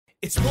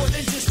It's more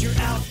than just your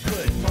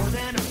output, more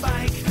than a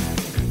bike.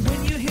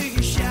 When you hear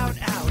your shout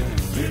out,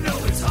 you know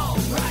it's all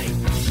right.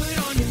 Put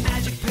on your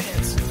magic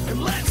pants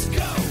and let's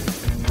go.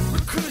 We're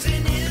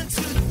cruising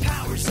into the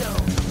power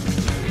zone.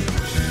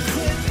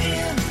 Clip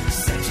in,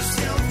 set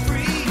yourself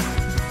free.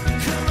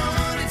 Come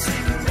on and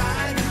take a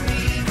ride with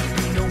me.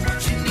 You know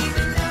what you need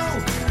to know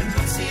and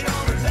what's it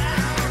all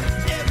about.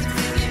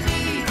 Everything you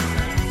need,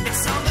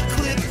 it's on the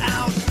Clip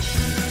Out.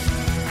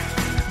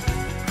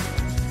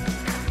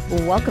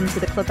 Welcome to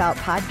the Clip Out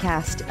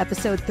Podcast,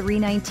 episode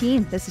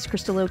 319. This is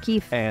Crystal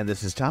O'Keefe. And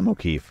this is Tom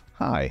O'Keefe.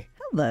 Hi.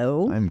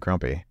 Hello. I'm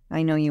grumpy.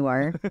 I know you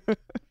are.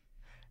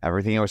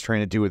 Everything I was trying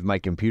to do with my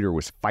computer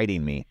was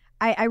fighting me.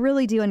 I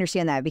really do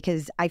understand that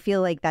because I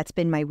feel like that's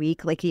been my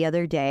week. Like the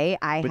other day,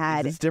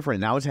 It's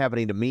different. Now it's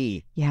happening to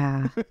me.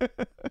 Yeah.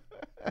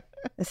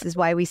 This is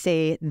why we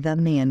say the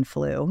man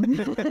flu.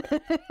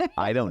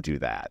 I don't do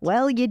that.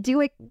 Well, you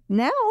do it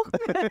now.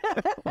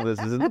 Well,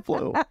 this isn't the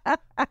flu.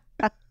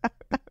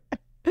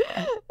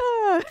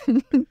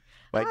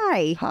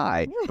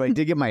 Hi. But I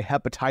did get my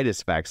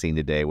hepatitis vaccine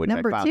today, which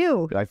Number I found,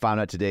 two. I found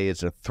out today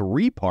is a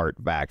 3-part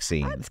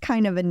vaccine. That's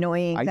kind of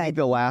annoying. I think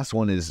the last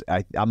one is,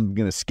 I'm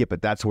going to skip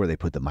it. That's where they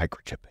put the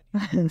microchip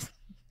in.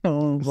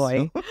 Oh,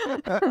 boy.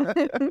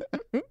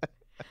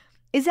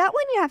 Is that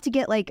when you have to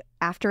get like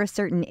after a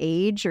certain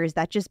age, or is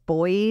that just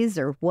boys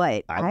or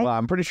what?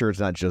 I'm pretty sure it's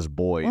not just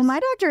boys. Well, my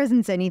doctor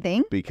hasn't said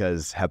anything.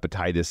 Because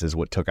hepatitis is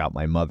what took out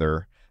my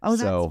mother. Oh,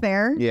 so, that's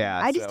fair.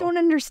 Yeah. I just don't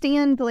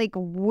understand,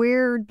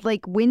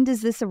 when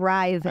does this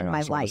arrive in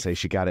my life? Say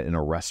she got it in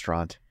a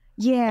restaurant.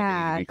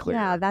 Yeah,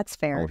 that's I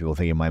fair. don't want people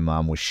thinking my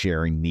mom was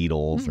sharing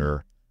needles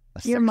or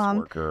a sex worker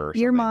or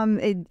something. Your mom,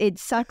 it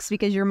sucks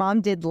because your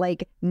mom did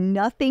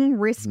nothing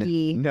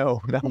risky.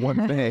 No, not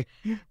one thing.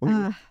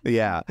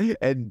 Yeah,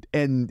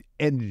 and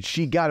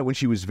she got it when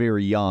she was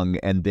very young,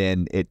 and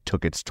then it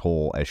took its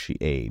toll as she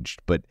aged.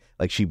 But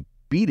she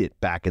beat it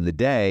back in the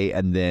day,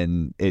 and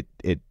then it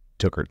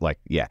took her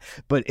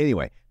But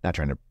anyway, not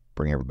trying to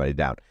bring everybody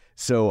down.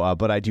 So,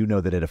 but I do know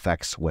that it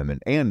affects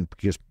women, and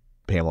because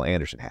Pamela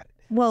Anderson had it.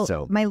 Well,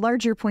 so, my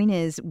larger point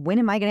is, when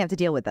am I going to have to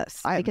deal with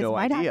this? I have no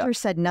idea. My doctor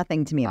said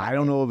nothing to me about it. I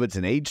don't know if it's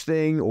an age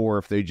thing or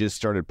if they just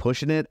started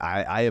pushing it.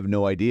 I have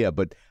no idea.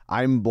 But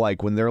I'm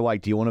when they're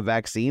like, do you want a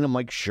vaccine? I'm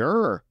like,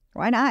 sure.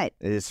 Why not?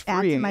 It's free.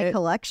 Add to my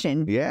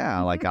collection.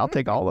 Yeah, I'll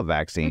take all the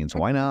vaccines.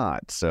 Why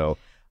not? So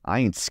I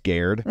ain't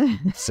scared.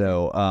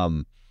 So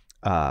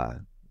I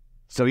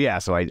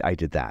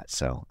did that.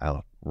 So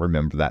I'll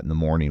remember that in the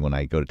morning when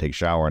I go to take a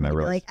shower and I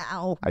realize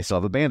ow. I still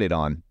have a Band-Aid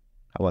on.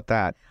 How about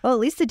that? Well, at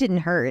least it didn't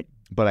hurt.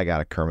 But I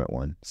got a Kermit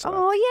one. So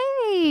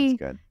oh, yay. that's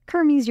good.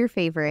 Kermit's your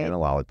favorite. And a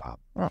lollipop.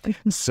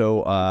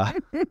 So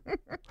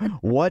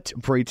what,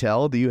 pray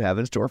tell, do you have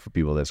in store for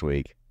people this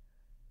week?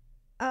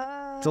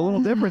 It's a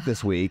little different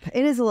this week.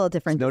 It is a little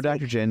different. No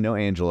Dr. Jen, no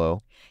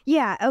Angelo.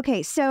 Yeah.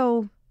 Okay.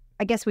 So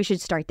I guess we should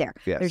start there.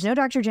 Yes. There's no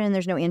Dr. Jen and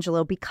there's no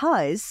Angelo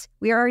because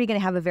we are already going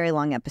to have a very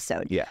long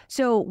episode. Yeah.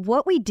 So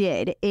what we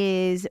did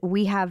is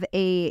we have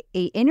a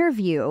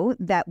interview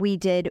that we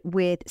did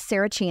with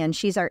Sarah Chan.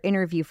 She's our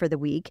interview for the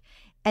week.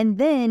 And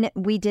then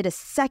we did a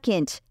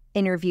second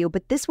interview,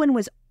 but this one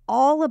was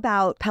all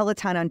about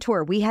Peloton on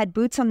tour. We had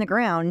boots on the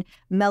ground,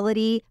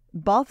 Melody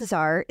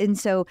Balthazar. And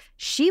so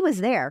she was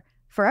there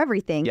for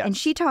everything. Yes. And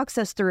she talks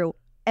us through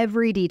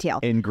every detail.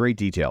 In great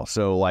detail.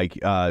 So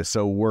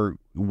when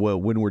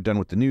we're done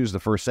with the news, the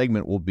first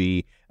segment will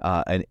be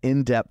an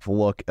in-depth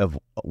look of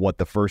what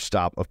the first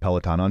stop of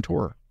Peloton on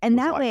tour. And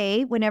that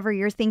way, whenever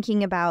you're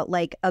thinking about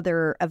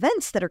other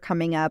events that are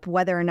coming up,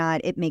 whether or not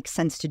it makes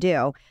sense to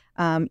do,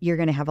 you're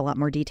going to have a lot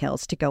more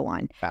details to go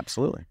on.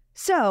 Absolutely.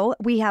 So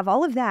we have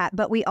all of that,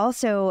 but we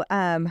also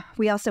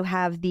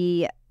have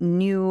the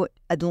new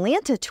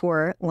Atlanta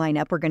tour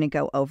lineup we're going to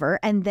go over.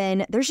 And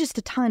then there's just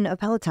a ton of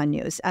Peloton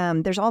news.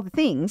 There's all the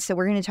things. So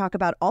we're going to talk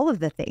about all of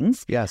the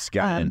things. Yes.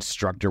 Got an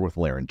instructor with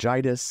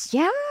laryngitis.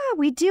 Yeah,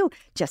 we do.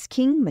 Just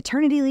King,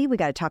 maternity leave. We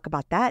got to talk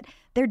about that.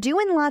 They're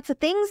doing lots of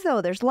things,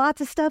 though. There's lots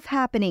of stuff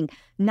happening.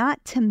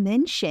 Not to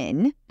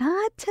mention,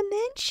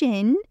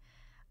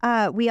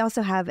 we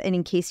also have, and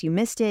in case you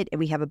missed it,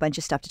 we have a bunch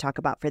of stuff to talk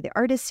about for the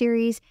artist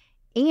series,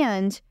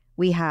 and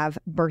we have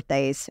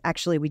birthdays.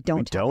 Actually, we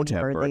don't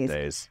have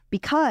birthdays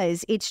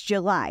because it's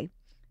July.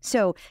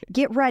 So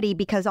get ready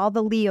because all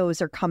the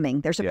Leos are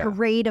coming. There's a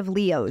parade of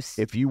Leos.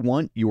 If you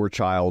want your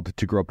child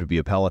to grow up to be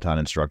a Peloton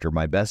instructor,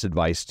 my best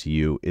advice to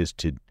you is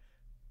to,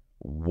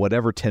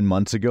 whatever 10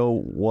 months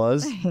ago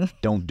was,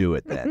 don't do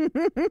it then.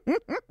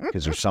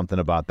 Because there's something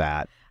about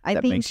that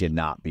that makes you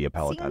not be a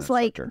Peloton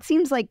instructor. It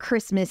seems like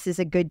Christmas is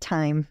a good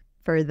time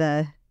for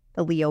the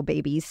Leo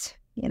babies,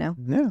 Yeah.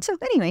 So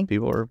anyway.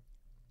 People are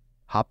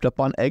hopped up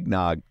on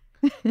eggnog,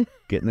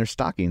 getting their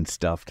stockings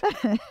stuffed.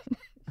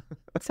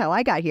 That's how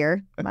I got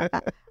here.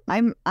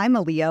 I'm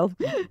a Leo.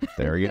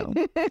 There you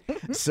go.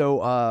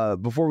 So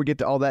before we get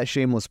to all that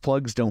shameless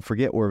plugs, don't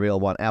forget we're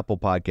available on Apple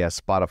Podcasts,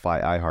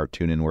 Spotify, iHeart,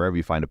 TuneIn, wherever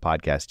you find a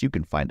podcast. You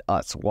can find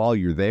us. While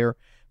you're there,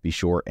 be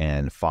sure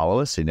and follow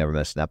us so you never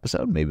miss an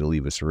episode. Maybe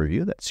leave us a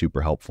review. That's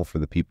super helpful for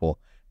the people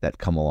that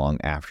come along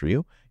after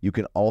you. You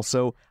can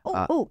also...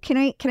 Can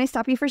I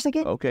stop you for a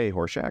second? Okay,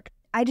 Horshack.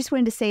 I just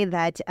wanted to say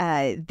that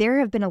there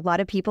have been a lot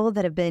of people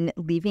that have been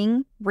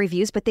leaving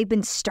reviews, but they've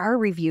been star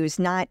reviews,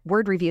 not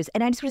word reviews.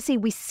 And I just want to say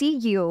we see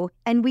you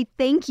and we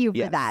thank you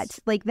for that.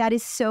 Like, that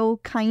is so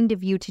kind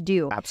of you to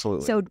do.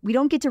 Absolutely. So we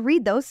don't get to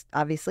read those,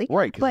 obviously.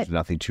 Right, because there's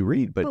nothing to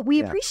read. But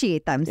we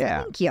appreciate them. So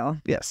thank you.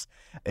 Yes.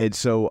 And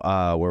so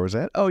where was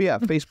that? Oh, yeah,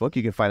 Facebook.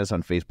 You can find us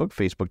on Facebook,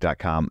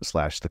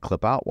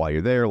 facebook.com/theclipout. While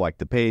you're there, like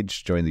the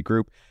page, join the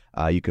group.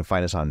 You can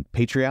find us on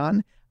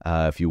Patreon.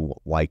 If you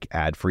like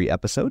ad-free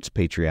episodes,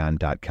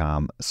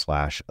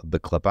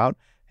 patreon.com/theclipout,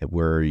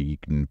 where you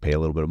can pay a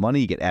little bit of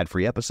money. You get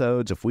ad-free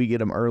episodes. If we get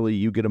them early,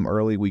 you get them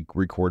early. We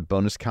record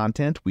bonus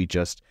content. We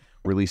just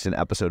released an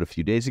episode a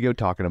few days ago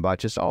talking about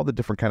just all the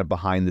different kind of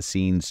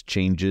behind-the-scenes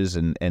changes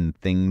and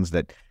things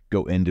that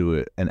go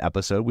into an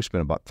episode. We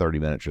spent about 30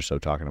 minutes or so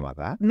talking about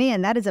that.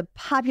 Man, that is a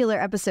popular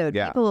episode.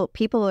 Yeah.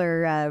 People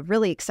are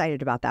really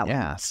excited about that one.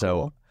 Yeah,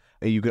 so...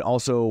 You can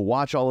also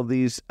watch all of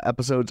these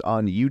episodes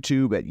on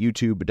YouTube at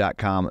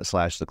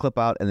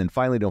youtube.com/theclipout. And then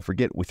finally, don't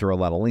forget, we throw a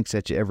lot of links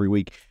at you every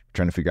week. We're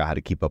trying to figure out how to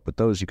keep up with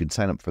those. You can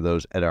sign up for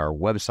those at our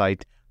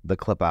website,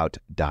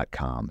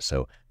 theclipout.com.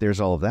 So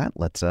there's all of that.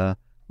 Let's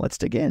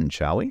dig in,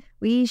 shall we?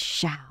 We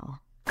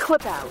shall.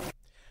 Clip out.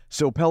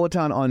 So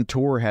Peloton on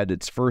Tour had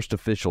its first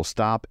official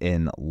stop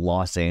in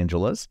Los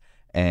Angeles.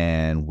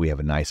 And we have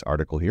a nice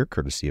article here,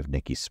 courtesy of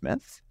Nikki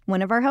Smith.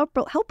 One of our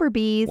helper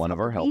bees. One of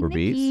our helper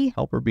bees.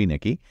 Helper bee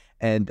Nikki.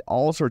 And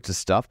all sorts of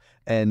stuff.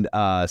 And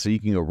so you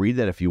can go read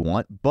that if you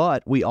want.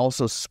 But we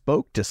also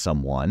spoke to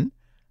someone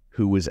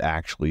who was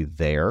actually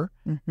there,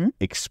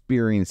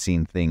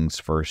 experiencing things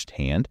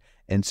firsthand.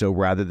 And so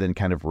rather than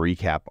kind of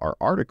recap our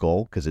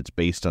article, because it's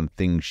based on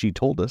things she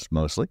told us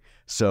mostly,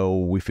 so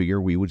we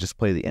figure we would just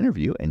play the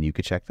interview and you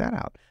could check that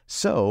out.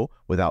 So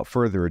without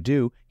further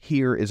ado,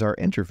 here is our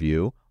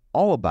interview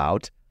all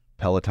about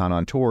Peloton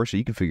on Tour, so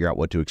you can figure out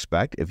what to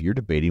expect if you're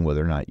debating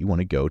whether or not you want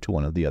to go to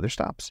one of the other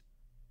stops.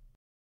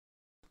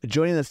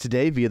 Joining us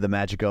today via the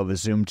magic of a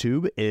Zoom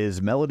tube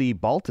is Melody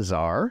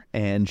Baltazar,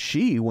 and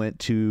she went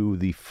to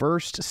the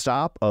first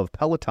stop of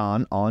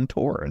Peloton on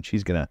Tour, and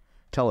she's going to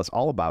tell us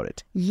all about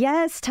it.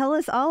 Yes, tell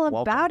us all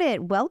about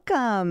it.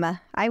 Welcome.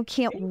 I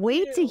can't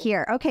wait to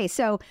hear. Okay,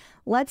 so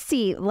let's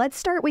see. Let's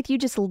start with you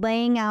just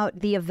laying out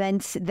the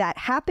events that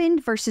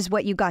happened versus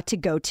what you got to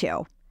go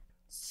to.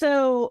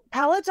 So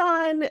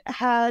Peloton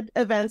had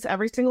events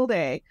every single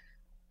day.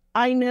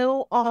 I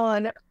know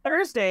on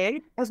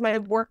Thursday, as my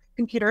work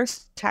computer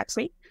texts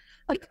me,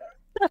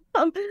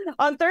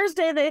 on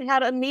Thursday they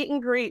had a meet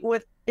and greet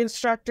with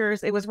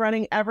instructors. It was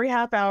running every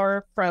half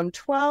hour from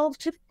 12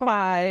 to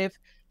 5,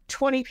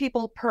 20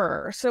 people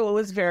per. So it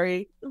was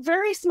very,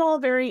 very small,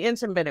 very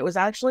intimate. It was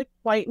actually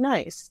quite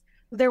nice.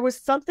 There was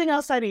something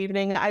else that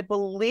evening. I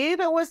believe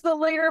it was the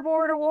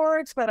Leaderboard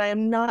Awards, but I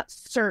am not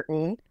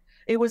certain.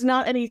 It was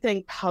not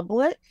anything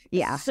public.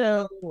 Yeah.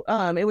 So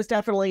it was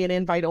definitely an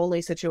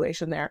invite-only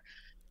situation there.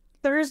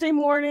 Thursday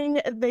morning,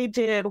 they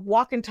did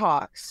walk and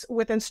talks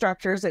with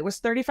instructors. It was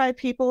 35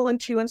 people and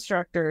 2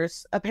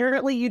 instructors.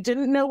 Apparently, you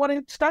didn't know what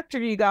instructor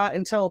you got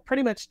until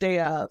pretty much day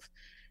of.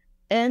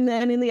 And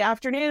then in the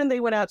afternoon, they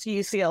went out to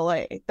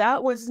UCLA.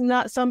 That was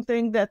not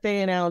something that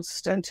they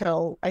announced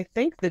until, I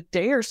think, the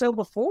day or so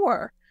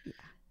before.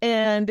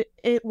 And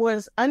it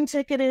was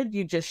unticketed.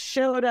 You just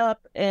showed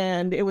up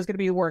and it was going to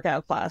be a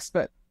workout class.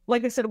 But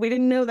like I said, we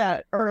didn't know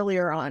that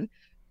earlier on.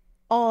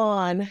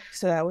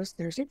 So that was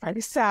Thursday,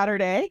 Friday,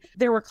 Saturday.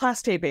 There were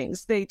class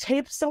tapings. They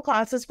taped some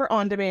classes for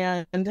on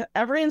demand.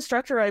 Every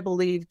instructor, I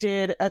believe,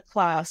 did a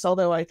class,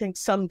 although I think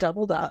some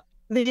doubled up.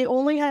 They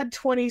only had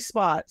 20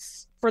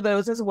 spots for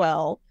those as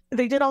well.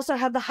 They did also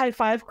have the High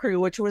Five crew,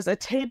 which was a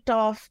taped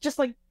off, just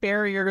like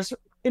barriers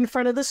in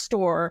front of the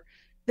store.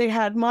 They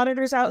had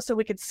monitors out so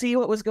we could see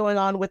what was going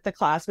on with the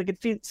class. We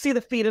could see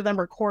the feed of them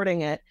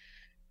recording it.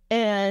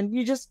 And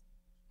you just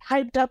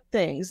hyped up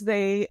things.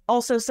 They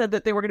also said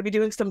that they were going to be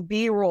doing some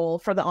B-roll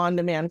for the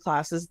on-demand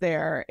classes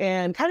there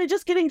and kind of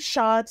just getting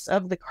shots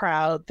of the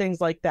crowd, things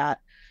like that.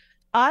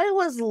 I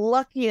was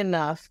lucky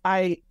enough.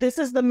 This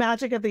is the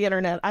magic of the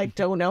internet. I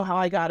don't know how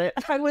I got it.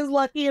 I was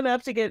lucky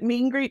enough to get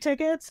meet and greet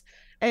tickets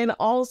and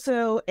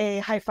also a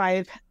High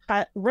Five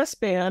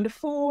wristband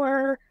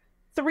for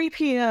 3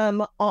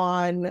 p.m.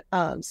 on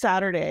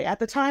Saturday. At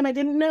the time, I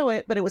didn't know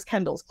it, but it was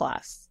Kendall's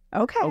class.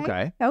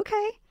 Okay.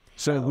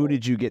 So who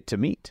did you get to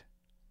meet?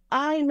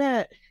 I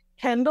met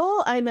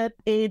Kendall, I met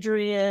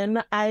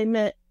Adrian, I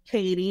met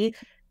Katie,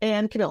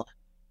 and Camilla.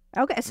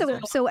 Okay,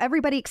 so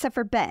everybody except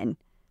for Ben.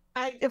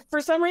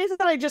 For some reason,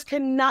 I just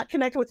cannot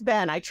connect with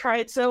Ben. I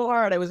tried so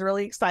hard. I was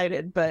really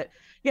excited, but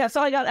yeah,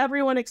 so I got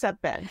everyone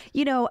except Ben.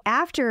 You know,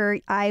 after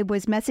I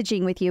was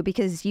messaging with you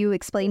because you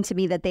explained to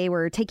me that they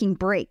were taking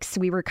breaks.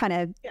 We were kind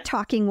of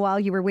talking while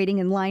you were waiting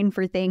in line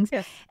for things.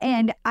 Yes.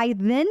 And I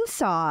then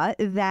saw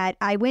that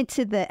I went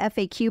to the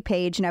FAQ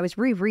page and I was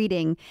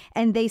rereading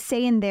and they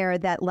say in there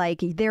that like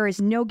there is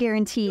no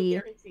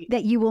guarantee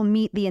that you will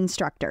meet the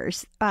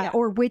instructors Yeah.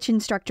 or which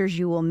instructors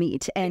you will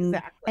meet. And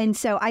Exactly. and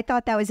so I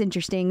thought that was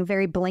interesting.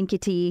 Very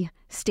blankety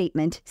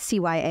statement,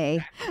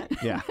 CYA.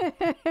 Yeah.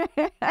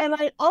 And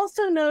I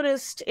also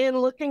noticed in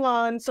looking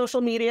on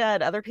social media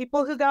at other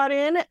people who got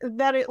in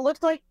that it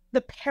looked like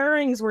the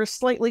pairings were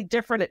slightly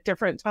different at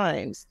different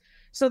times.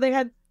 So they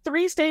had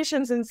 3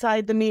 stations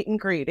inside the meet and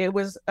greet. It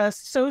was a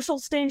social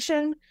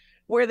station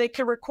where they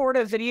could record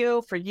a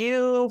video for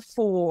you,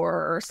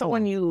 for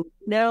someone you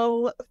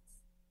know,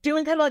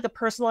 doing kind of like a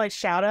personalized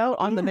shout out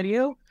on the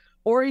video.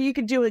 Or you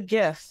could do a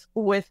GIF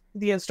with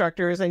the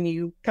instructors and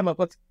you come up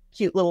with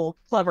cute little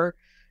clever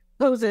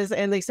poses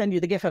and they send you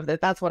the GIF of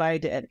it. That's what I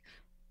did.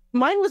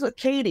 Mine was with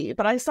Katie,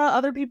 but I saw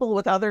other people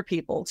with other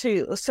people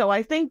too. So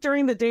I think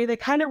during the day, they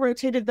kind of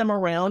rotated them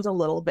around a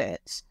little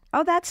bit.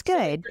 Oh, that's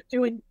good. So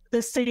doing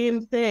the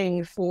same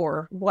thing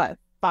for what,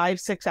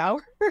 5-6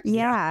 hours?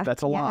 Yeah.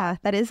 That's a lot. Yeah,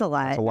 that is a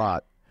lot. That's a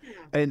lot.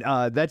 And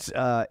that's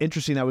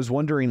interesting. I was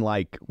wondering,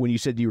 like, when you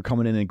said you were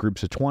coming in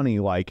groups of 20,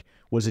 like,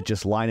 was it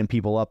just lining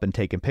people up and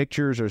taking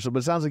pictures? Or so? But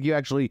it sounds like you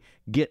actually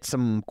get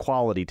some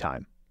quality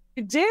time.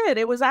 It did.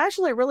 It was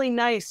actually really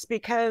nice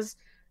because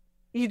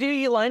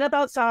you line up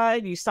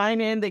outside, you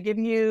sign in, they give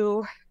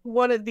you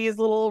one of these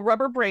little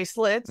rubber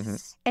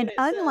bracelets. And it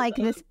unlike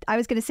says, this, I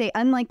was going to say,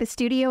 unlike the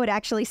studio, it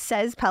actually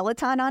says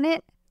Peloton on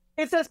it.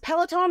 it says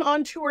Peloton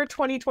on Tour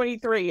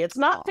 2023. It's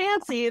not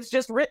fancy. It's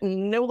just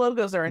written, no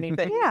logos or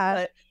anything.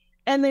 Yeah.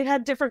 And they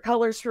had different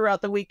colors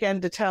throughout the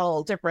weekend to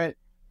tell different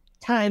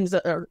times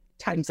or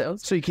time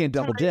zones. So you can't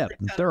double dip.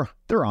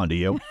 They're onto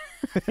you.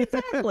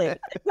 Exactly.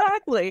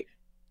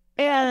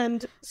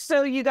 And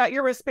so you got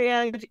your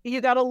wristband, you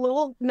got a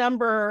little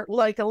number,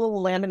 like a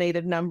little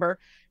laminated number.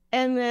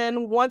 And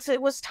then once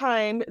it was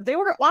time, they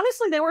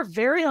were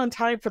very on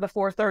time for the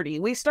 4:30.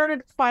 We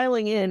started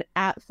filing in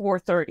at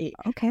 4:30.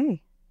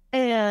 Okay.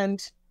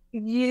 And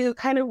you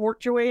kind of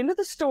worked your way into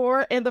the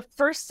store. And the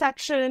first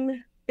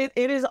section, it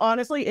is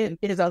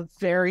a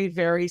very,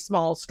 very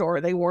small store.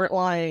 They weren't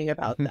lying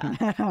about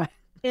that.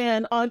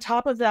 And on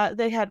top of that,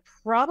 they had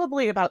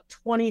probably about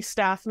 20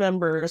 staff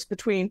members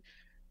between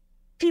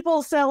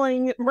people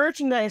selling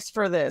merchandise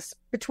for this,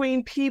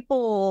 between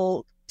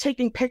people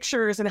taking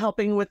pictures and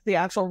helping with the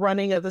actual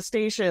running of the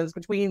stations,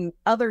 between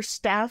other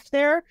staff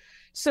there.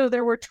 So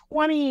there were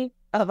 20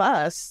 of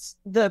us,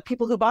 the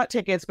people who bought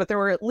tickets, but there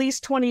were at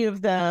least 20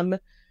 of them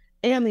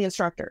and the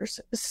instructors.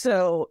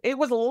 So it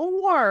was a little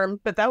warm,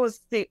 but that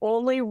was the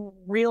only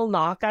real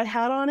knock I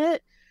had on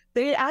it.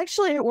 They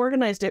actually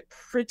organized it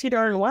pretty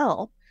darn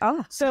well.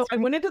 Oh, so I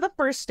went into the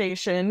first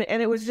station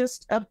and it was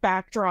just a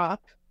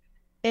backdrop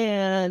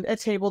and a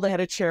table. They had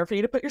a chair for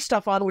you to put your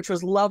stuff on, which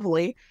was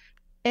lovely.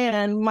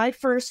 And my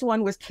first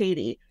one was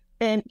Katie.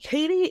 And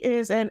Katie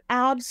is an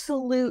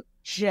absolute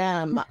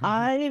gem.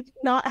 I've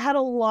not had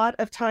a lot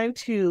of time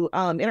to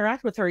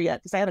interact with her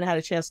yet because I haven't had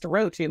a chance to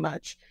row too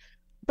much.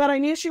 But I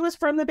knew she was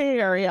from the Bay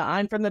Area.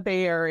 I'm from the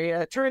Bay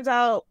Area. It turns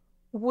out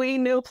we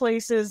know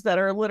places that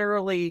are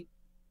literally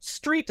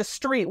street to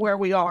street where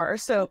we are.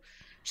 So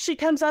she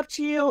comes up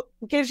to you,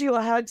 gives you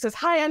a hug, says,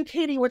 "Hi, I'm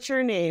Katie. What's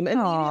your name?"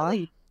 And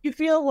immediately you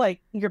feel like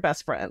you're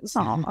best friends.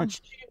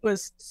 She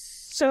was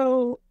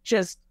so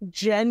just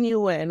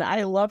genuine.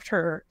 I loved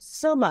her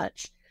so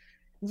much.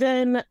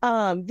 Then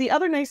the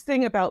other nice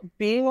thing about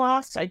being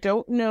lost, I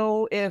don't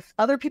know if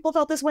other people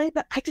felt this way,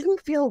 but I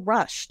didn't feel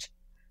rushed.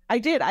 I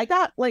did. I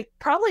got like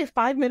probably a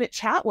 5-minute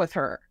chat with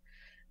her.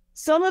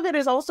 Some of it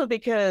is also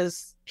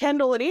because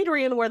Kendall and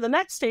Adrian were the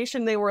next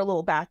station. They were a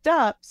little backed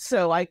up,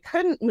 so I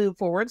couldn't move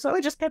forward. So I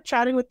just kept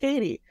chatting with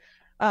Katie.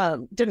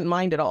 Didn't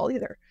mind at all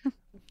either.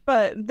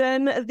 But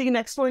then the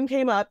next one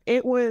came up.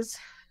 That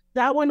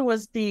one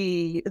was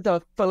the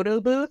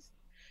photo booth.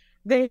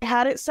 They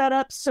had it set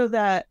up so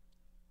that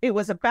it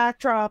was a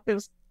backdrop. It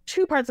was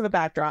 2 parts of a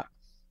backdrop.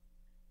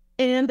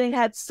 And they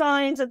had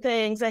signs and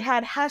things. They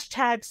had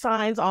hashtag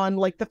signs on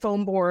like the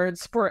foam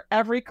boards for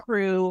every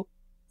crew,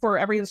 for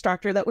every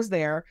instructor that was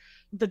there.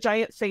 The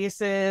giant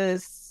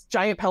faces,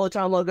 giant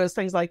Peloton logos,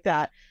 things like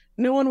that.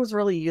 No one was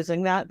really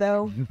using that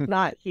though,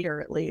 not here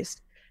at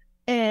least.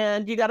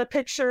 And you got a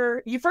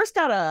picture. You first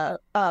got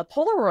a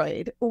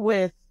Polaroid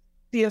with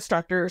the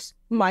instructors.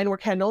 Mine were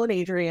Kendall and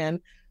Adrian.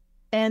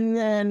 And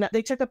then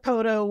they took a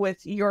photo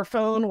with your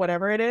phone,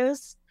 whatever it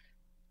is.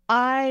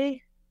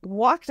 I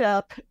walked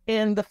up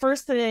and the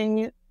first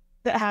thing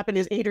that happened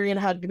is Adrian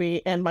hugged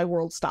me and my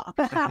world stopped.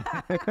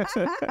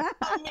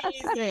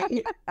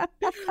 Amazing.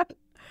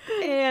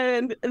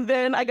 And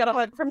then I got a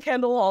hug from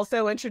Kendall,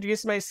 also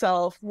introduced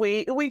myself.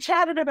 We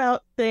chatted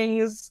about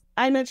things.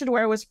 I mentioned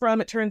where I was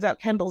from. It turns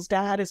out Kendall's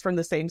dad is from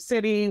the same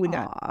city. We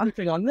got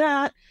riffing on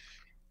that.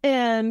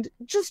 And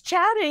just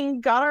chatting,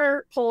 got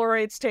our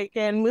Polaroids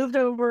taken, moved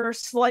over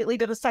slightly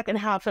to the second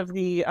half of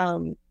the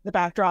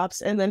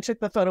backdrops, and then took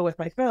the photo with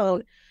my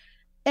phone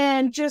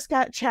and just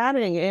got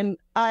chatting. And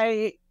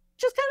I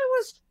just kind of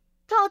was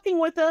talking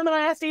with him, and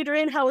I asked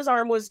Adrian how his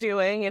arm was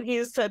doing, and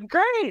he said,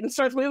 "Great," and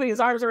starts moving his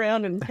arms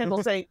around, and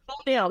Kendall saying,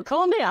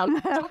 calm down.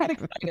 Don't get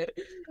excited.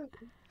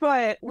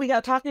 But we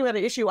got talking about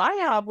an issue I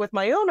have with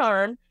my own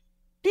arm,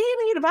 do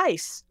you need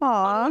advice?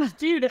 Aw.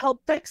 Do to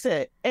help fix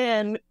it?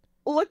 And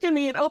looked at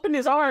me and opened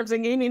his arms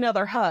and gave me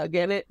another hug.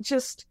 And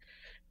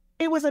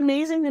it was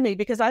amazing to me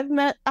because I've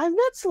met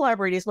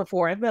celebrities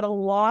before. I've met a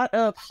lot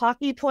of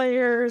hockey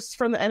players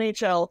from the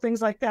NHL,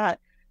 things like that.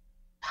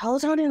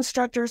 Peloton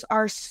instructors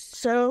are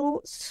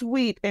so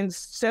sweet and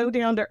so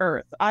down to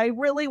earth. I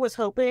really was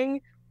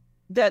hoping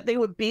that they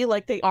would be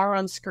like they are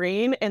on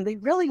screen, and they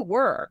really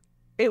were.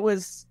 It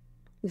was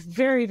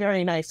very,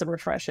 very nice and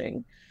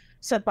refreshing.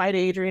 Said bye to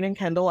Adrian and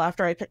Kendall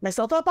after I picked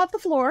myself up off the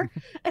floor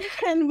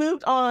and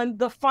moved on.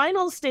 The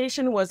final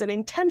station was an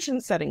intention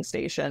setting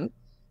station.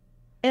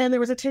 And there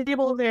was a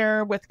table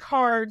there with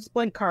cards,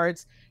 blank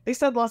cards. They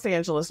said Los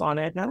Angeles on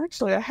it. Now,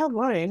 actually, I have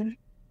mine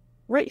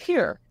right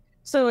here.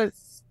 So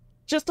it's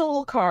just a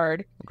little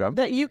card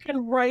that you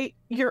can write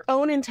your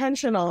own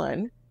intention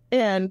on.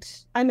 And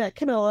I met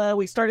Camilla.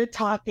 We started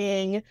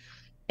talking,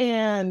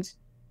 and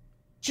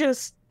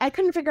I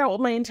couldn't figure out what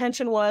my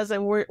intention was.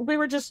 And we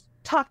were just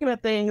talking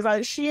about things.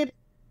 She had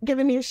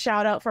given me a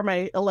shout out for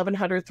my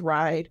 1100th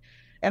ride.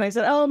 And I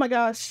said, oh my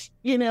gosh,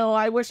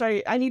 I wish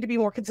I need to be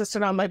more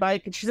consistent on my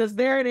bike. And she says,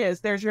 there it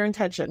is. There's your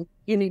intention.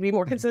 You need to be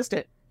more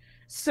consistent.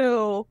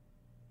 So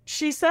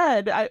she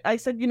said, I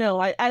said,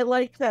 I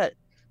like that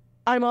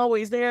I'm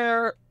always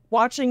there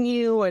watching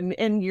you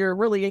and you're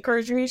really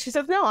encouraging me. She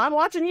says, no, I'm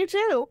watching you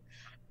too.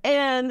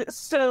 And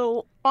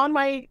so on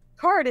my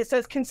card, it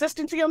says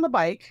consistency on the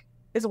bike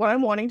is what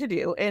I'm wanting to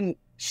do. And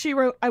she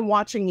wrote, I'm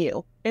watching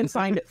you, and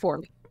signed it for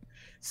me.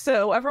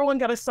 So everyone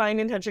got a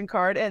signed intention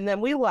card, and then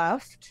we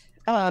left.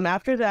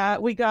 After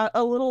that, we got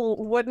a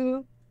little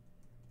wooden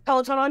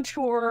Peloton on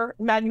Tour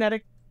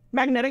magnetic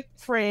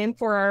frame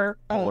for our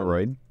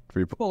Polaroid.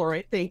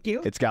 Polaroid, thank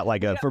you. It's got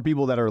like for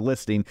people that are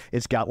listening,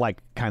 it's got like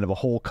kind of a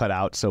hole cut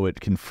out so it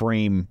can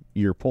frame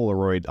your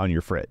Polaroid on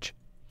your fridge.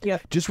 Yeah.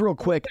 Just real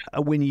quick,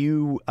 when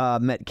you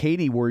met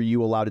Katie, were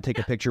you allowed to take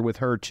a picture with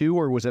her too,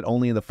 or was it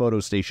only in the photo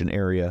station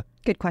area?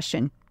 Good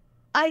question.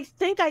 I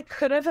think I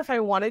could have if I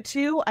wanted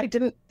to. I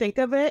didn't think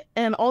of it.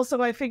 And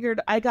also I figured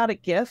I got a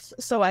gift,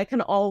 so I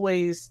can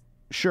always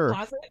Sure.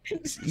 pause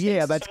it.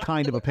 Yeah, that's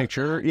kind of a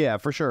picture. Yeah,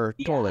 for sure.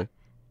 Yeah. Totally.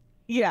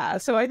 Yeah,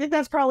 so I think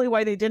that's probably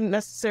why they didn't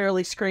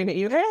necessarily scream at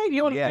you, hey,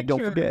 you want a picture?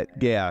 Don't forget.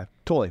 Yeah,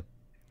 totally.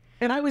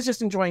 And I was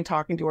just enjoying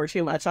talking to her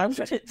too much. I was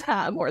at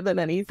that more than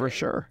anything. For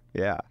sure.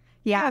 Yeah.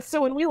 Yeah,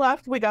 so when we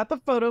left, we got the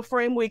photo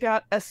frame. We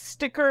got a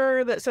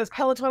sticker that says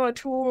Peloton on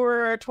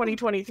Tour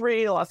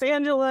 2023 Los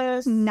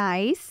Angeles.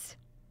 Nice.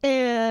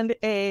 And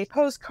a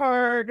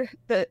postcard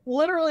that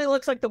literally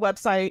looks like the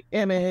website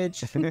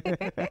image.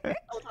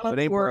 But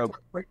ain't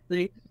broke.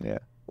 Yeah.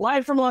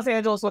 Live from Los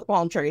Angeles with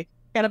palm tree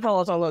and a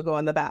Peloton logo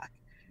on the back.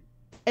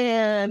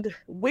 And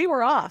we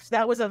were off.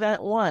 That was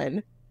event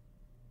 1.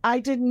 I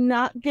did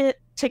not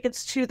get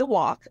tickets to the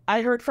walk.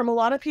 I heard from a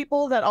lot of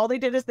people that all they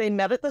did is they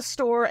met at the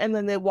store and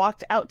then they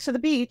walked out to the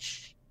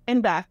beach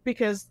and back,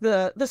 because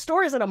the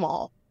store is in a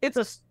mall.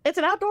 It's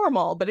an outdoor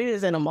mall, but it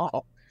is in a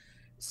mall.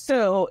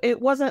 So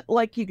it wasn't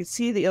like you could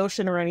see the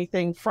ocean or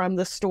anything from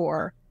the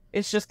store.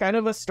 It's just kind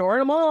of a store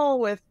in a mall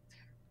with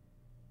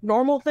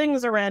normal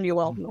things around you.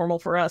 Well, normal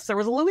for us. There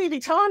was a Louis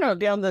Vuitton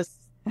down this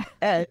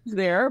edge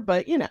there,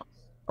 but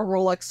a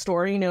Rolex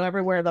store,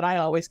 everywhere that I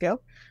always go.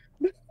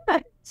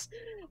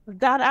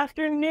 That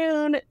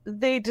afternoon,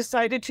 they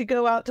decided to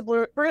go out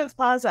to Bruins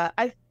Plaza.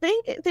 I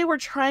think they were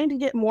trying to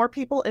get more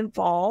people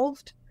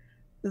involved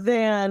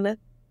than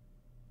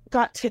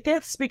got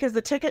tickets, because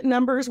the ticket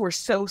numbers were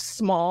so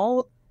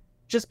small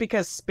just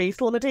because space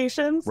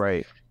limitations.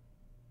 Right.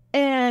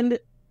 And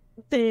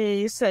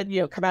they said,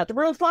 come out to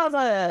Bruins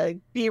Plaza,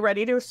 be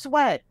ready to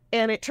sweat.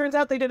 And it turns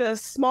out they did a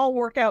small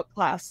workout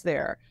class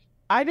there.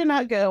 I did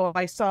not go.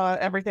 I saw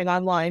everything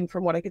online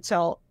from what I could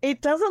tell.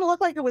 It doesn't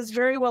look like it was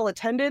very well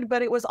attended,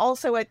 but it was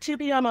also at 2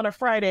 p.m. on a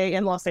Friday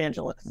in Los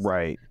Angeles.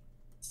 Right.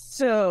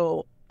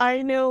 So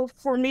I know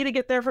for me to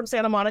get there from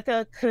Santa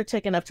Monica could have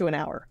taken up to an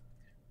hour.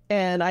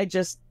 And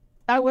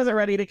I wasn't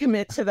ready to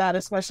commit to that,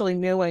 especially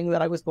knowing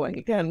that I was going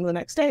again the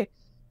next day.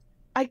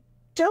 I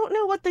don't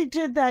know what they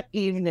did that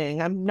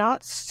evening. I'm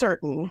not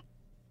certain.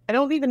 I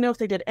don't even know if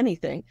they did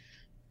anything.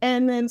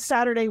 And then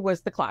Saturday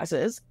was the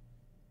classes.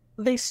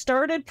 They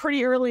started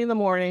pretty early in the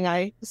morning.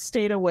 I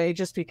stayed away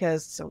just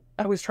because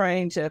I was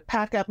trying to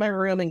pack up my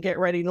room and get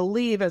ready to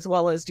leave, as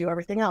well as do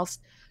everything else.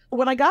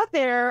 When I got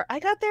there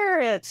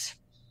at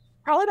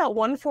probably about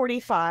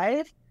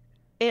 1:45,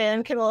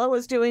 and Camilla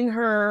was doing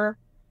her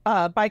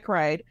bike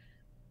ride.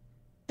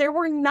 There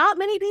were not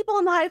many people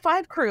in the High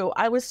Five crew.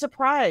 I was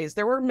surprised.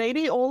 There were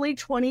maybe only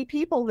 20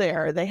 people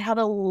there. They had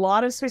a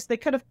lot of space. They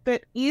could have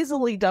fit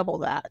easily double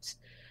that.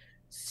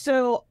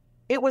 So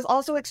it was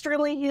also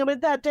extremely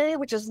humid that day,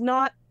 which is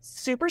not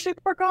super,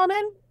 super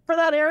common for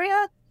that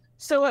area.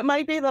 So it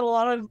might be that a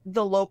lot of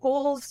the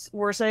locals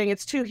were saying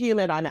it's too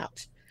humid, I'm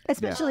out.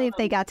 Especially if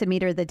they got to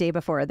meet her the day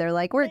before. They're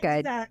like, we're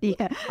Exactly.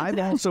 good. Yeah. I've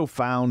also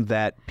found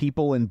that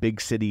people in big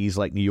cities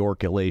like New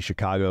York, LA,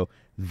 Chicago,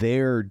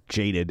 they're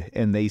jaded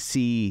and they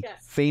see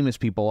Yes. famous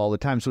people all the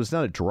time. So it's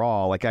not a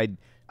draw. Like I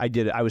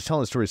I was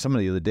telling the story to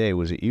somebody the other day.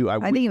 Was it you? I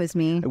think it was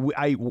me.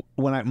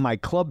 My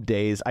club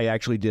days, I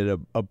actually did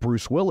a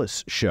Bruce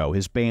Willis show.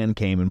 His band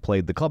came and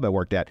played the club I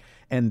worked at,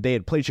 and they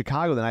had played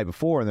Chicago the night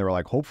before, and they were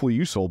like, hopefully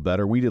you sold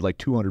better. We did like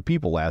 200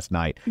 people last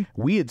night.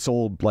 We had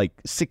sold like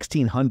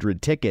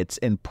 1,600 tickets,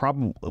 and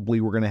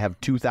probably we're going to have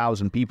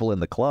 2,000 people in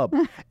the club.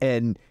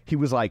 And he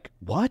was like,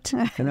 what?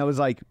 And I was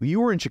like,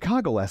 you were in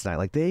Chicago last night.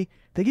 Like they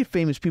get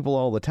famous people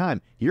all the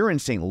time. You're in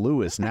St.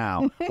 Louis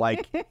now.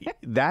 Like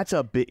it's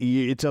a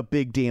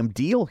big damn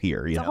deal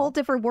here. It's a whole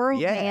different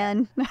world,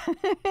 man.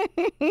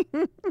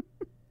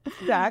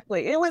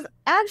 Exactly. It was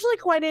actually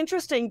quite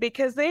interesting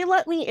because they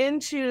let me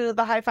into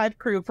the High Five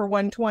crew for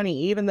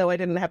 120, even though I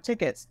didn't have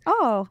tickets.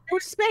 Oh. There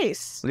was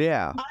space.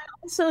 Yeah. I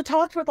also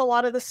talked with a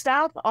lot of the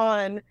staff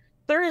on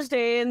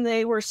Thursday, and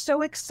they were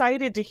so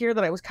excited to hear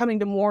that I was coming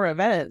to more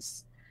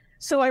events.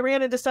 So I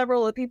ran into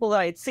several of the people that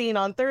I'd seen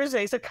on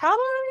Thursday. So come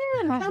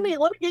on in, come in,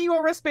 let me get you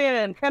a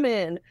wristband, come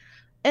in.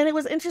 And it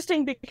was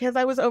interesting because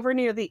I was over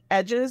near the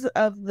edges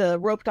of the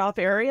roped off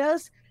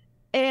areas,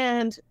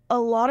 and a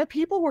lot of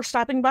people were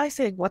stopping by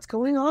saying, what's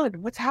going on?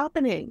 What's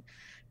happening?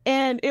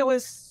 And it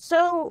was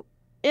so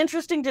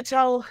interesting to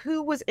tell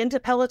who was into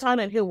Peloton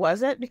and who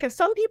wasn't, because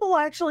some people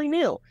actually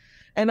knew.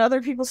 And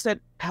other people said,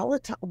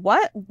 Peloton,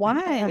 what?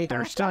 Why?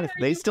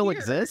 They still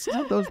exist,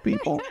 those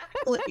people?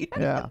 Exactly.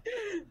 Yeah.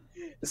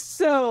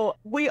 So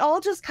we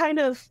all just kind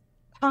of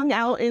hung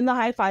out in the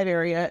High Five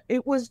area.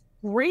 It was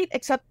great,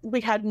 except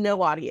we had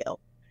no audio.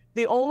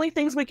 The only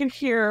things we could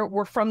hear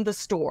were from the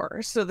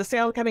store. So the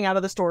sound coming out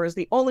of the store is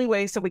the only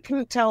way. So we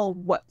couldn't tell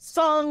what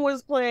song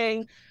was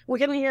playing. We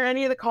couldn't hear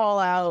any of the call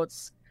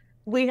outs.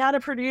 We had a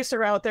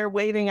producer out there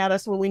waving at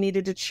us when we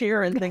needed to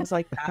cheer and things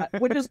like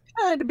that, which is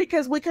good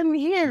because we couldn't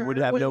hear. Would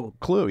have no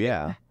clue,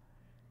 yeah.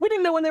 We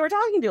didn't know when they were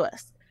talking to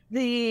us.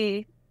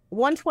 The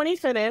 120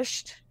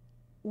 finished.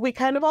 We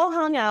kind of all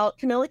hung out.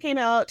 Camilla came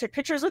out, took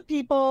pictures with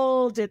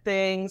people, did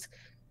things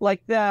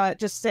like that,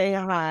 just say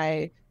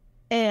hi.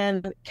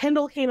 And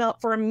Kendall came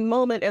out for a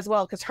moment as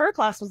well, because her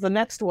class was the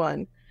next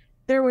one.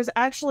 There was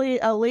actually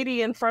a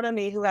lady in front of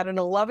me who had an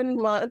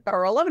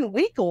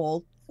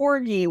 11-week-old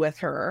corgi with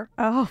her.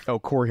 Oh,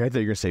 Corgi. I thought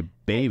you were going to say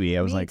baby.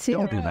 I was Me like, too.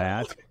 don't do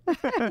that.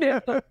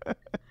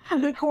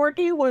 The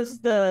corgi was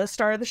the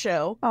star of the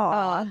show.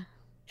 Aw.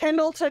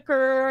 Kendall took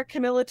her,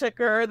 Camilla took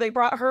her. They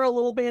brought her a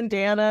little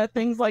bandana,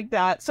 things like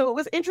that. So it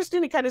was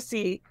interesting to kind of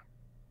see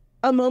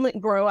a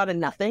moment grow out of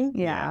nothing.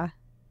 yeah.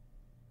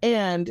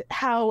 And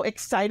how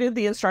excited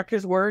the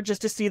instructors were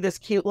just to see this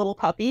cute little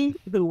puppy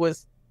who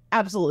was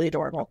absolutely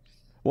adorable.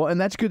 Well,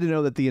 and that's good to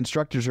know that the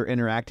instructors are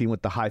interacting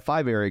with the High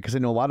Five area, because I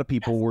know a lot of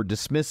people were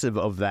dismissive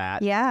of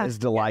that. Yeah. As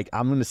to like,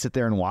 I'm going to sit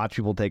there and watch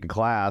people take a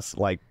class.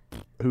 Like,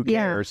 who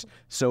cares?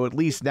 So at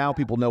least now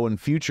people know in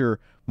future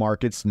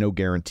markets, no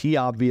guarantee,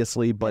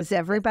 obviously, but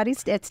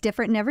Because it's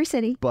different in every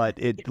city. but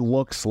it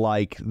looks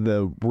like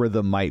the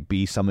rhythm might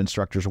be some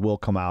instructors will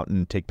come out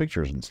and take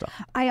pictures and stuff.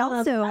 I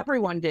also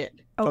Everyone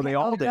did, Oh, they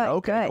all did. good,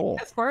 Okay, good. cool.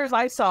 as far as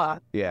I saw,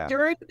 Yeah.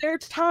 during their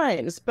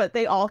times, but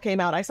they all came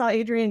out. I saw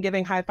Adrian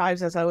giving high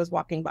fives as I was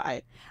walking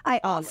by. I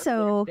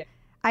also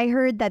I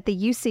heard that the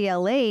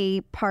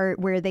UCLA part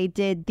where they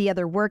did the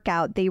other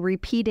workout, they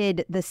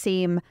repeated the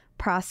same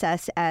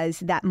process as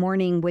that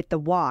morning with the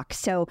walk.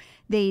 So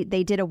they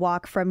did a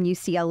walk from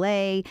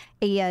UCLA,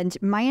 and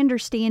my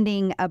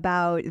understanding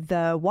about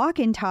the walk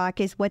and talk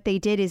is what they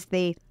did is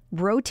they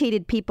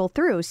rotated people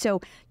through.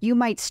 So you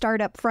might start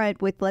up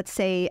front with, let's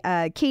say,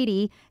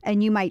 Katie,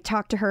 and you might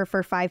talk to her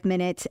for 5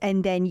 minutes,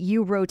 and then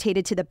you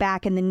rotated to the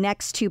back, and the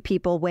next two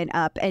people went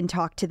up and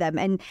talked to them.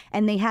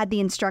 And they had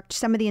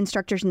some of the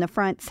instructors in the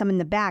front, some in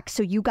the back.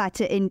 So you got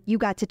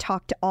to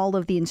talk to all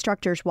of the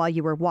instructors while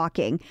you were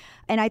walking.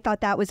 And I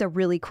thought that was a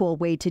really cool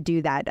way to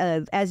do that.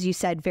 As you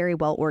said, very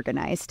well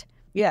organized.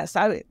 Yes,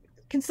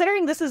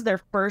 considering this is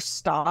their first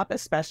stop,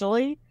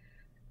 especially,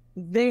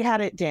 they had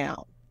it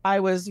down. I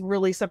was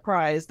really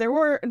surprised.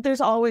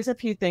 There's always a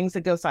few things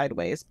that go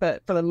sideways,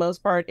 but for the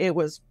most part, it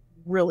was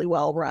really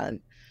well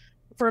run.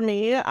 For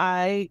me,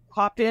 I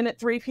hopped in at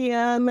 3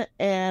 p.m.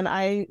 and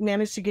I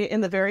managed to get in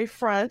the very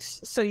front.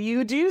 So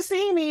you do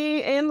see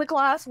me in the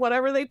class,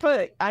 whatever they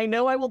put. I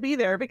know I will be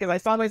there because I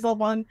saw myself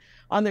on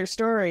their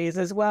stories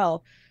as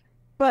well.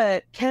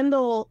 But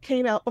Kendall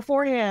came out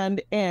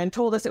beforehand and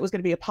told us it was going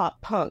to be a pop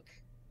punk.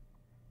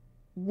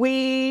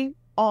 We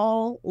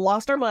all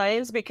lost our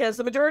minds because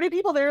the majority of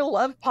people there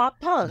love pop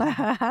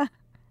punk.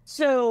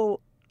 So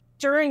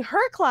during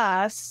her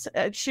class,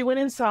 she went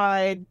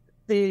inside.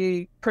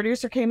 The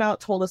producer came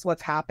out, told us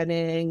what's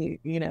happening.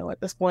 You know,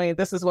 at this point,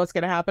 this is what's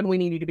going to happen. We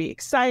need you to be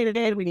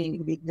excited. We need you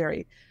to be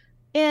very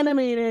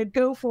animated.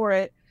 Go for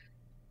it.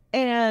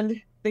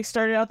 And they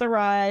started out the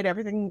ride.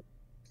 Everything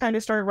kind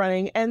of started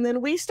running. And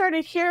then we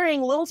started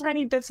hearing little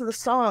tiny bits of the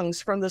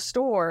songs from the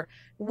store.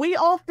 We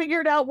all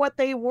figured out what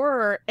they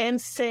were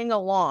and sang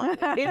along.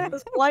 It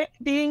was like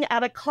being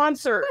at a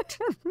concert.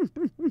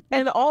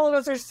 And all of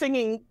us are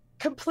singing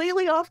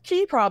completely off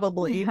key,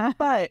 probably.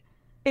 But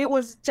it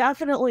was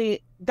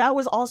definitely, that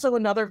was also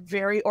another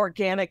very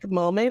organic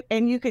moment.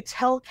 And you could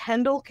tell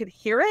Kendall could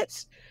hear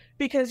it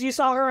because you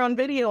saw her on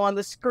video on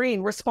the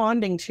screen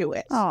responding to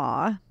it.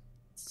 Aw.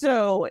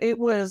 So it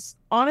was,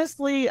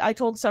 honestly, I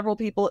told several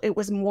people it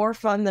was more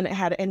fun than it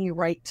had any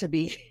right to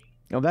be.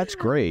 Oh, that's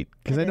great.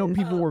 Because I know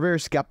people were very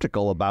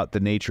skeptical about the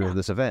nature of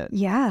this event.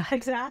 Yeah.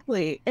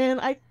 Exactly.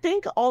 And I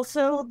think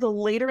also the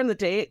later in the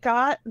day it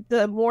got,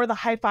 the more the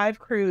high five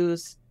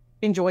crews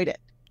enjoyed it.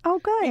 Oh,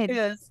 good.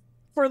 Because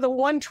for the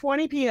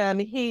 1:20 p.m.,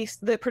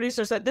 the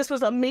producer said, "This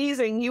was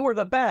amazing. You were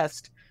the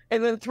best."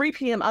 And then 3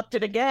 p.m. upped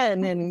it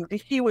again, and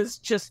he was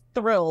just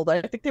thrilled.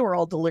 I think they were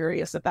all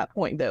delirious at that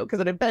point, though, because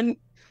it had been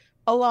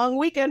a long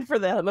weekend for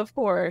them, of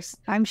course.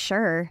 I'm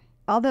sure.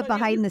 All the But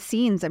behind the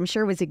scenes, I'm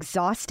sure, was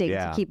exhausting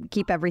Yeah. to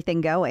keep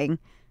everything going.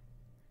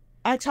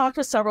 I talked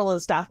to several of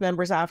the staff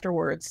members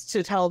afterwards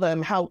to tell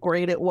them how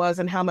great it was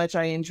and how much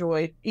I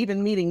enjoyed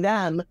even meeting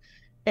them.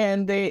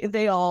 And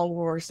they all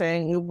were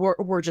saying,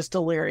 we're just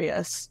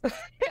delirious.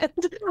 And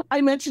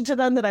I mentioned to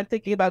them that I'm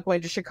thinking about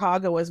going to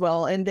Chicago as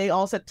well. And they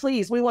all said,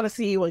 please, we want to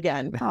see you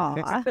again.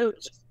 Aw. So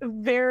just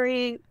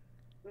very,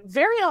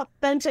 very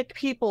authentic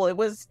people.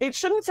 It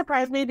shouldn't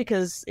surprise me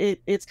because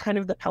it's kind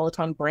of the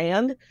Peloton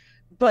brand.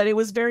 But it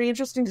was very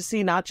interesting to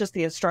see not just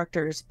the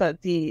instructors,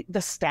 but the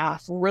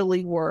staff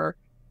really were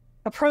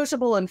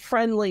approachable and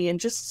friendly and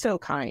just so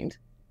kind.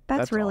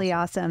 That's really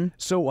awesome.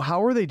 So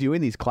how are they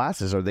doing these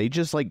classes? Are they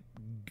just like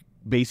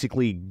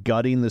basically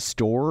gutting the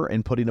store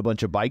and putting a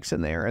bunch of bikes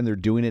in there, and they're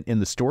doing it in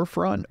the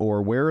storefront,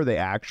 or where are they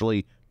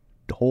actually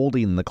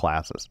holding the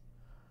classes?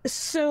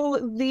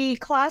 So the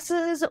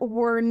classes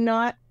were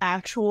not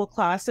actual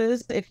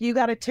classes. If you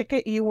got a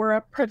ticket, you were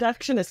a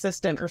production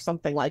assistant or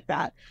something like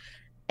that.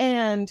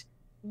 And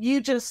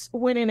you just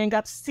went in and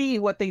got to see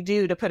what they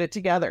do to put it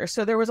together.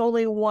 So there was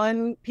only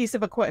one piece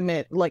of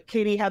equipment. Like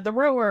Katie had the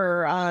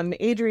rower,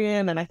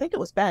 Adrian, and I think it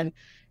was Ben,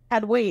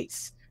 had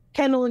weights.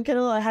 Kendall and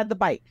Kendall had the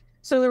bike.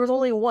 So there was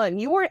only one.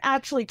 You weren't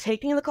actually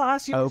taking the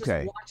class. You were just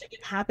watching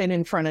it happen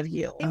in front of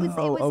you. It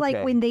was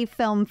like when they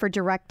film for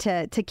direct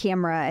to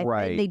camera.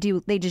 Right.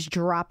 They just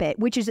drop it,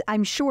 which is,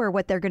 I'm sure,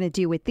 what they're going to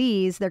do with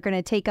these. They're going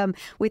to take them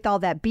with all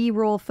that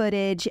B-roll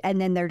footage, and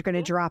then they're going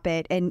to drop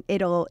it, and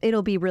it'll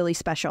be really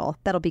special.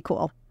 That'll be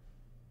cool.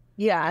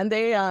 Yeah, and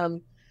they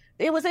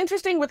it was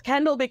interesting with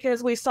Kendall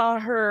because we saw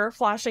her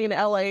flashing an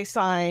LA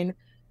sign,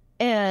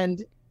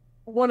 and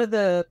one of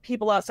the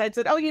people outside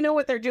said, "Oh, you know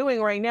what they're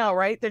doing right now,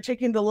 right? They're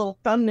taking the little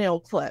thumbnail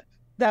clip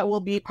that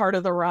will be part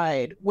of the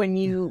ride when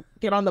you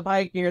get on the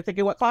bike and you're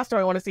thinking, what class do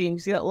I want to see?" And you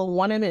see that little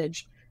one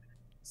image.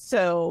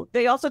 So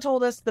they also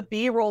told us the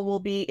B-roll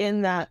will be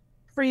in that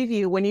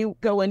preview when you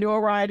go into a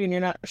ride and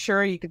you're not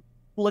sure, you could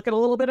look at a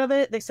little bit of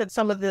it. They said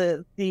some of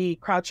the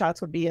crowd shots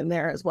would be in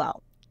there as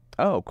well.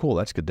 Oh, cool.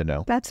 That's good to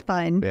know. That's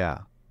fun. Yeah.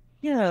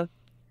 Yeah,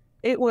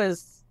 it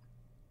was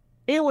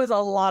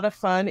a lot of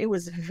fun. It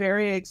was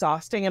very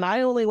exhausting, and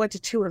I only went to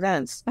 2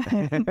 events.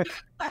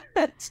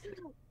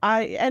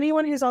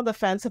 Anyone who's on the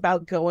fence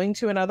about going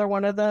to another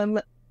one of them,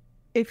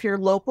 if you're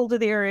local to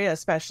the area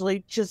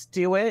especially, just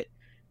do it.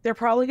 They're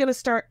probably going to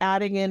start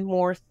adding in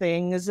more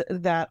things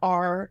that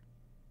are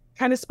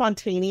kind of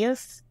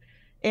spontaneous.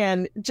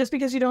 And just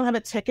because you don't have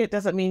a ticket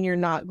doesn't mean you're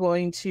not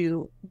going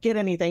to get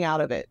anything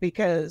out of it,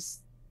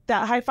 because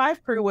that high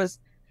five crew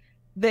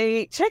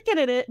they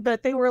ticketed it,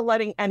 but they were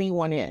letting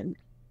anyone in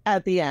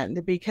at the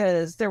end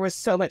because there was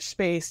so much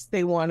space.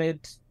 They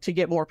wanted to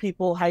get more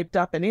people hyped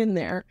up and in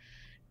there.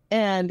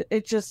 And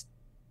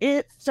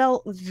it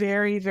felt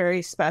very,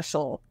 very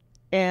special.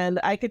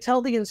 And I could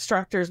tell the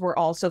instructors were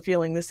also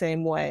feeling the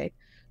same way.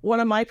 One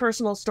of my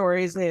personal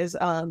stories is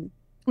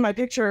my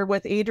picture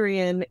with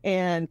Adrian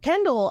and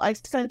Kendall. I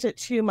sent it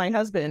to my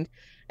husband,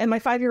 and my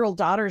 5-year-old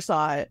daughter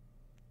saw it.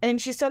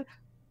 And she said,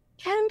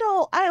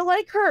 "Kendall, I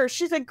like her.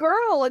 She's a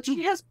girl and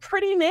she has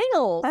pretty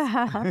nails."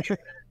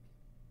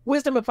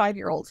 Wisdom of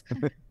 5-year-olds.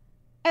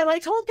 And I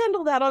told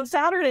Kendall that on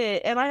Saturday,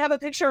 and I have a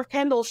picture of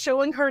Kendall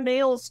showing her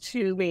nails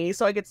to me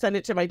so I could send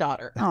it to my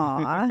daughter.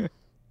 Aw,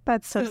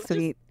 that's so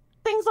sweet.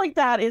 Things like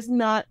that is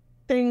not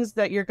things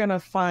that you're going to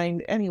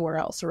find anywhere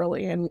else,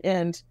 really.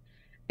 And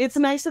it's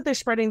nice that they're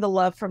spreading the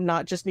love from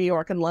not just New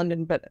York and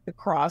London, but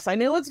across. I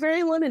know it's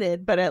very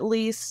limited, but at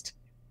least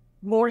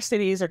more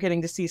cities are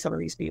getting to see some of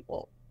these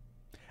people.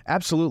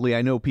 Absolutely.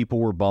 I know people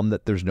were bummed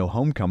that there's no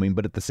homecoming,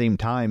 but at the same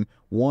time,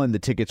 one, the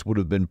tickets would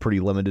have been pretty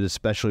limited,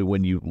 especially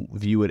when you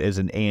view it as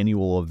an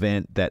annual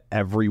event that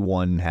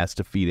everyone has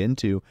to feed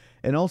into.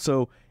 And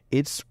also,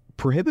 it's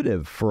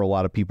prohibitive for a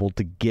lot of people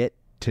to get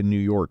to New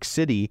York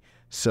City.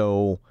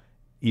 So,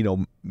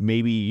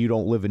 maybe you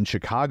don't live in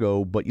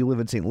Chicago, but you live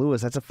in St. Louis.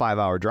 That's a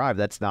 5-hour drive.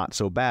 That's not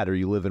so bad. Or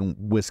you live in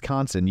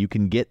Wisconsin. You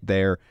can get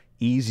there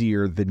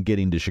easier than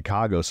getting to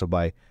Chicago. So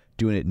by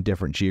doing it in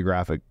different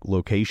geographic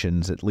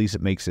locations, at least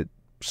it makes it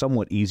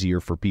somewhat easier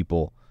for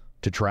people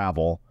to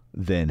travel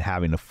than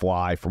having to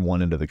fly from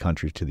one end of the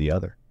country to the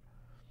other.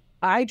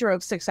 I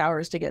drove 6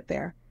 hours to get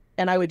there,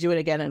 and I would do it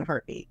again in a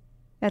heartbeat.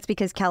 That's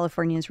because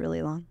California is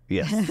really long.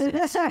 Yes.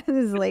 This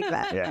is like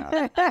that.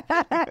 Yeah.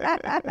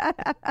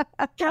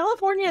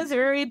 California is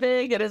very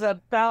big. It is I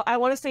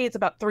want to say it's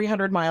about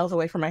 300 miles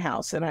away from my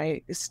house, and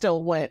I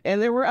still went. And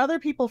there were other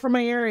people from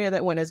my area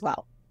that went as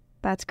well.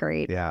 That's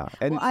great. Yeah.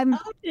 And Well, I'm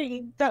Other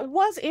thing that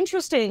was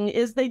interesting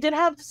is they did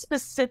have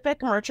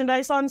specific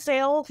merchandise on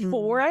sale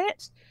for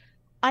it.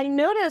 I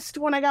noticed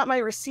when I got my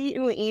receipt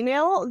in the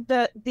email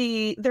that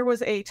there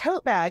was a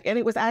tote bag and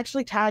it was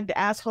actually tagged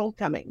as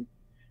Homecoming.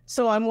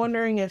 So I'm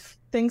wondering if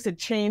things had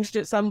changed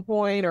at some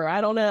point, or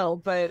I don't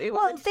know. But it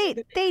was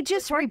they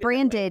just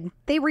rebranded.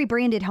 They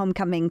rebranded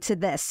Homecoming to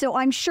this, so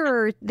I'm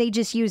sure they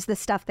just used the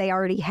stuff they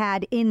already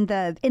had in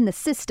the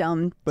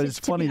system. But it's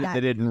funny that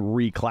they didn't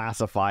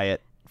reclassify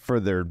it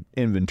for their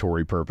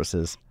inventory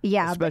purposes.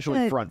 Yeah,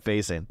 especially front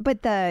facing.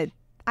 But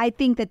I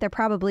think that they're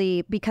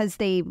probably, because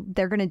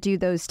they're going to do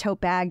those tote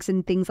bags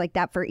and things like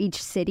that for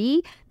each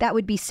city, that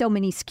would be so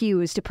many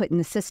SKUs to put in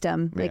the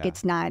system. Like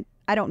it's not,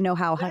 I don't know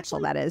how helpful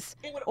that is.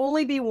 It would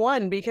only be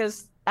one,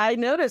 because I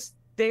noticed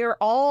they are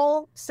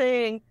all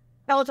saying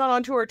Peloton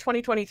on Tour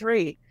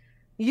 2023.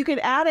 You could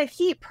add a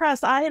heat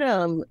press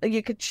item.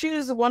 You could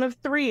choose one of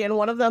 3, and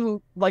one of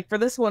them, like for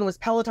this one, was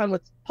Peloton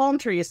with palm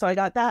trees. So I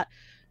got that.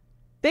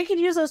 They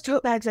could use those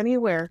tote bags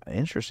anywhere.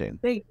 Interesting.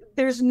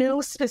 There's no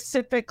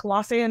specific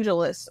Los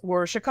Angeles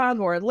or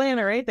Chicago or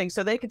Atlanta or anything,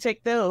 so they could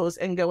take those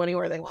and go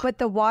anywhere they want. But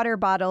the water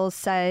bottles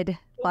said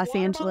Los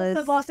Angeles.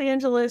 Said Los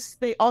Angeles.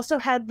 They also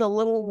had the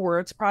little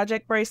Words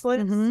Project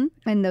bracelets. And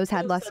those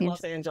had Those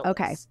Los said Angeles.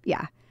 Okay,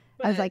 yeah.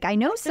 But I was like, I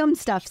know some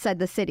stuff said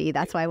the city.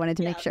 That's why I wanted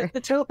to make sure.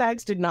 The tote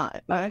bags did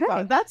not. I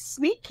thought, that's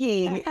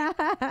sneaky.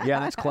 Yeah,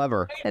 that's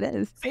clever. It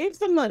is. Save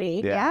some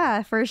money.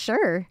 Yeah, for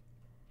sure.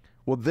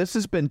 Well, this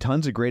has been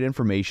tons of great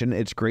information.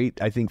 It's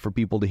great, I think, for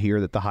people to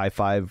hear that the High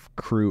Five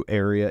crew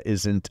area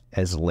isn't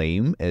as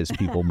lame as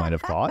people might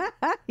have thought.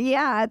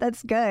 Yeah,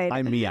 that's good.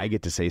 I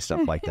get to say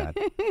stuff like that.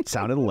 It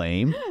sounded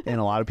lame, and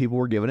a lot of people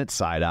were giving it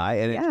side eye.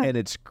 And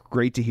it's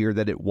great to hear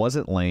that it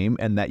wasn't lame,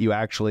 and that you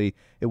actually,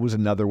 it was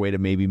another way to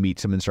maybe meet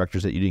some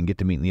instructors that you didn't get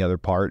to meet in the other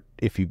part.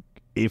 If you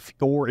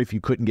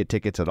couldn't get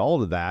tickets at all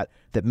to that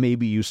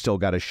maybe you still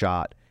got a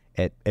shot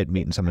at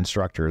meeting some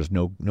instructors.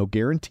 No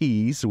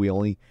guarantees. We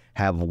only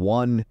have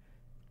one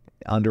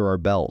under our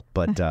belt,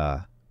 but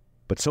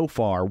so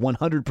far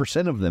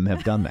 100% of them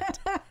have done that.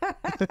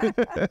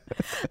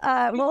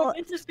 Well, it's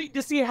interesting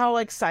to see how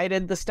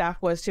excited the staff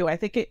was too. I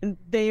think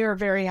they are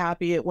very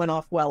happy it went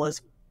off well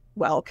as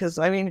well, because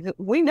I mean,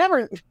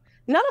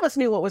 none of us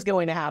knew what was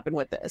going to happen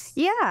with this.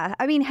 Yeah.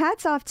 I mean,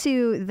 hats off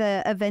to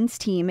the events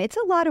team. It's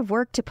a lot of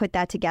work to put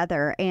that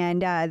together.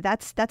 And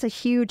that's a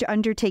huge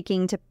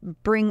undertaking to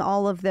bring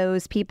all of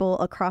those people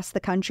across the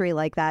country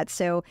like that.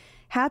 So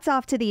hats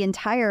off to the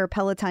entire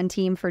Peloton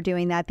team for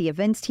doing that, the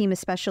events team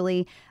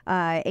especially.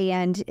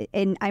 And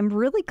I'm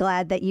really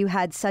glad that you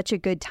had such a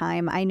good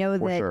time. I know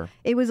that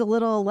it was a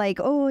little like,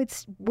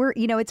 it's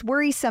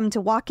worrisome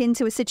to walk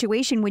into a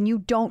situation when you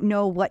don't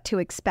know what to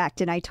expect.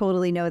 And I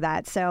totally know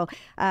that. So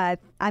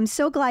I'm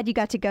so glad you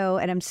got to go,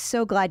 and I'm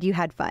so glad you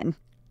had fun.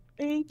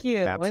 Thank you.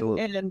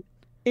 Absolutely. And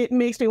it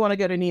makes me want to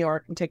go to New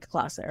York and take a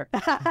class there.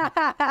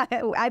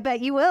 I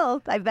bet you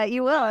will.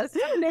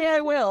 Someday I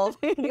will.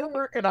 You're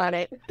working on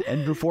it.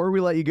 And before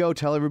we let you go,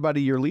 tell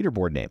everybody your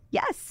leaderboard name.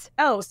 Yes.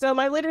 Oh, so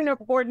my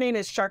leaderboard name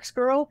is Sharks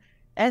Girl,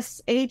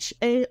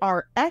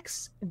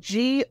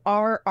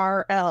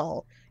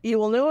 SHARXGRRL. You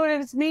will know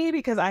it's me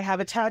because I have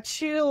a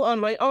tattoo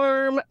on my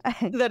arm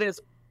that is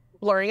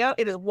blurring out.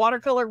 It is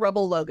watercolor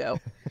Rebel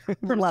logo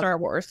from Star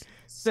Wars.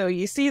 So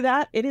you see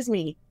that? It is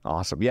me.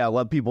 Awesome. Yeah,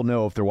 let people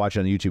know if they're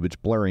watching on YouTube, it's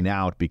blurring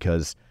out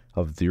because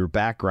of your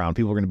background.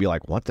 People are going to be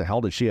like, what the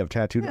hell did she have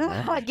tattooed?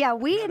 Yeah,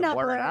 we did not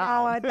blur it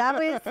out.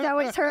 That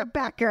was her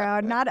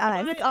background, not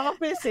us. My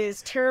office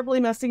is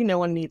terribly messy. No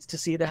one needs to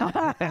see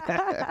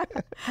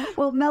that.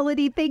 Well,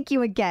 Melody, thank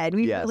you again.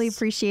 We really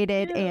appreciate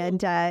it,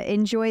 and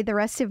enjoy the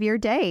rest of your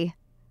day.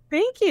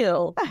 Thank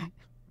you.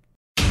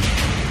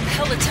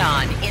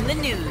 Peloton in the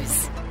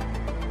news.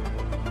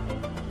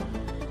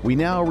 We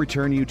now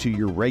return you to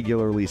your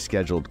regularly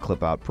scheduled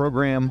Clip Out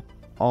program,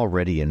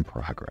 already in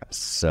progress.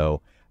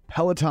 So,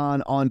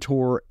 Peloton on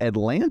Tour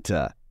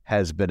Atlanta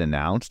has been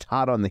announced,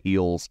 hot on the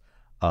heels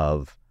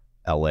of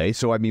LA.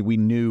 So, I mean, we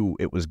knew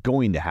it was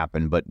going to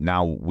happen, but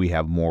now we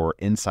have more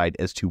insight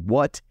as to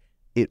what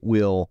it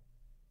will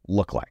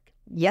look like.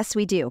 Yes,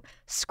 we do.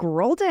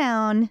 Scroll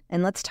down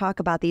and let's talk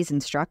about these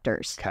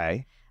instructors.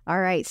 Okay. All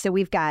right, so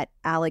we've got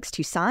Alex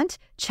Toussaint,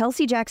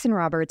 Chelsea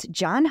Jackson-Roberts,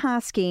 John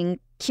Hosking,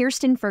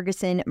 Kirsten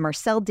Ferguson,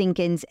 Marcel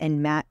Dinkins,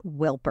 and Matt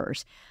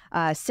Wilpers.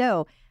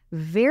 So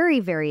very,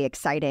 very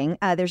exciting.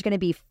 There's going to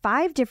be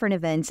 5 different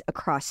events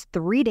across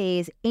 3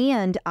 days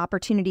and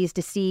opportunities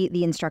to see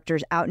the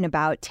instructors out and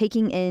about,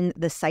 taking in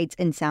the sights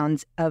and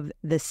sounds of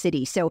the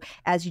city. So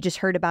as you just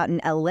heard about in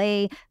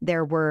LA,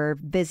 there were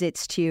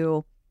visits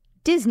to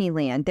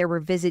Disneyland, there were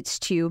visits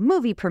to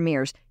movie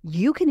premieres.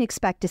 You can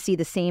expect to see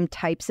the same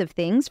types of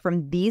things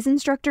from these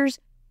instructors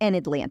in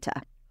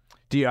Atlanta.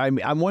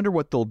 I wonder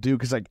what they'll do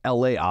because like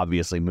L.A.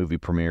 obviously movie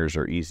premieres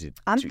are easy.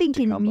 I'm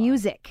thinking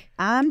music.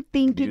 I'm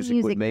thinking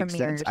music would make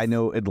premieres. sense. I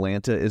know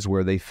Atlanta is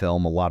where they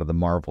film a lot of the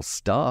Marvel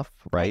stuff,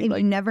 right? And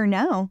like, you never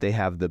know. they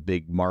have the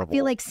big Marvel. I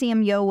feel like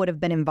Sam Yo would have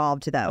been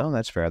involved though. Oh,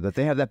 that's fair. That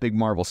they have that big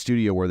Marvel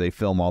studio where they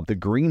film all the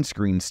green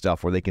screen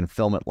stuff where they can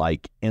film it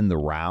like in the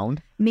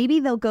round. Maybe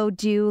they'll go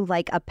do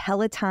like a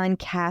Peloton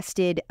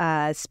casted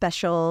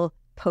special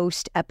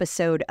post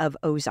episode of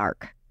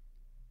Ozark.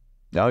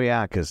 Oh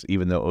yeah, because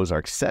even though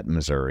Ozark's set in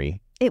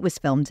Missouri, it was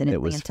filmed in Atlanta.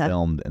 It was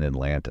filmed in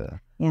Atlanta.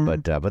 Yeah.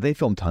 But they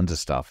filmed tons of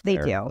stuff They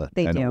there. do.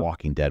 They and do.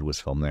 Walking Dead was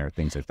filmed there,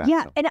 things like that.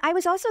 Yeah, so. and I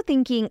was also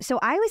thinking,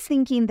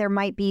 there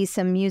might be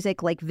some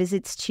music like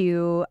visits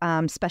to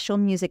special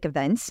music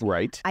events.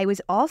 Right. I was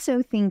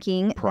also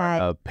thinking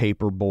that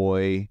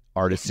Paperboy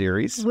artist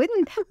series.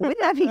 Wouldn't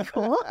that be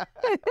cool?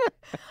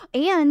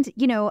 And,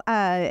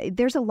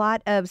 there's a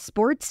lot of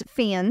sports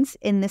fans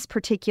in this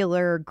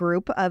particular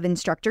group of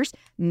instructors.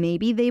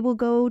 Maybe they will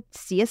go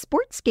see a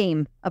sports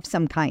game of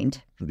some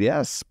kind.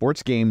 Yes,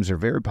 sports games are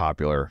very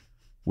popular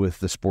with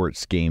the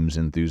sports games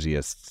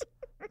enthusiasts.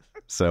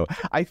 So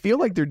I feel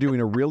like they're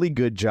doing a really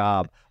good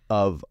job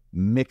of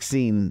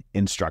mixing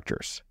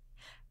instructors.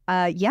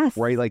 Yes.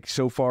 Right? Like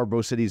so far,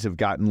 both cities have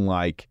gotten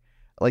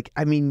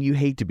you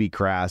hate to be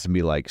crass and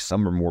be like,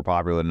 some are more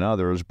popular than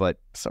others, but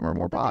some are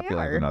more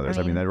popular than others.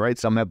 I mean, right?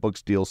 Some have book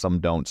deals, some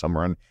don't. Some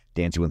are on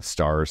Dancing with the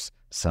Stars,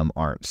 some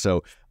aren't.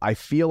 So I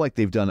feel like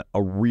they've done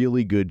a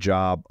really good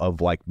job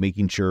of like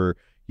making sure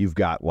you've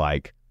got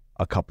like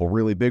a couple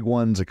really big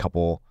ones, a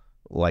couple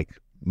like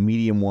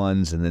medium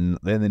ones, and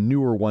then the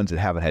newer ones that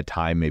haven't had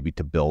time maybe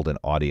to build an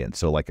audience.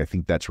 So like I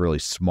think that's really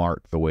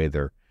smart the way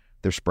they're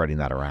spreading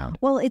that around.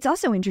 Well, it's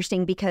also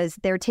interesting because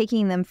they're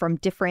taking them from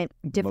different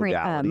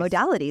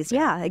modalities.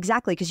 Yeah,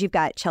 exactly. Because you've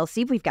got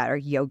Chelsea, we've got our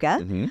yoga.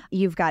 Mm-hmm.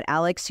 You've got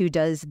Alex who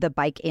does the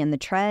bike and the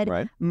tread.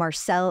 Right.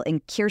 Marcel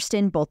and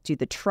Kirsten both do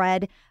the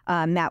tread.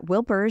 Matt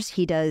Wilpers,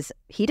 he does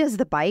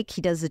the bike,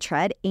 he does the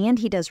tread, and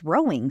he does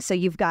rowing. So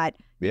you've got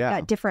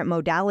different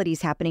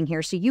modalities happening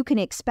here. So you can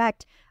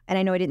expect, and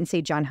I know I didn't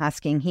say John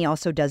Hosking, he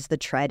also does the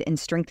tread and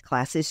strength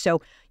classes.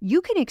 So you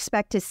can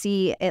expect to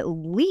see at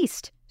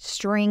least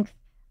strength.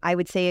 I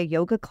would say a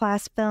yoga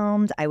class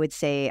filmed. I would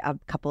say a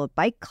couple of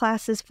bike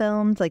classes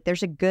filmed. Like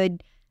there's a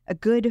good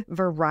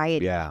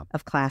variety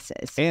of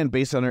classes. And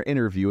based on our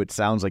interview, it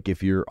sounds like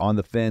if you're on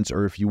the fence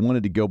or if you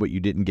wanted to go but you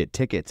didn't get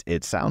tickets,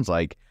 it sounds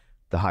like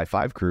the High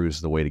Five Crew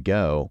is the way to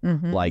go.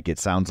 Mm-hmm. Like it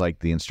sounds like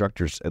the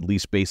instructors, at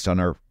least based on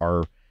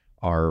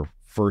our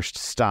first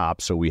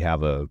stop, so we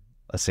have a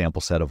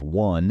sample set of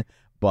one,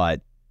 but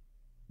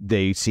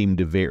they seem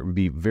to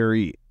be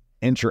very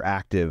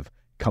interactive,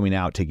 coming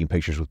out, taking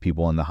pictures with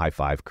people in the High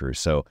Five Crew.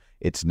 So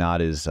it's not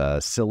as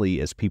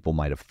silly as people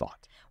might have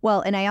thought.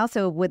 Well, and I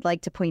also would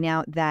like to point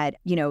out that,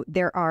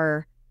 there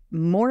are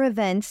more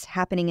events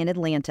happening in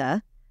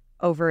Atlanta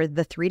over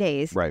the 3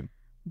 days. Right.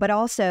 But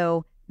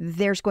also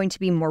there's going to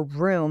be more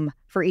room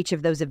for each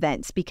of those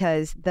events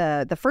because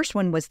the first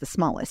one was the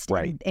smallest.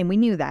 Right. And we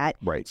knew that.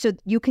 Right. So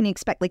you can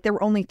expect, there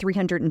were only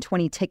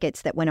 320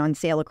 tickets that went on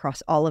sale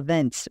across all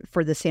events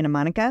for the Santa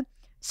Monica.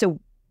 So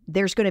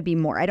there's going to be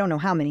more. I don't know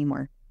how many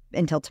more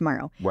until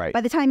tomorrow. Right.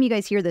 By the time you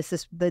guys hear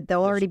this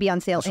they'll already be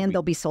on sale and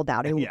they'll be sold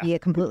out. It will be a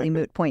completely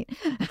moot point.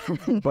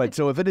 But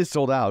so if it is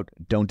sold out,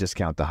 don't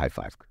discount the High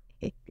Five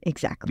Crew.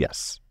 Exactly.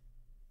 Yes.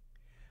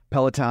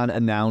 Peloton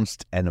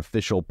announced an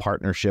official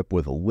partnership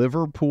with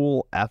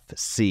Liverpool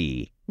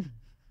FC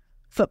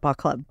Football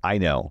club. I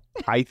know.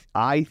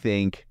 I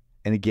think,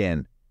 and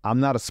again,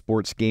 I'm not a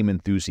sports game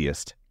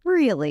enthusiast.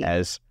 Really?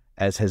 As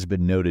has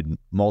been noted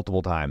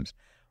multiple times.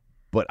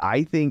 But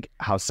I think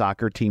how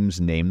soccer teams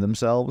name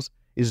themselves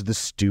is the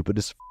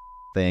stupidest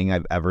thing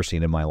I've ever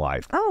seen in my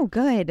life. Oh,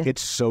 good.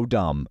 It's so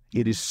dumb.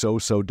 It is so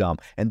dumb.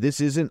 And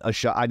this isn't a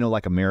shot. I know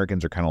like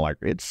Americans are kind of like,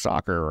 it's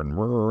soccer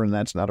and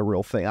that's not a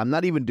real thing. I'm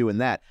not even doing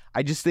that.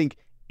 I just think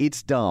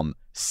it's dumb.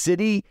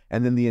 City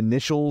and then the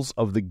initials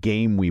of the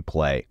game we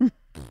play.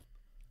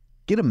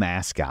 Get a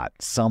mascot,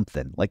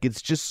 something. Like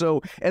it's just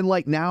so, and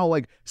like now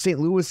like St.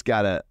 Louis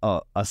got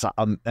an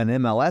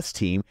MLS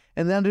team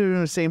and then they're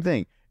doing the same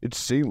thing.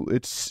 It's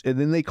and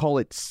then they call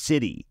it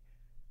City.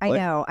 I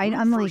know.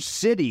 I'm like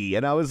City,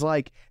 and I was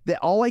like, that.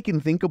 All I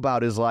can think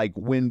about is like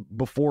when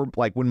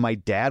my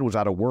dad was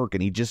out of work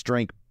and he just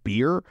drank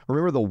beer.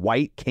 Remember the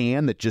white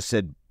can that just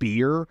said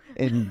beer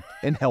and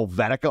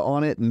Helvetica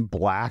on it and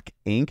black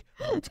ink?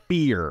 It's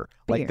beer.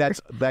 Like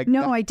that's that.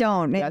 No, that, I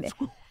don't.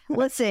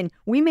 Listen,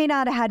 we may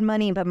not have had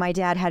money, but my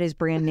dad had his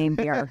brand name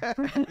beer.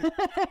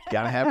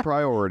 Gotta have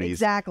priorities.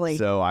 Exactly.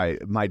 So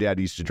my dad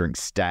used to drink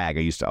Stag. I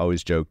used to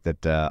always joke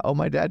that,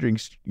 my dad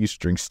used to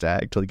drink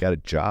Stag till he got a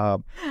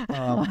job.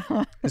 But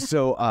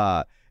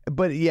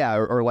yeah,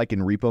 or like in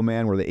Repo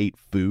Man where they ate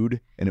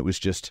food and it was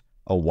just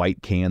a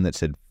white can that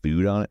said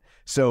food on it.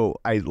 So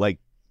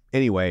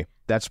anyway,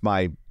 that's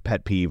my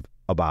pet peeve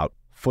about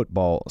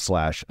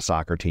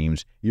football/soccer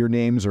teams. Your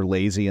names are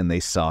lazy and they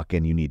suck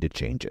and you need to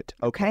change it.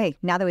 Okay,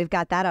 now that we've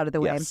got that out of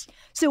the way. Yes.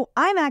 So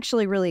I'm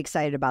actually really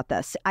excited about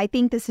this. I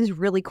think this is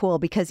really cool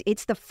because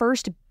it's the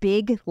first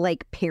big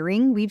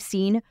pairing we've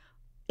seen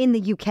in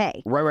the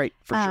UK. Right,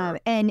 for sure.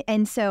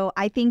 And so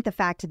I think the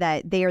fact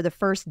that they are the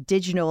first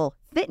digital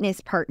fitness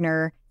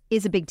partner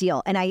is a big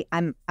deal. And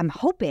I'm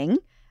hoping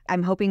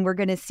we're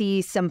going to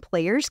see some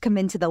players come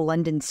into the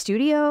London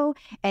studio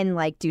and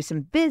do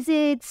some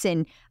visits.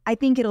 And I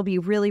think it'll be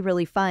really,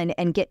 really fun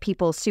and get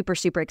people super,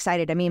 super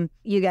excited. I mean,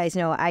 you guys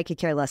know I could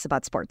care less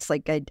about sports. I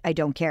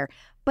don't care.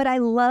 But I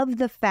love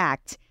the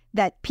fact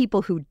that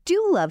people who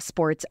do love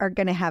sports are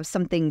going to have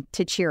something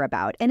to cheer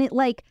about. And it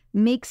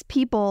makes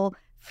people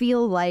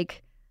feel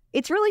like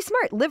it's really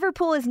smart.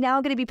 Liverpool is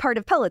now going to be part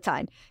of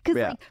Peloton.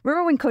 Because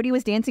remember when Cody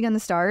was dancing on the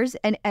stars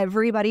and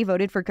everybody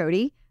voted for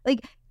Cody?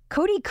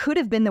 Cody could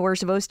have been the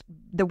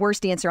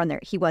worst dancer on there.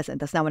 He wasn't.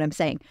 That's not what I'm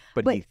saying.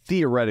 But he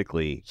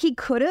theoretically he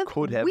could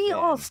have. We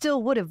all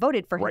still would have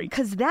voted for him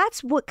because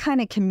that's what kind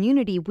of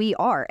community we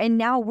are. And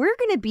now we're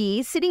going to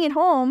be sitting at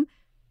home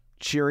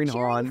cheering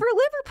on for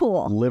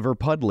Liverpool.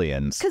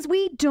 Liverpudlians. Because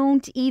we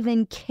don't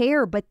even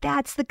care, but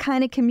that's the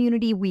kind of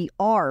community we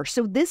are.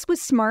 So this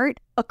was smart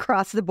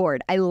across the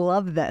board. I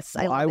love this.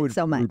 I love it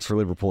so much. I would root for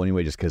Liverpool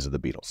anyway just because of the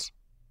Beatles.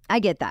 I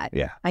get that.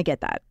 Yeah. I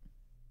get that.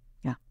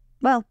 Yeah.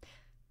 Well,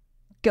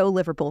 go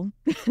Liverpool.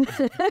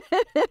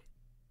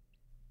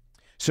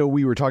 So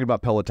we were talking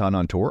about Peloton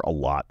on tour a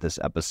lot this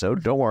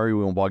episode. Don't worry,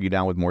 we won't bog you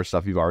down with more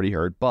stuff you've already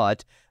heard.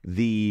 But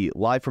the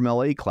Live from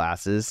LA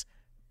classes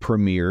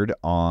premiered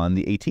on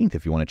the 18th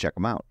if you want to check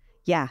them out.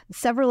 Yeah,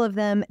 several of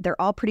them. They're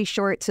all pretty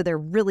short, so they're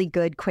really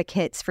good quick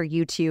hits for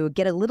you to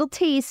get a little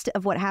taste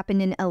of what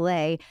happened in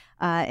LA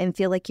and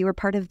feel like you were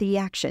part of the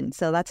action.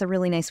 So that's a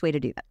really nice way to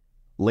do that.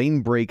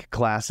 Lane break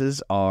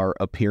classes are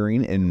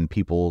appearing in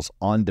people's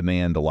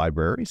on-demand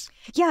libraries.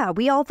 Yeah,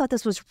 we all thought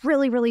this was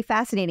really, really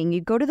fascinating.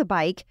 You go to the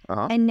bike,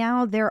 and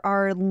now there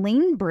are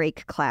lane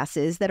break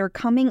classes that are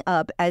coming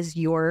up as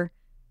your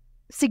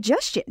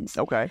suggestions.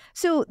 Okay.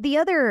 So the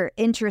other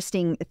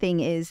interesting thing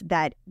is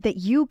that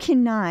you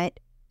cannot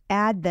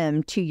add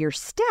them to your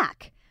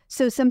stack.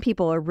 So some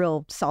people are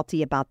real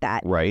salty about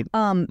that. Right.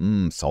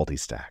 Salty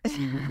stacks.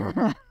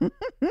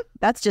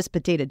 That's just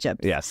potato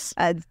chips. Yes.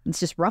 It's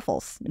just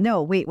Ruffles.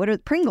 No, wait, what are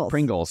Pringles?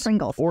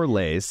 Pringles. Or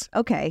Lay's.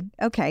 Okay.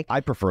 I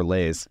prefer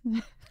Lay's.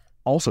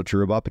 Also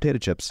true about potato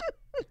chips.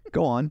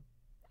 Go on.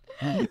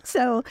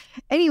 So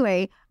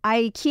anyway,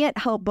 I can't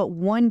help but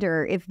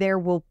wonder if there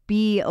will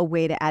be a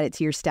way to add it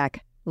to your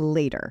stack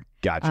later.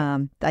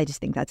 Gotcha. I just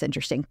think that's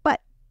interesting.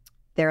 But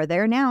they're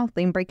there now.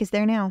 Lane break is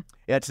there now.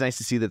 Yeah, it's nice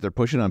to see that they're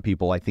pushing on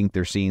people. I think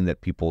they're seeing that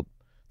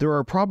there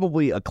are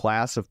probably a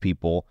class of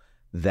people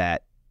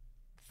that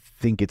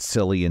think it's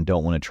silly and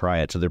don't want to try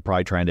it. So they're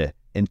probably trying to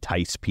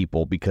entice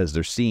people because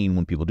they're seeing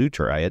when people do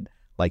try it,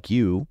 like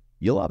you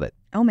love it.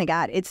 Oh my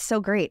God, it's so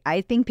great.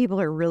 I think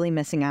people are really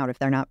missing out if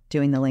they're not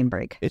doing the lane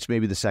break. It's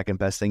maybe the second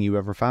best thing you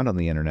ever found on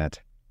the internet.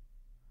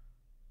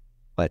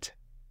 What?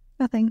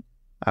 Nothing.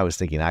 I was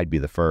thinking I'd be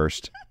the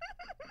first.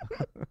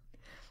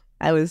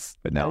 I was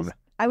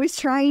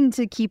trying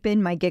to keep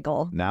in my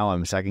giggle. Now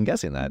I'm second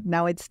guessing that.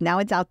 Now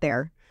it's out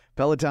there.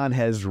 Peloton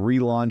has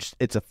relaunched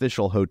its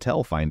official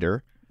hotel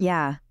finder.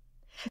 Yeah.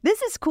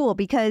 This is cool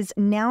because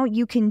now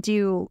you can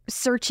do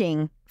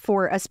searching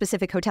for a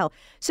specific hotel.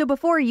 So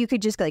before you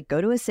could just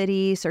go to a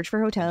city, search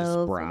for hotels.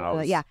 Just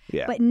browse. Yeah.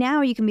 But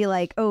now you can be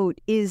like, oh,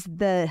 is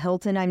the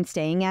Hilton I'm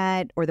staying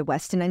at or the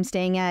Westin I'm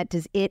staying at,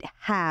 does it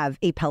have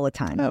a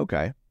Peloton?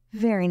 Okay.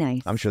 Very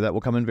nice. I'm sure that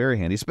will come in very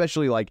handy,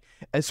 especially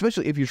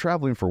if you're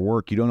traveling for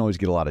work, you don't always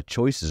get a lot of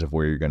choices of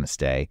where you're going to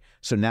stay.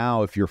 So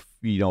now if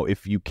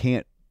if you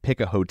can't pick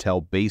a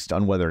hotel based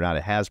on whether or not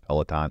it has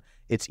Peloton,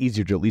 it's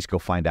easier to at least go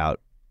find out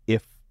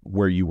if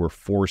where you were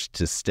forced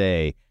to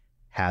stay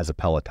has a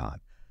Peloton.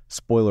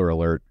 Spoiler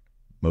alert,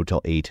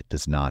 Motel 8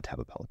 does not have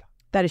a Peloton.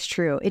 That is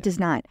true. It does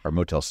not. Or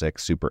Motel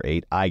 6, Super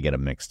 8. I get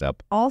them mixed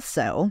up.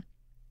 Also,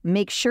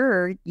 make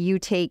sure you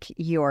take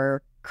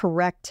your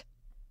correct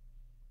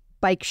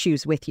bike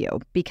shoes with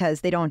you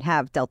because they don't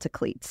have Delta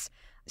cleats.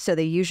 So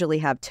they usually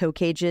have toe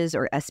cages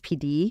or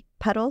SPD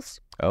pedals.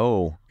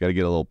 Oh, got to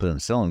get a little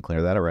penicillin,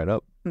 clear that right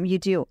up. You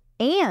do.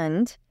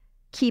 And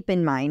keep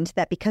in mind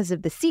that because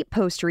of the seat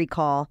post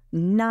recall,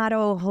 not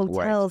all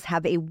hotels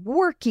have a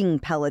working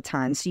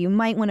Peloton. So you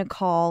might want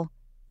to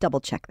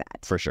double check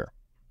that. For sure.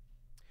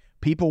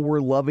 People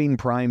were loving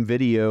Prime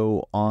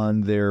Video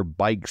on their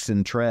bikes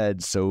and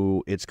treads,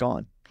 so it's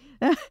gone.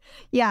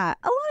 Yeah,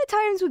 a lot of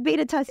times with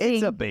beta testing.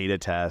 It's a beta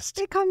test.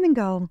 They come and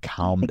go.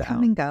 Calm down. They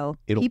come and go.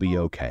 It'll be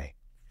okay.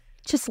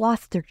 Just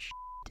lost their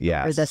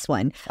for this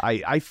one.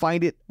 I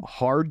find it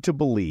hard to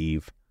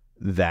believe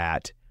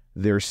that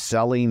they're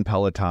selling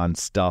Peloton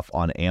stuff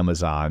on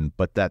Amazon,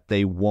 but that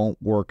they won't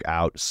work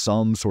out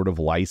some sort of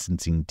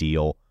licensing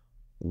deal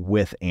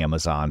with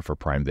Amazon for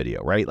Prime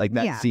Video, right?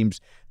 That seems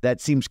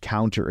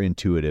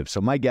counterintuitive. So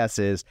my guess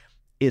is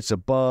it's a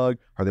bug,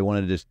 or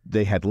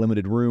they had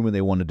limited room and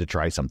they wanted to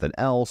try something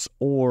else,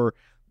 or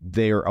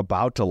they're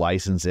about to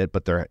license it,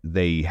 but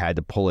they had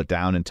to pull it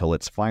down until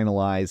it's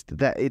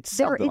finalized. It's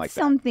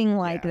something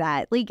like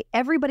that. Like,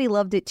 everybody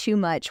loved it too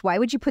much. Why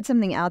would you put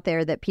something out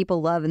there that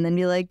people love and then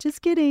be like,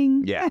 just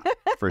kidding? Yeah,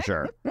 for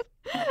sure.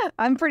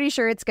 I'm pretty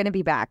sure it's going to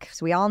be back.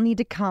 So we all need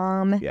to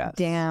calm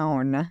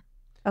down.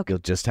 Okay. You'll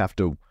just have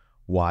to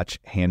watch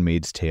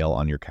Handmaid's Tale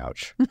on your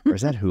couch. Or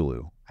is that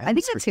Hulu? I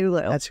think that's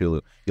Hulu. That's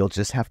Hulu. You'll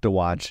just have to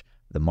watch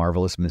The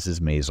Marvelous Mrs.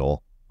 Maisel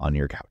on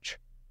your couch.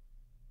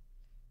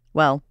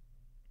 Well.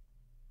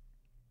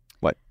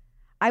 What?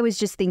 I was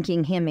just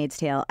thinking Handmaid's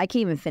Tale. I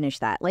can't even finish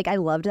that. Like, I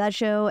loved that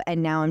show,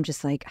 and now I'm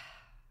just like...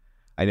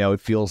 I know,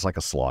 it feels like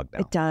a slog now.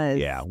 It does.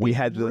 Yeah, we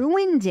had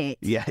ruined it.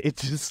 Yeah, it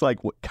just like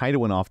kind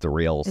of went off the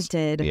rails. It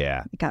did.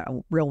 Yeah. It got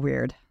real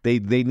weird. They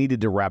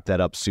needed to wrap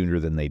that up sooner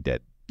than they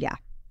did. Yeah.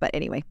 But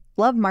anyway,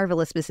 love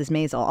Marvelous Mrs.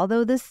 Maisel.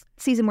 Although this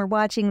season we're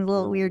watching is a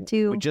little weird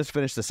too. We just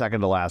finished the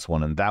second to last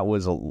one, and that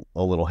was a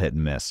little hit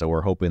and miss. So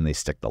we're hoping they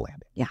stick the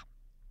landing. Yeah.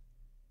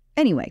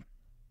 Anyway.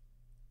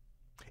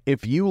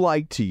 If you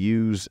like to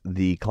use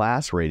the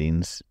class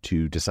ratings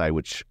to decide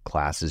which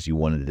classes you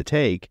wanted to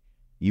take,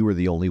 you were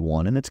the only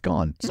one, and it's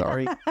gone.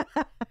 Sorry.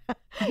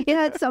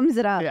 Yeah, that sums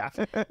it up. Yeah.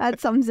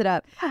 That sums it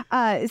up.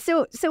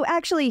 So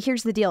actually,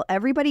 here's the deal.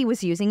 Everybody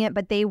was using it,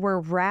 but they were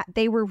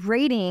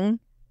rating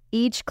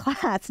each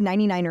class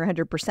 99 or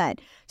 100%.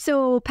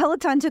 So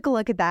Peloton took a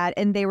look at that,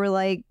 and they were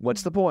like,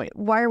 "What's the point?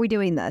 Why are we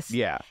doing this?"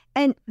 Yeah.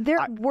 And there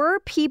were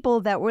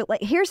people that were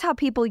like, "Here's how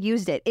people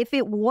used it. If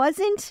it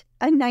wasn't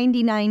a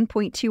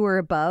 99.2 or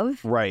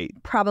above, Right,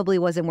 probably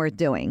wasn't worth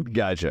doing."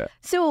 Gotcha.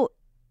 So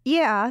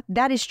yeah,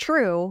 that is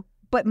true.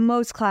 But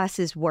most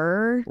classes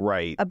were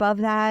above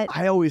that.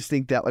 I always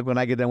think that, like, when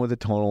I get done with a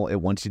tonal, it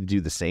wants you to do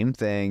the same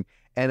thing.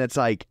 And it's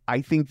like,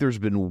 I think there's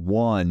been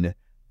one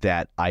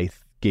that I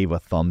gave a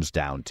thumbs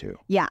down to.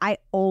 Yeah, I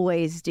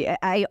always do.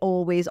 I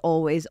always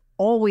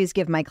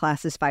give my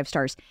classes 5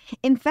 stars.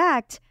 In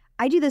fact,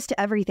 I do this to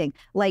everything.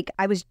 Like,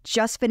 I was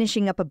just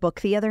finishing up a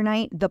book the other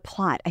night, The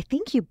Plot. I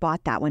think you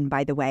bought that one,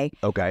 by the way.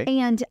 Okay.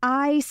 And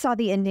I saw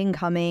the ending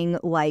coming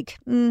like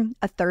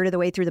a third of the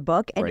way through the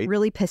book, and it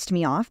really pissed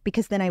me off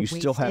because then I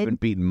still haven't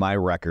beaten my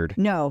record.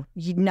 No,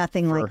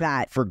 nothing like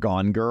that. For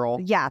Gone Girl?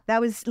 Yeah, that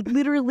was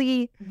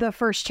literally the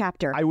first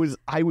chapter. I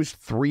was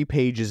 3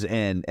 pages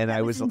in, and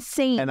I was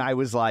insane. And I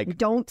was like,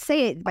 don't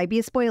say it. Might be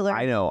a spoiler.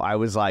 I know. I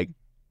was like,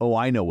 oh,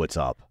 I know what's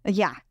up.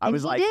 Yeah. I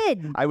was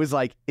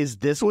like, is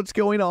this what's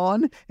going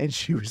on? And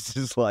she was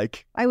just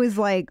like, I was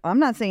like, I'm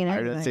not saying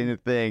anything. I'm not saying a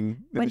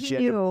thing. But she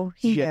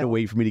had to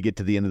wait for me to get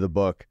to the end of the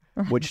book,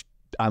 which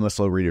I'm a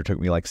slow reader. It took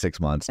me like 6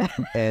 months.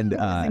 And, it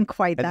wasn't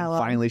quite that long.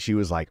 Finally, she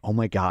was like, oh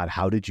my God,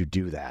 how did you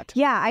do that?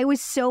 Yeah, I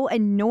was so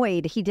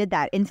annoyed he did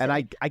that. And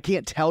I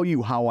can't tell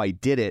you how I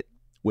did it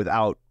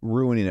without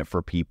ruining it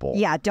for people.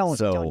 Yeah, don't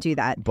do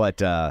that.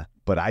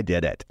 But I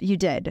did it. You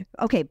did.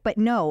 Okay, but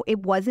no, it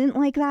wasn't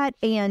like that.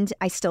 And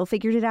I still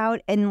figured it out.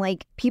 And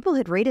like, people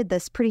had rated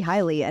this pretty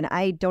highly, and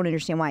I don't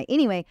understand why.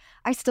 Anyway,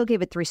 I still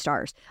gave it 3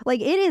 stars.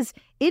 Like, it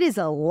is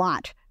a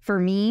lot for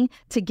me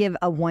to give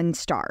a 1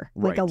 star.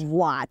 Like, a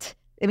lot.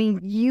 I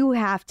mean, you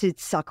have to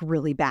suck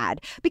really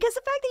bad, because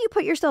the fact that you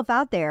put yourself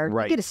out there,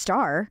 you get a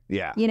star.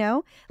 Yeah. You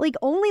know, like,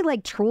 only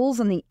like trolls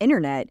on the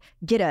internet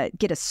get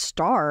a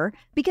star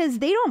because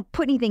they don't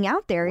put anything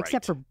out there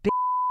except for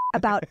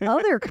about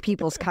other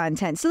people's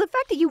content. So the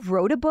fact that you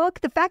wrote a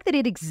book, the fact that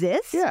it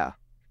exists,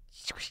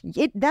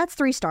 that's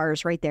 3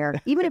 stars right there.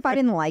 Even if I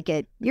didn't like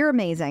it, you're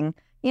amazing.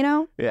 You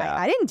know,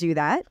 I didn't do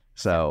that.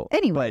 So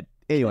anyway,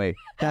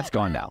 that's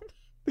gone now.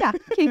 Yeah.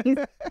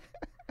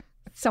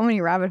 So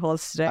many rabbit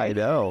holes today. I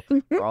know.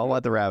 We're all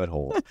about the rabbit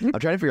holes. I'm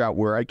trying to figure out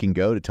where I can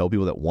go to tell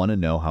people that want to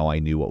know how I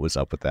knew what was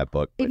up with that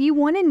book. If you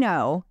want to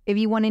know,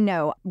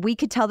 we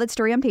could tell that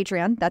story on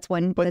Patreon. That's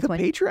one. But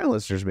Patreon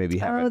listeners maybe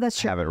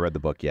haven't read the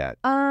book yet.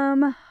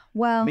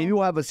 Well, maybe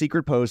we'll have a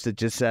secret post that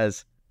just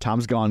says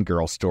Tom's Gone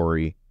Girl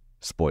story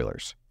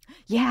spoilers.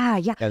 Yeah.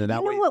 And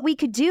then what we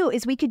could do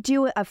is we could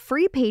do a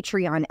free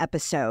Patreon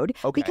episode,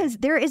 because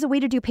there is a way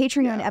to do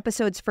Patreon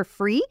episodes for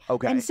free.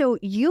 Okay. And so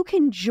you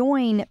can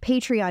join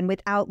Patreon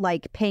without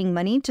like paying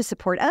money to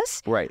support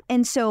us. Right.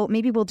 And so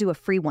maybe we'll do a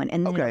free one,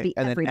 and then it'll be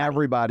then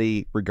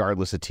everybody,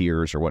 regardless of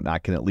tiers or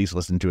whatnot, can at least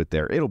listen to it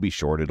there. It'll be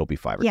short. It'll be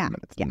 5 or 10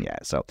 minutes. Yeah.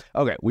 So,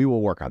 we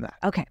will work on that.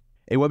 Okay.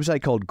 A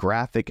website called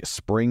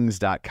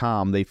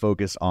graphicsprings.com. They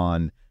focus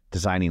on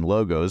designing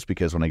logos,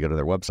 because when I go to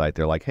their website,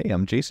 they're like, hey,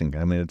 I'm Jason.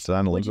 I'm going to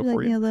design a logo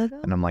for you.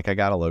 And I'm like, I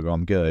got a logo.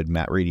 I'm good.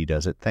 Matt Reedy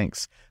does it.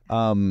 Thanks.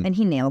 And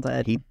he nailed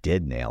it. He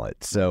did nail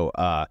it. So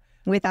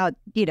without,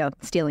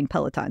 stealing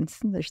Pelotons.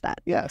 There's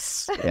that.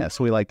 Yes. Yes.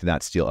 We like to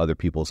not steal other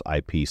people's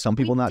IP. Some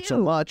people not so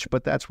much,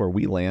 but that's where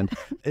we land.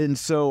 And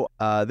so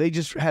they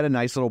just had a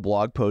nice little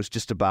blog post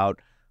just about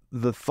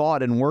the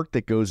thought and work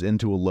that goes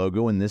into a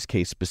logo, in this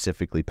case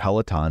specifically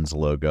Peloton's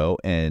logo,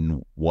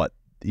 and what,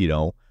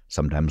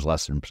 sometimes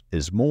less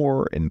is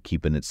more, and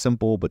keeping it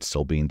simple but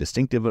still being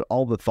distinctive, and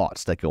all the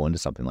thoughts that go into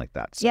something like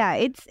that. So, yeah,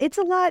 it's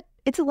a lot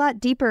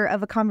deeper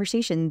of a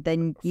conversation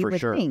than you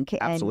would think.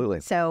 Absolutely.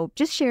 And so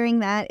just sharing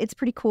that, it's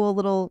pretty cool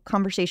little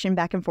conversation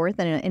back and forth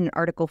in an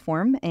article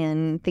form,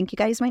 and think you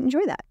guys might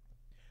enjoy that.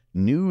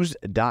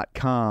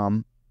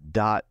 News.com.au,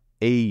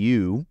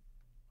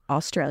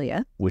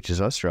 Australia. which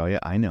is Australia,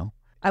 I know.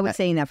 I was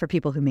saying that for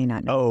people who may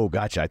not know. Oh,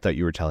 gotcha. I thought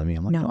you were telling me.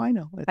 I'm like, no, I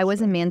know. I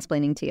wasn't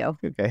mansplaining to you.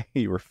 Okay,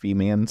 you were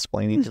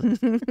fee-mansplaining to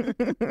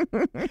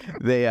me.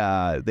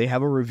 They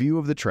have a review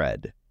of the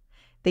tread.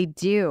 They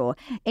do.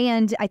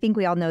 And I think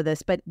we all know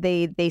this, but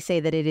they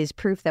say that it is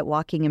proof that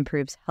walking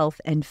improves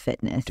health and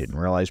fitness. Didn't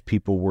realize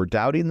people were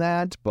doubting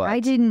that, but I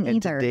didn't in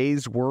either.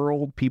 today's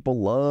world, people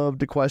love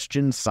to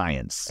question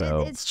science.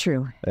 So It's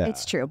true. Yeah.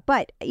 It's true.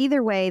 But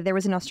either way, there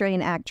was an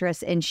Australian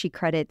actress, and she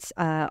credits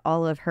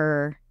all of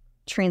her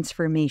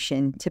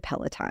transformation to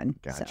Peloton.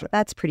 Gotcha. So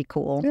that's pretty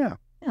cool. Yeah.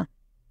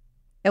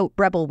 Oh,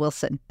 Rebel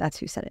Wilson. That's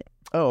who said it.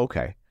 Oh,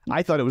 okay.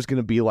 I thought it was going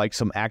to be like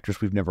some actress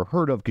we've never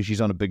heard of because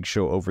she's on a big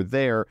show over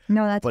there.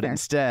 No, that's But fair.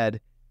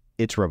 instead,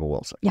 it's Rebel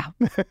Wilson. Yeah.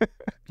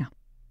 Yeah.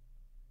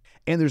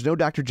 And there's no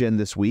Dr. Jen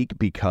this week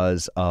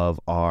because of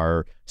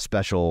our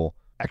special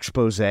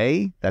expose.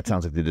 That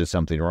sounds like they did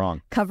something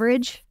wrong.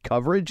 Coverage.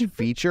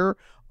 Feature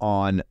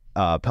on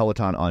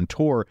Peloton on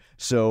tour.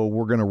 So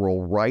we're going to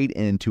roll right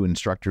into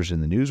instructors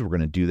in the news. We're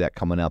going to do that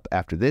coming up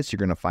after this. You're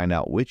going to find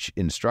out which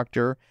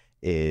instructor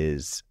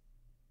is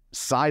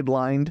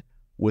sidelined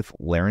with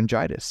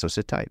laryngitis. So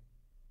sit tight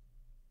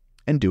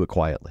and do it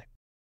quietly.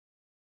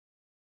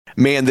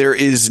 Man, there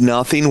is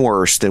nothing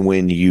worse than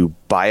when you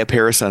buy a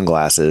pair of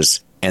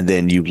sunglasses and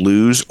then you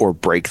lose or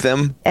break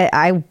them.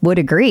 I would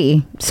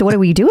agree. So what do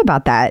we do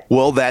about that?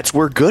 Well, that's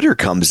where Gooder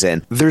comes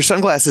in. Their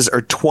sunglasses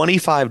are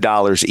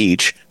 $25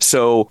 each,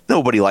 so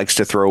nobody likes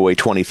to throw away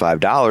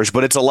 $25,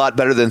 but it's a lot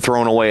better than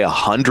throwing away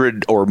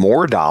 $100 or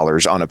more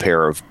on a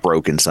pair of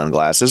broken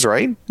sunglasses,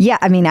 right? Yeah,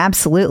 I mean,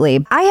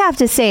 absolutely. I have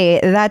to say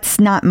that's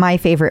not my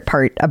favorite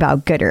part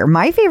about Gooder.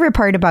 My favorite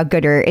part about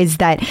Gooder is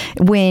that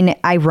when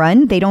I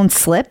run, they don't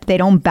slip, they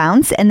don't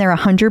bounce, and they're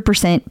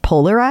 100%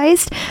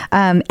 polarized.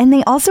 And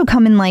they also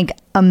come in like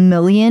a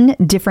million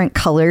different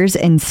colors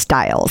and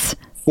styles.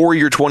 For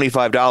your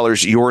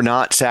 $25, you're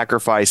not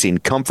sacrificing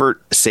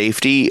comfort,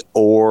 safety,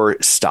 or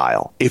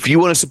style. If you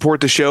want to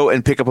support the show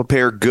and pick up a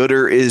pair,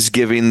 Gooder is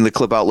giving the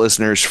Clip Out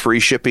listeners free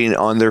shipping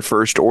on their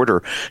first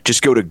order.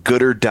 Just go to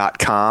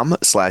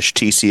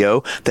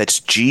gooder.com/TCO. That's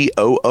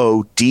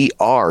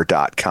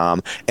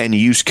GOODR.com and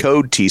use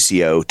code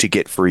TCO to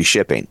get free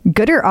shipping.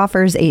 Gooder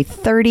offers a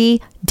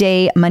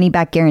 30-day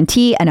money-back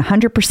guarantee and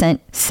 100%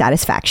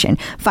 satisfaction.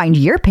 Find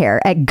your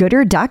pair at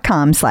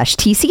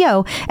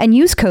gooder.com/TCO and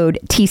use code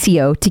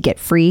TCO to get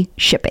free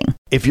shipping.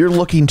 If you're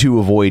looking to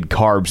avoid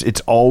carbs,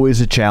 it's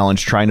always a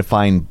challenge trying to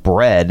find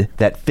bread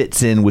that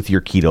fits in with your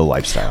keto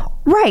lifestyle.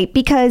 Right,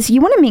 because you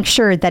want to make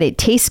sure that it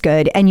tastes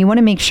good and you want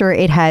to make sure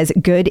it has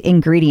good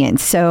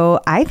ingredients.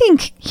 So I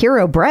think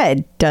Hero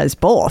Bread does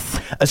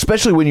both.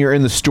 Especially when you're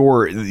in the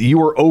store,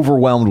 you are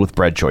overwhelmed with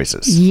bread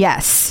choices.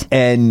 Yes.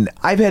 And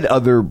I've had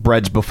other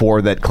breads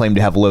before that claim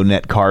to have low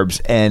net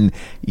carbs, and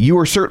you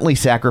are certainly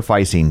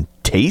sacrificing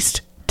taste,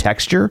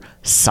 texture,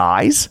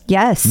 size.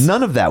 Yes.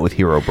 None of that with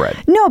Hero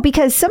Bread. No,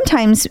 because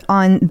sometimes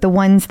on the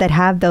ones that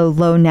have the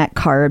low net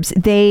carbs,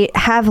 they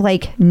have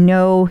like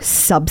no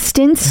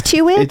substance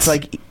to it. It's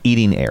like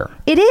eating air.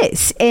 It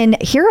is. And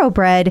Hero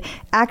Bread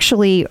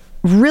actually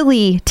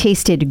really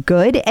tasted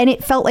good, and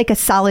it felt like a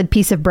solid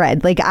piece of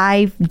bread. Like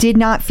I did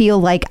not feel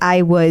like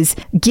I was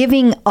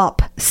giving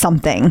up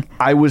something.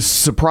 I was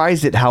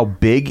surprised at how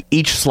big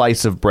each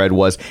slice of bread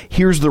was.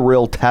 Here's the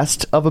real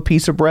test of a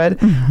piece of bread.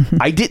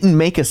 I didn't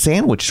make a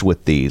sandwich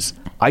with these.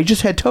 I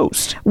just had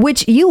toast.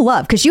 Which you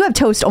love, because you have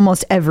toast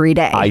almost every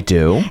day. I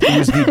do. It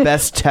was the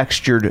best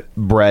textured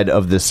bread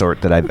of this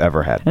sort that I've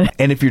ever had.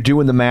 And if you're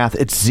doing the math,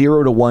 it's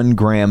 0 to 1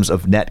 grams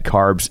of net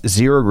carbs,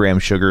 0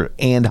 grams sugar,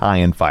 and high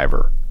in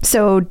fiber.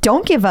 So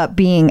don't give up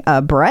being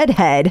a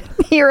breadhead.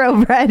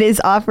 Hero Bread is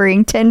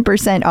offering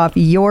 10% off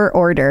your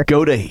order.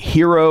 Go to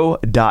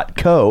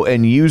hero.co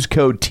and use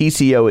code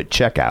TCO at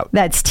checkout.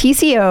 That's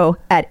TCO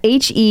at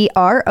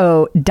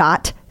HERO.co.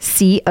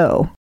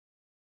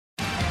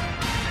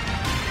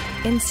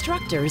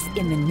 Instructors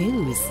in the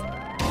news.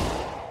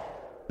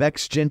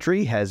 Bex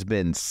Gentry has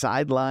been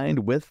sidelined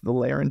with the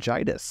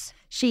laryngitis.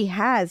 She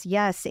has,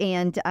 yes,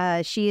 and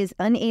she is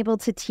unable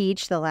to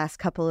teach the last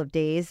couple of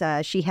days.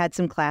 She had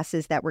some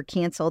classes that were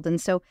canceled, and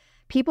so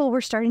people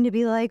were starting to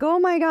be like, oh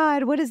my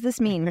God, what does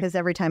this mean? Because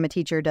every time a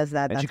teacher does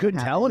that, And that's she couldn't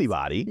what tell happens.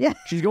 anybody. Yeah.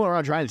 She's going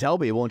around trying to tell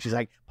people, and she's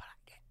like,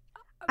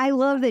 I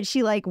love that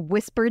she like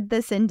whispered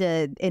this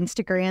into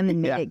Instagram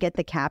and made Yeah. it get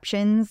the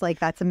captions. Like,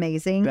 that's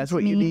amazing. that's to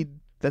what you me. need.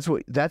 That's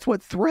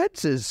what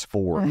Threads is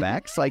for,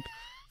 Bex. Like,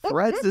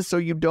 Threads is so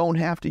you don't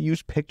have to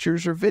use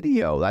pictures or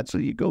video. That's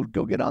what you go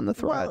get on the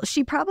thread. Well,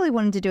 she probably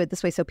wanted to do it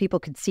this way so people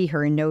could see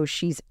her and know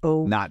she's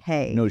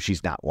okay. No,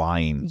 she's not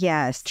lying.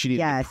 Yes. She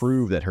needed yes. to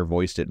prove that her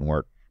voice didn't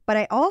work. But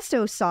I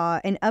also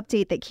saw an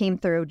update that came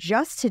through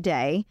just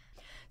today.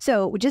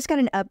 So we just got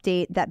an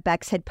update that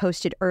Bex had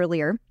posted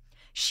earlier.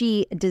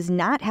 She does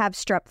not have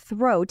strep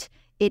throat.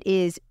 It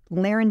is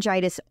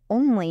laryngitis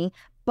only,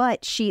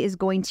 but she is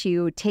going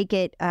to take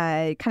it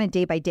kind of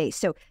day by day.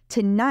 So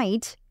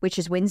tonight, which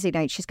is Wednesday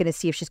night, she's going to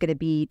see if she's going to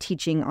be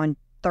teaching on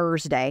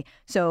Thursday.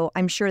 So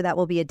I'm sure that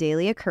will be a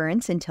daily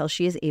occurrence until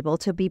she is able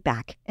to be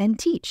back and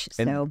teach.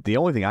 And So the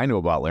only thing I know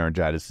about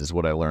laryngitis is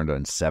what I learned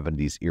on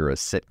 70s era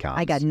sitcoms.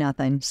 I got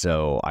nothing.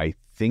 So I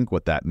think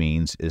what that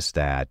means is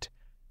that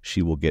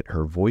she will get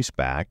her voice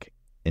back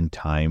in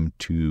time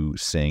to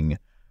sing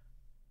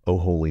 "Oh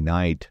Holy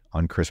Night"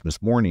 on Christmas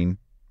morning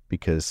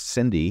because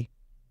Cindy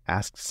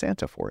asked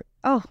Santa for it.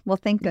 Oh, well,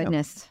 thank Yeah.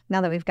 goodness.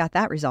 Now that we've got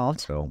that resolved.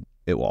 So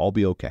it will all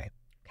be okay.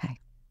 Okay.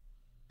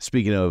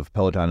 Speaking of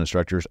Peloton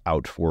instructors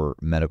out for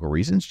medical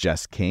reasons,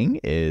 Jess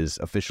King is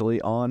officially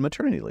on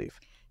maternity leave.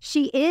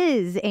 She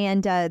is.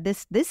 And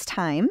this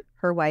time,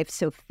 her wife,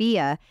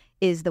 Sophia,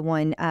 is the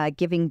one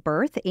giving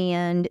birth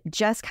and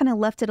just kind of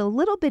left it a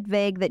little bit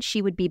vague that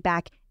she would be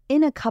back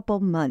in a couple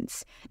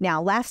months.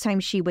 Now, last time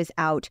she was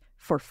out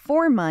for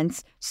 4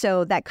 months,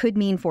 so that could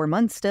mean 4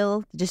 months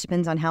still. It just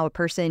depends on how a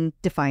person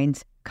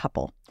defines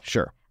couple.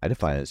 Sure. I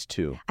define it as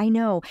two. I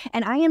know,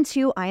 and I am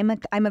too. I'm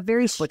a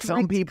very strict But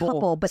some people,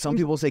 couple. But some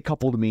there's- people say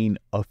couple to mean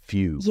a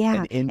few. Yeah, An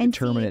and see,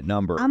 indeterminate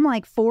number. I'm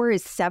like 4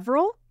 is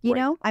several. You Right.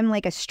 know, I'm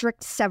like a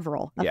strict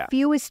several. A Yeah.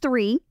 few is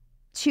 3,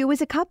 2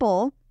 is a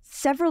couple.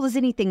 Several is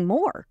anything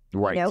more.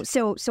 Right. You know?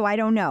 So I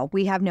don't know.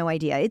 We have no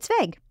idea. It's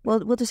vague.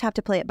 We'll just have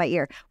to play it by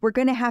ear. We're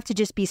going to have to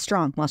just be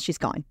strong while she's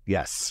gone.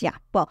 Yes. Yeah.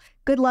 Well,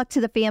 good luck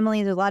to the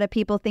family. There's a lot of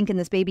people thinking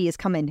this baby is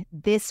coming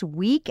this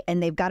week,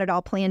 and they've got it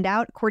all planned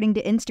out. According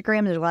to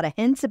Instagram, there's a lot of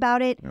hints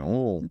about it.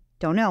 Oh.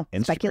 Don't know.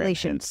 Instagram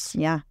Speculation. hints.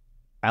 Yeah.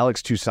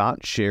 Alex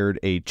Toussaint shared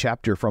a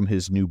chapter from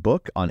his new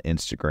book on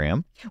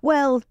Instagram.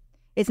 Well,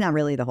 it's not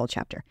really the whole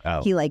chapter.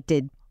 Oh. He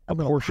did a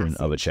little portion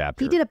of a passage.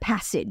 chapter. He did a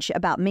passage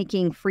about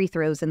making free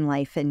throws in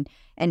life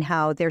and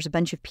how there's a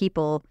bunch of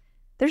people.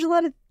 There's a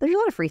lot of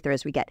free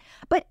throws we get.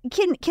 But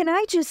can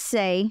I just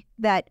say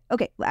that?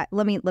 Okay,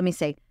 let me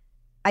say,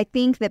 I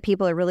think that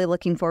people are really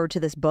looking forward to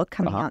this book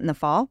coming out in the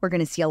fall. We're going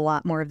to see a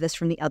lot more of this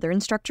from the other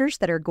instructors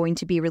that are going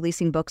to be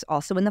releasing books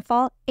also in the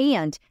fall.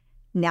 And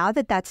now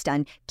that that's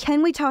done,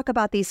 can we talk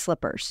about these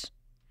slippers?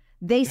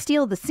 They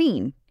steal the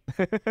scene.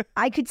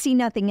 I could see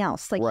nothing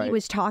else. Like Right. he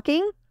was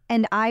talking.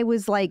 And I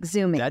was like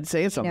zooming. That's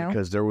saying something know?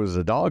 because there was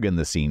a dog in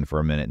the scene for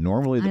a minute.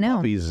 Normally, I the know.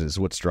 puppies is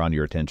what's drawn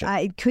your attention.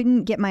 I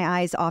couldn't get my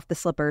eyes off the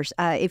slippers.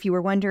 If you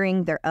were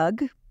wondering, they're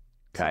UGG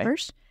Okay.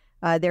 slippers.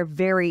 They're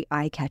very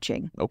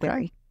eye-catching. Okay.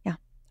 Very, yeah.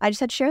 I just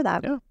had to share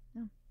that. Yeah.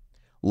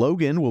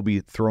 Logan will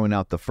be throwing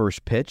out the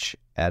first pitch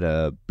at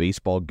a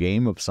baseball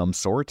game of some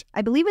sort.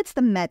 I believe it's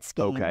the Mets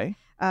game. Okay.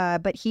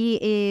 But he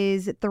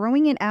is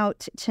throwing it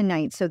out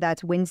tonight, so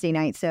that's Wednesday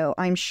night. So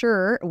I'm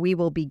sure we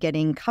will be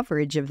getting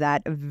coverage of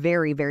that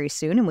very, very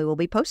soon, and we will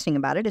be posting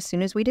about it as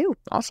soon as we do.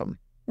 Awesome.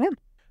 Yeah.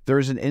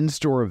 There's an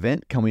in-store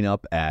event coming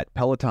up at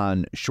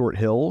Peloton Short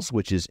Hills,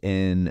 which is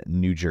in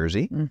New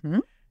Jersey. Mm-hmm.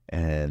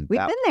 And We've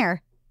been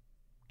there.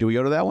 do we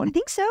go to that I one?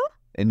 think so.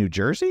 In New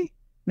Jersey?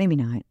 Maybe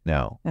not.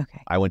 No.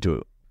 Okay. I went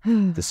to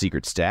the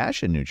Secret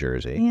Stash in New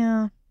Jersey.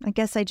 Yeah. I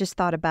guess I just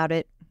thought about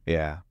it.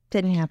 Yeah.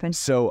 Didn't happen.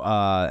 So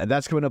and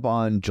that's coming up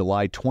on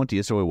July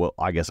 20th. So it will,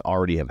 I guess,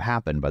 already have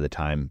happened by the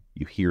time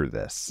you hear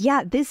this.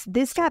 Yeah, this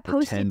got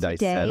posted Pretend I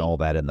today. said all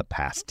that in the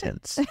past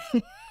tense.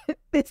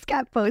 This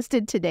got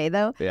posted today,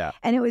 though. Yeah.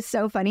 And it was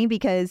so funny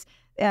because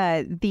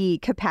the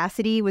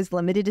capacity was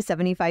limited to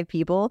 75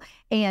 people.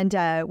 And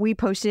we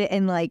posted it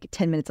and like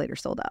 10 minutes later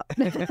sold out.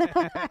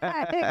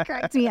 It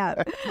cracked me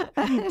up.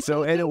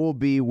 So, and it will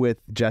be with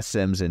Jess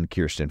Sims and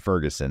Kirsten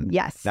Ferguson.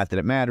 Yes. Not that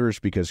it matters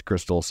because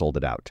Crystal sold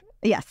it out.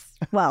 Yes.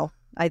 Well,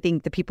 I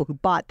think the people who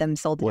bought them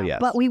sold it Well, out. yes.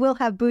 But we will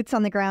have boots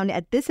on the ground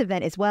at this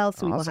event as well.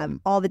 So we will have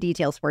Awesome. all the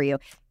details for you.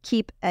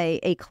 Keep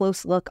a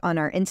close look on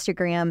our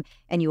Instagram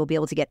and you will be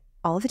able to get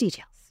all the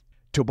details.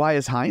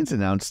 Tobias Hines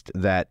announced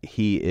that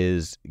he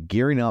is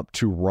gearing up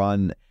to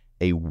run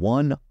a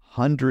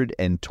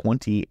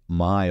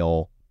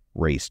 120-mile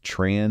race,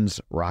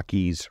 Trans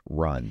Rockies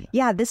Run.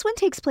 Yeah, this one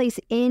takes place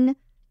in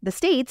the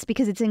States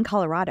because it's in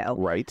Colorado.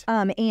 Right.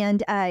 And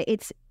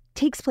it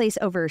takes place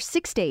over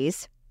 6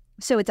 days.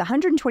 So it's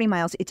 120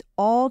 miles. It's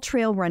all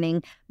trail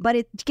running,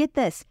 but get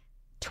this,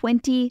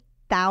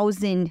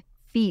 20,000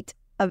 feet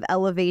of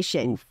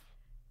elevation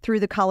through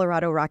the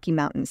Colorado Rocky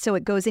Mountains. So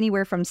it goes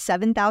anywhere from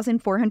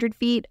 7,400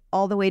 feet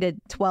all the way to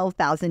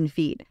 12,000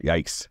 feet.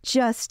 Yikes.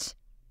 Just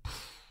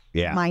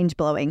Yeah.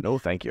 mind-blowing. No,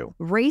 thank you.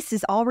 Race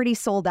is already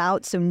sold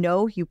out, so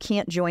no, you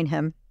can't join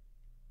him.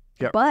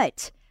 Yep.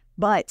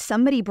 But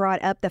somebody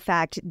brought up the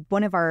fact,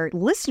 one of our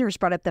listeners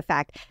brought up the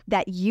fact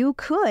that you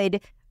could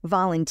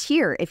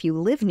volunteer if you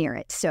live near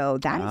it. So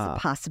that is a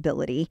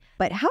possibility.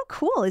 But how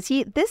cool is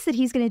that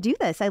he's going to do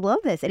this? I love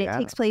this. And Yeah. it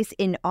takes place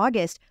in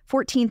August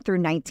 14th through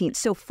 19th.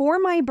 So for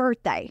my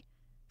birthday,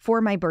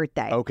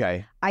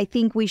 Okay. I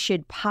think we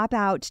should pop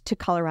out to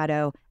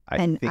Colorado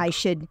I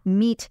should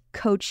meet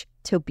Coach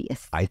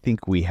Tobias. I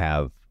think we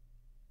have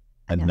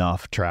I know.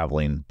 enough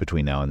traveling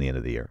between now and the end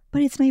of the year.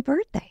 But it's my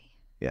birthday.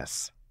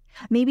 Yes.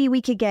 Maybe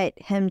we could get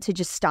him to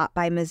just stop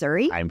by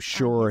Missouri. I'm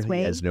sure his he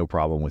way. has no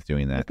problem with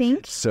doing I that.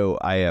 think. So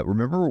I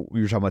remember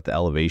we were talking about the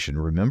elevation.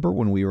 Remember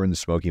when we were in the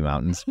Smoky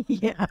Mountains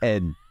Yeah.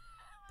 and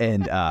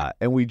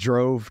we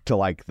drove to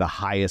like the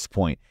highest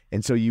point.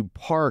 And so you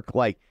park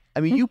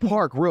you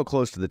park real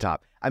close to the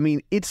top. I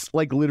mean, it's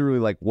like literally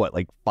like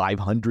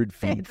 500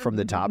 feet from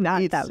the top.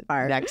 Not it's that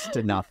far. next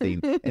to nothing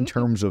in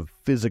terms of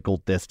physical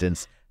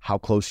distance, how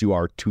close you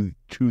are to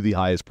the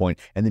highest point,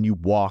 and then you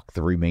walk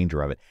the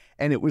remainder of it.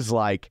 And it was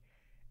like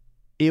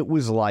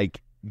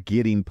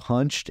getting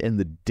punched in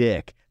the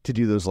dick to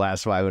do those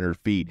last 500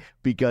 feet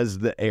because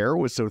the air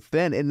was so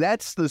thin. And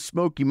that's the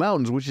Smoky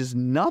Mountains, which is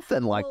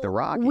nothing like the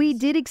Rockies. We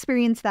did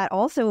experience that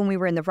also when we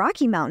were in the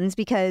Rocky Mountains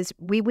because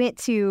we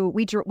went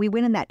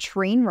in that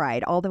train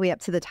ride all the way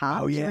up to the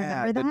top. Oh, Do you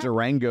yeah. remember The that?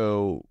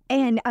 Durango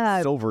And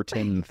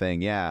Silverton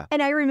thing. Yeah.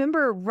 And I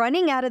remember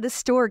running out of the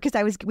store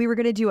because we were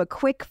going to do a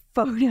quick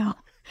photo.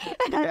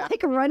 And I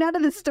run out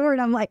of the store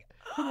and I'm like,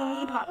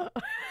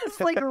 it's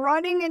like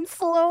running in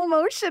slow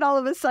motion all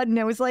of a sudden.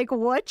 I was like,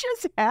 what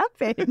just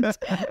happened?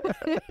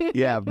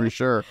 Yeah, for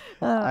sure.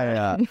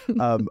 And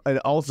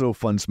also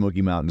fun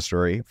Smoky Mountain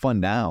story. Fun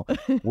now.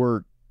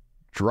 We're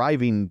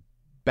driving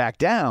back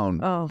down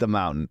the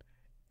mountain.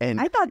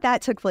 And I thought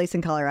that took place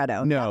in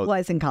Colorado. No. That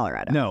was in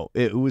Colorado. No,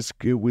 it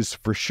was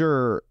for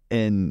sure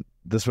in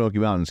the Smoky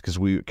Mountains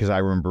because I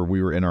remember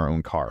we were in our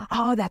own car.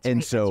 Oh, that's And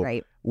right. so that's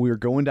right. we were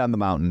going down the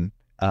mountain,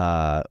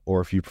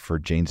 or if you prefer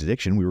Jane's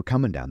Addiction, we were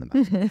coming down the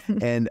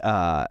mountain.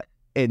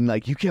 and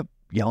like you kept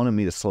yelling at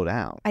me to slow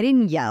down. I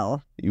didn't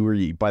yell. You were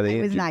by the I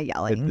end. was not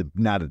yelling.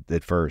 Not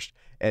at first.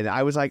 And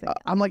I was like,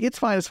 I'm like, it's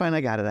fine.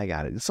 I got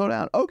it. Slow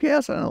down. Okay,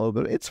 I'll slow down a little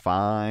bit. It's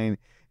fine.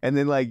 And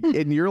then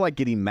and you're like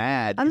getting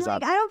mad. I'm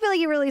like, I don't feel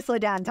like you really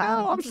slowed down,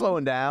 Tom. No, I'm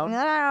slowing down.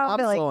 I'm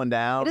slowing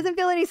down. It doesn't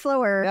feel any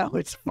slower. No,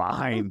 it's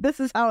fine. This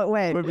is how it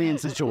went. We're being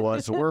such a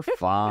wuss, so we're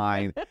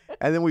fine.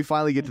 And then we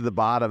finally get to the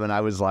bottom, and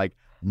I was like,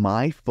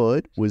 my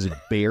foot was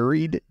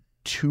buried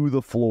to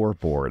the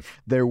floorboard.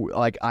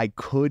 I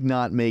could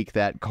not make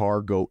that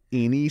car go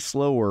any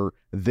slower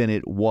than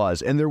it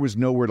was, and there was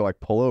nowhere to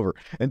pull over.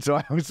 And so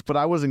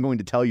I wasn't going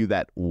to tell you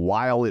that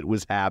while it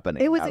was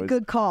happening. It was a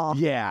good call.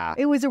 Yeah.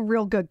 It was a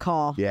real good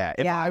call. Yeah.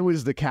 If I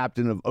was the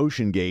captain of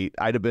Ocean Gate,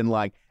 I'd have been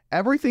like,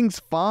 everything's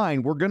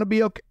fine. We're going to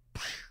be okay.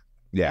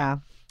 Yeah.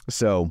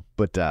 So,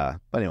 but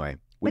anyway.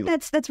 But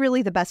that's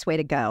really the best way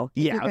to go.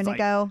 Yeah, You're going to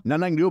go.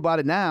 Nothing I can do about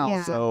it now.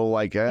 Yeah. So,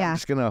 I'm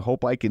just going to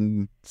hope I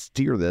can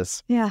steer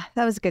this. Yeah,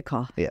 that was a good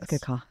call. Yes.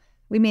 Good call.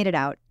 We made it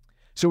out.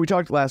 So we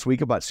talked last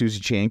week about Susie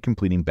Chan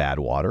completing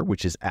Badwater,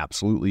 which is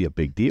absolutely a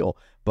big deal.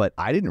 But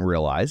I didn't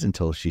realize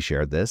until she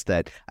shared this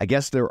that I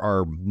guess there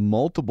are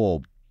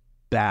multiple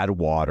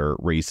Badwater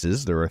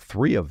races. There are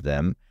 3 of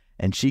them.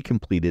 And she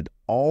completed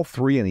all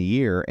 3 in a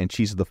year. And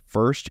she's the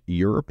first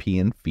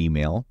European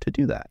female to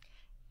do that.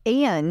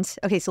 And,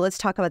 okay, so let's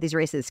talk about these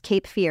races.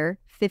 Cape Fear,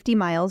 50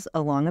 miles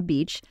along a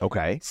beach.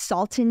 Okay.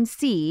 Salton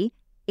Sea,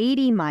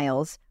 80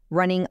 miles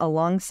running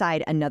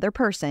alongside another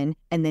person.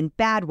 And then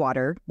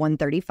Badwater,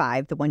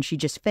 135, the one she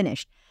just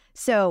finished.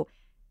 So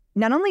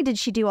not only did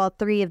she do all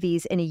 3 of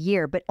these in a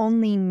year, but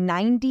only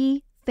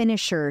 90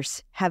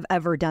 finishers have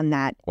ever done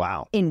that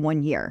in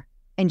 1 year.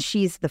 And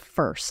she's the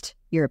first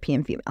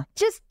European female.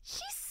 She's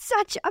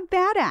such a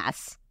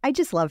badass. I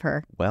just love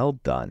her. Well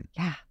done.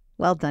 Yeah,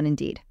 well done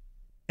indeed.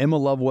 Emma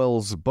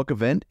Lovewell's book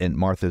event at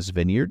Martha's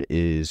Vineyard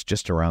is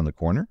just around the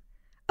corner.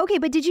 Okay,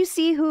 but did you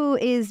see who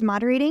is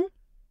moderating?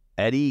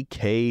 Eddie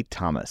K.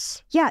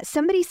 Thomas. Yeah,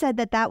 somebody said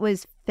that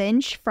was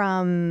Finch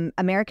from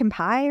American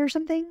Pie or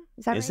something.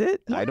 Is that Is right?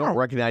 it? Yeah. I don't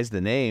recognize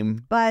the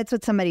name. But that's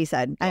what somebody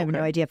said. I have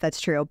no idea if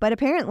that's true. But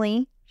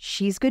apparently,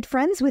 she's good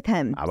friends with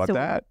him. How about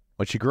that?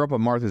 Well, she grew up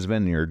on Martha's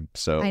Vineyard,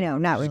 so I know,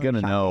 not she's really going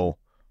to shocking. know,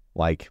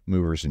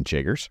 movers and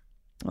shakers.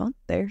 Well,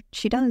 there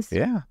she does.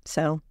 Yeah.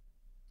 So,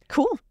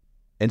 cool.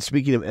 And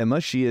speaking of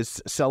Emma, she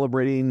is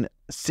celebrating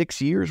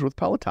 6 years with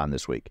Peloton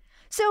this week.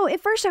 So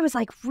at first I was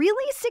like,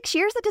 really? 6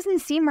 years? That doesn't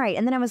seem right.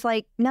 And then I was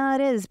like, no,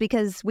 it is,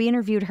 because we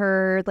interviewed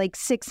her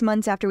 6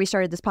 months after we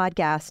started this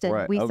podcast,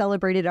 and we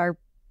celebrated our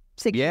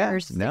 6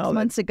 years 6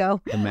 months ago.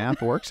 The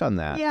math works on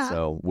that. Yeah.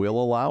 So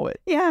we'll allow it.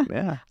 Yeah.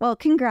 Yeah. Well,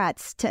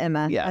 congrats to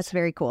Emma. Yes. That's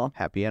very cool.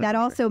 Happy anniversary. That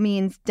also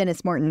means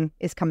Dennis Morton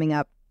is coming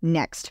up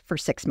next for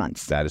 6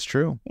 months. That is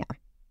true. Yeah.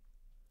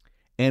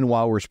 And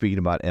while we're speaking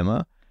about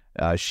Emma,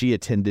 she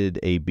attended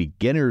a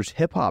beginner's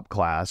hip hop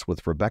class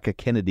with Rebecca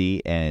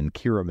Kennedy and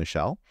Kira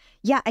Michelle.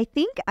 Yeah,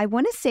 I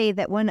want to say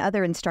that one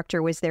other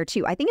instructor was there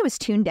too. I think it was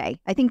Tunde.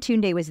 I think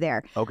Tunde was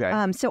there.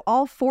 Okay. So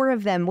all 4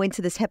 of them went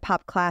to this hip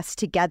hop class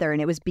together,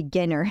 and it was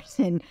beginners.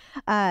 And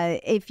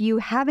if you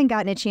haven't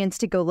gotten a chance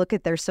to go look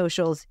at their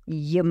socials,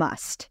 you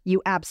must.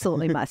 You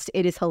absolutely must.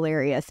 It is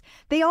hilarious.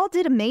 They all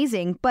did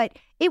amazing, but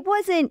it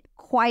wasn't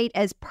quite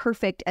as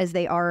perfect as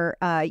they are,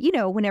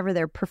 whenever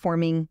they're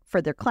performing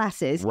for their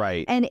classes.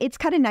 Right. And it's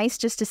kind of nice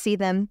just to see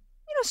them,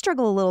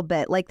 struggle a little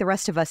bit like the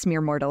rest of us mere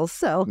mortals.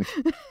 So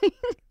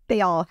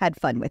they all had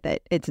fun with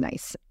it. It's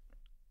nice.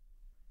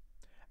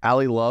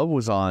 Allie Love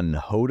was on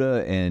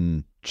Hoda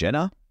and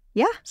Jenna.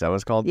 Yeah. Is that what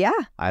it's called? Yeah.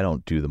 I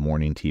don't do the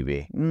morning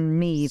TV.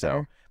 Me either.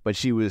 So, but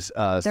she was.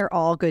 They're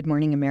all Good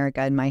Morning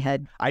America in my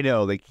head. I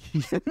know. I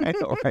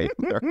know, right?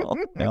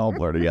 They all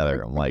blur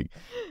together. I'm like,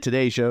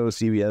 Today Show,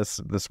 CBS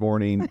this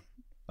morning.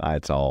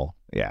 It's all,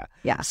 yeah.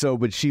 Yeah. So,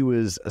 but she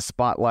was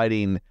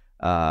spotlighting.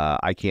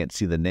 I can't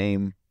see the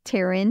name.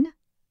 Taryn.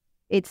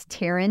 It's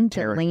Taryn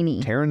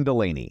Delaney. Taryn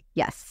Delaney.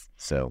 Yes.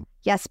 So.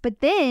 Yes,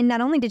 but then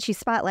not only did she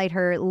spotlight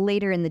her,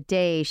 later in the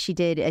day, she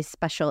did a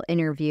special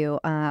interview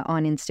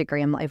on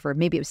Instagram Live, or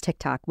maybe it was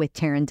TikTok, with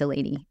Taryn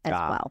Delaney as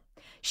well.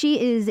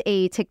 She is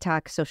a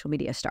TikTok social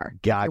media star.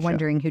 Gotcha. You're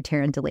wondering who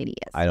Taryn Delaney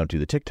is. I don't do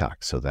the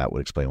TikTok, so that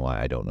would explain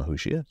why I don't know who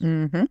she is.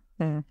 Mm-hmm.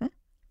 Mm-hmm.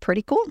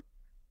 Pretty cool.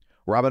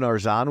 Robin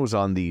Arzon was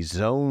on the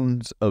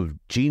Zones of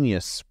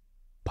Genius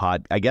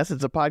I guess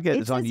it's a podcast.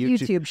 It's on his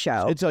YouTube. YouTube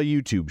show. It's a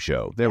YouTube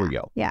show. There we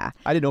go. Yeah.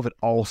 I didn't know if it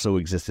also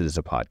existed as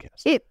a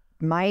podcast. It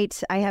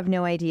might. I have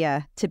no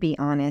idea, to be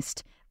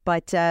honest.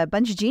 But a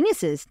bunch of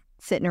geniuses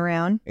sitting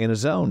around In a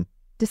zone.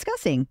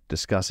 discussing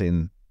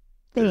things.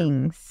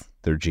 things.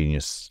 Their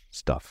genius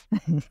stuff.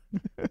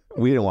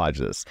 We didn't watch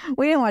this.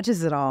 We didn't watch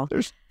this at all.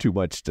 There's too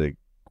much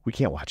we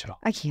can't watch it all.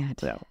 I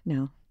can't.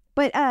 No.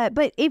 But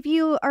if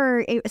you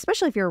are,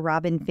 especially if you're a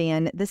Robin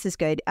fan, this is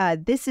good.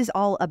 This is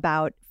all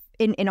about,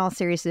 in all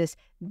seriousness,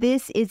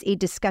 this is a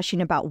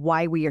discussion about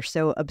why we are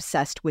so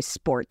obsessed with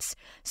sports.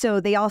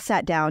 So they all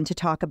sat down to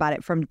talk about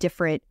it from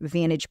different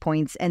vantage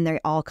points, and they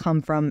all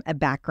come from a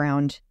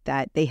background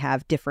that they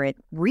have different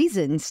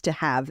reasons to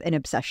have an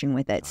obsession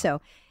with it.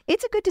 So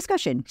it's a good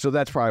discussion. So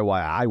that's probably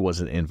why I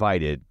wasn't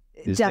invited.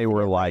 They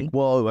were like,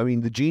 well, I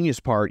mean, the genius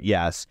part,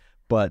 yes,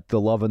 but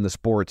the love and the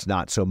sports,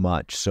 not so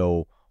much.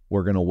 So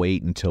we're going to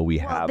wait until we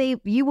have...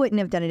 You wouldn't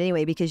have done it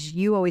anyway, because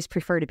you always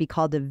prefer to be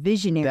called a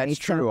visionary. That's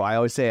true. I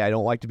always say I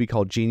don't like to be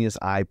called genius.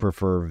 I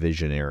prefer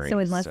visionary. So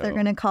unless they're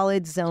going to call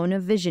it Zone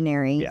of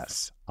Visionaries.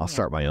 Yes. I'll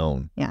start my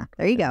own. Yeah.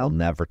 There you go. I'll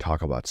never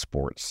talk about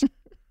sports.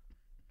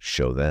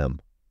 Show them.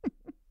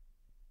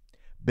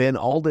 Ben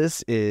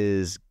Aldis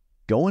is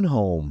going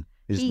home.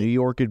 His New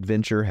York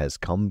adventure has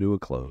come to a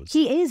close.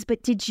 He is,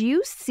 but did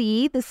you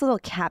see this little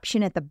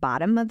caption at the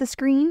bottom of the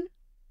screen?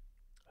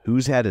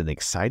 Who's had an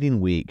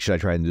exciting week? Should I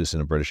try and do this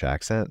in a British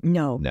accent?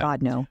 No.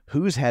 God, no.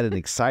 Who's had an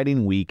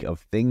exciting week of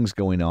things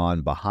going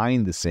on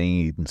behind the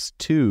scenes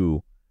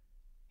to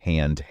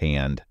hand?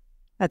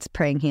 That's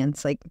praying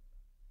hands, like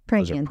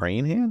praying hands.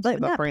 Praying hands? Like,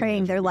 not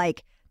praying. They're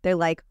like,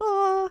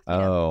 oh.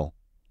 Oh,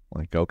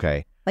 like,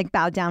 okay. Like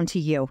bow down to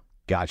you.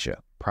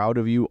 Gotcha. Proud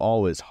of you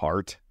always,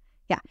 heart.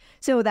 Yeah.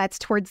 So that's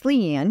towards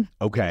Leanne.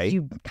 Okay.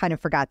 You kind of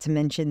forgot to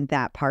mention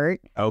that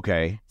part.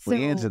 Okay. So,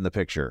 Leanne's in the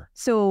picture.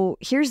 So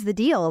here's the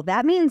deal.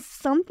 That means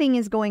something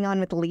is going on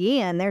with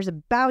Leanne. There's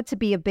about to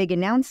be a big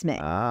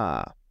announcement.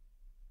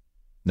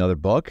 Another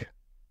book?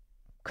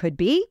 Could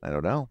be. I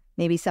don't know.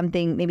 Maybe some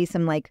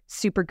like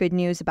super good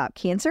news about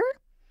cancer.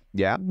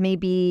 Yeah.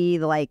 Maybe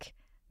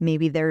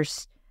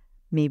there's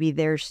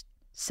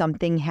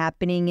something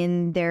happening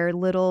in their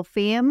little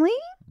family.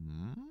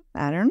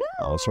 I don't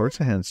know. All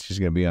sorts of hints. She's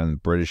going to be on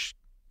British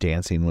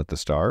Dancing with the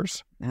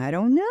Stars. I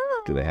don't know.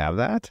 Do they have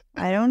that?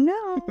 I don't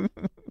know.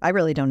 I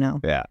really don't know.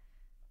 Yeah.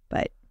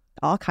 But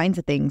all kinds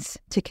of things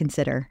to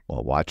consider.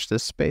 Well, watch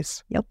this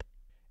space. Yep.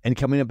 And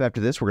coming up after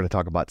this, we're going to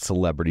talk about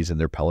celebrities and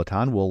their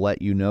Peloton. We'll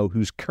let you know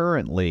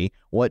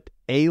what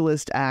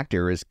A-list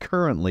actor is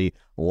currently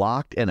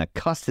locked in a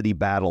custody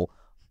battle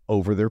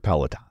over their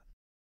Peloton.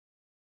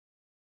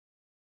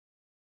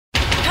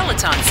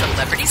 Peloton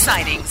celebrity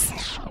sightings.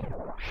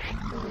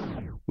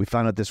 We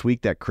found out this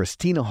week that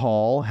Christina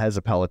Hall has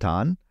a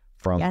Peloton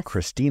from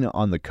Christina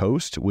on the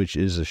Coast, which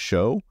is a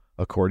show,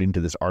 according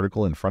to this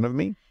article in front of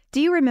me. Do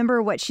you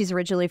remember what she's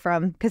originally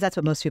from? Because that's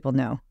what most people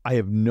know. I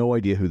have no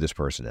idea who this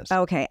person is.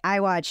 Okay. I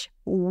watch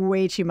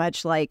way too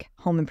much like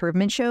home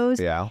improvement shows.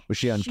 Yeah. Was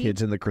she on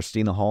Kids in the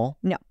Christina Hall?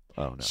 No.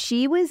 Oh, no.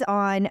 She was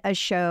on a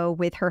show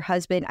with her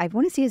husband. I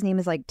want to say his name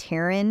is like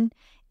Taryn.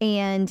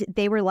 And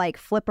they were like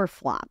flip or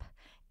flop.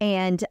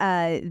 And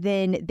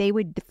then they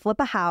would flip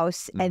a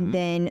house and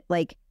then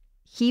like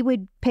he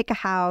would pick a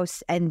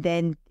house and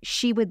then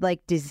she would like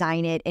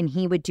design it and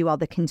he would do all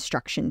the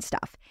construction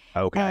stuff.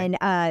 Okay.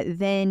 And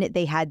then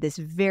they had this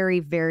very,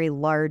 very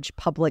large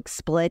public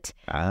split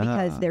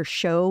because their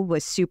show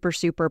was super,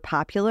 super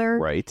popular.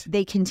 Right.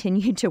 They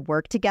continued to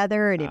work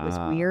together and it was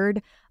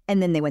weird.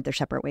 And then they went their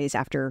separate ways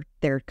after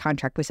their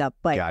contract was up.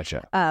 But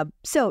gotcha.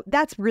 So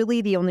that's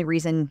really the only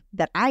reason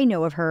that I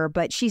know of her.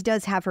 But she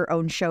does have her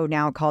own show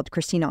now called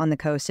Christina on the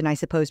Coast. And I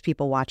suppose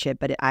people watch it,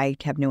 but I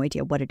have no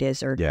idea what it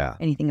is or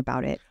anything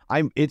about it.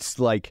 It's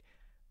like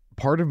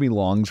part of me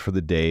longs for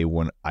the day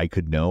when I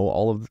could know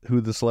all of who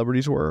the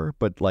celebrities were.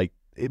 But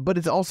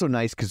it's also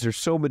nice because there's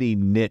so many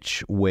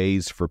niche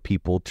ways for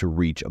people to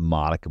reach a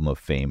modicum of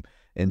fame.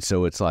 And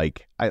so it's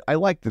like, I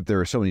like that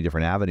there are so many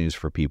different avenues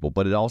for people,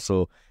 but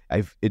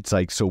it's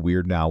like so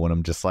weird now when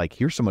I'm just like,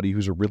 here's somebody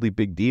who's a really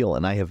big deal.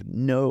 And I've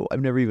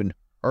never even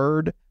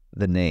heard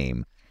the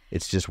name.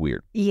 It's just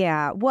weird.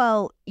 Yeah.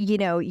 Well,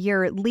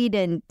 your lead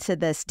in to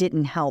this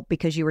didn't help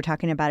because you were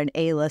talking about an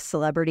A-list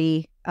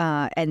celebrity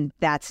and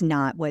that's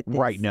not what this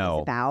Right, is no.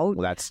 about.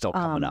 Well, that's still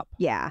coming up.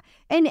 Yeah.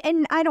 And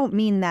I don't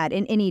mean that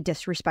in any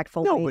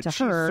disrespectful No, way but to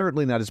she's her.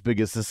 certainly not as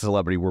big as the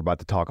celebrity we're about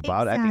to talk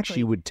about. I think she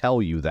Exactly. would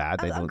tell you that.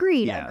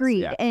 Agreed.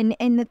 Yeah.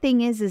 And the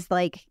thing is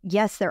like,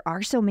 yes, there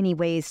are so many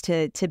ways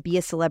to be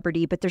a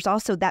celebrity, but there's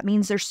also, that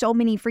means there's so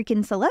many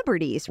freaking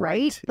celebrities,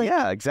 right? Like,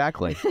 yeah,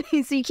 exactly.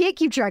 so you can't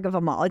keep track of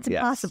them all. It's Yes.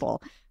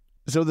 impossible.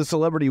 So the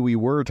celebrity we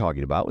were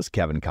talking about was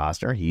Kevin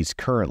Costner. He's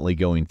currently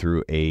going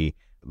through a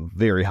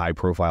very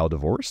high-profile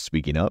divorce,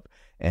 speaking of,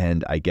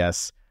 and I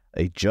guess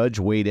a judge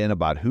weighed in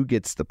about who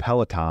gets the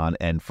Peloton,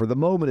 and for the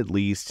moment at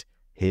least,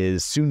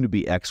 his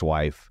soon-to-be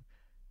ex-wife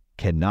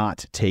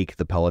cannot take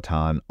the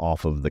Peloton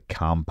off of the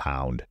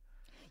compound.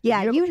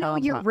 Yeah, you you have a know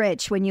you're compound-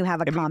 rich when you have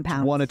a I mean,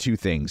 compound. one of two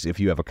things. If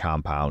you have a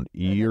compound,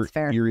 you're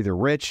fair. either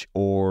rich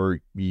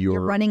or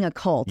You're running a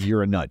cult.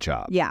 you're a nut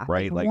job. Yeah,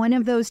 right. like one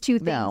of those two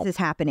things now, is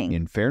happening.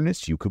 in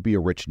fairness, you could be a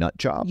rich nut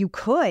job. You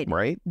could,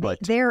 right, but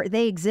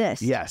they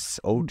exist. yes.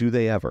 Oh, do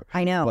they ever?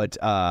 I know. But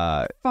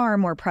Far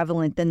more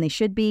prevalent than they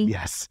should be.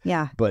 yes.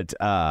 Yeah, But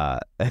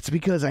that's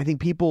because I think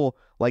people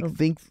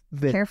think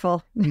that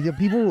careful. the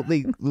people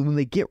when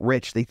they get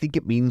rich, they think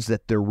it means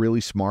that they're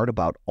really smart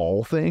about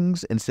all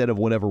things instead of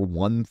whatever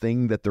one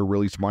thing that they're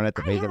really smart at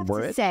to I pay them have for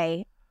to it.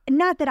 say,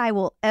 not that I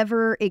will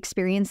ever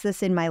experience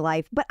this in my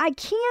life, but I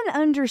can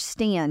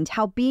understand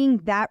how being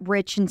that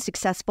rich and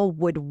successful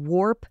would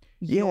warp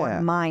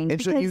your mind,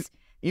 And so because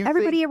you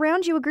everybody think,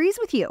 around you agrees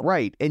with you.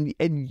 right, and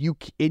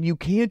you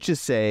can't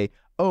just say,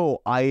 oh,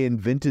 I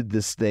invented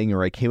this thing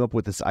or I came up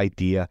with this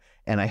idea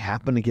and I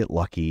happen to get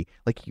lucky,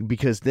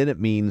 because then it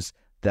means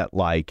that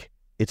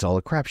it's all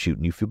a crapshoot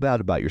and you feel bad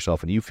about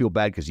yourself and you feel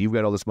bad because you've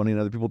got all this money and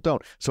other people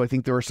don't. So I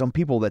think there are some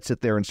people that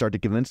sit there and start to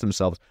convince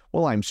themselves,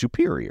 well, I'm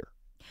superior,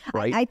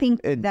 right? I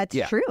think And- that's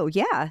yeah. true.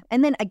 Yeah.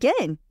 And then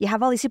again, you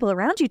have all these people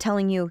around you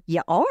telling you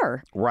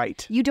are.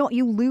 Right. You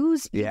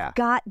lose. Yeah.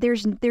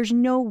 There's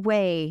no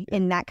way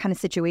in that kind of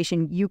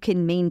situation you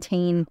can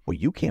maintain. Well,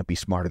 you can't be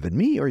smarter than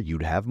me or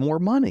you'd have more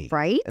money.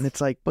 Right. And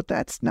it's like, but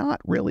that's not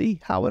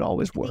really how it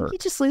always I think works. you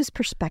just lose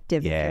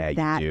perspective. if Yeah, you're you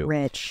that do.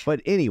 rich.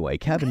 But anyway,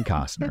 Kevin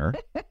Costner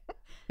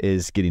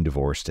is getting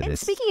divorced. And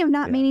speaking of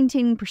not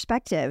maintaining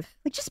perspective,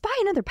 just buy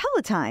another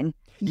Peloton.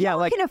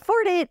 Yeah, You can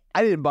afford it.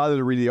 I didn't bother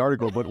to read the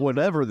article, but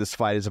whatever this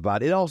fight is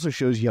about, it also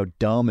shows you how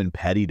dumb and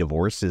petty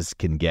divorces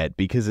can get,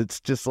 because it's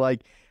just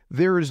like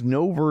there is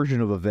no version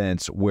of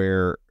events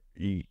where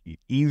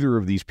either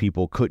of these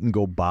people couldn't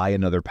go buy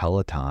another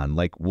Peloton.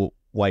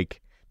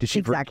 Did she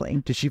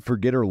Exactly. did she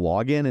forget her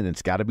login and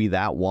it's got to be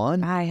that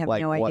one? I have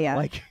no what-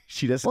 idea.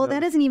 She doesn't. Well, know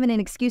that isn't even an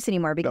excuse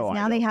anymore, because No, I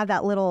now they know. have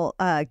that little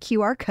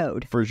QR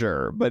code. for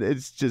sure, but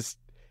it's just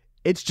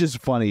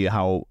funny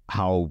how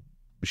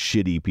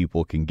shitty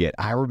people can get.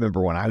 I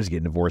remember when I was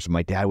getting divorced and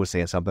my dad was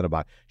saying something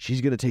about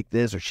she's going to take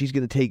this or she's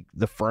going to take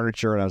the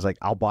furniture, and I was like,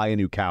 I'll buy a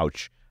new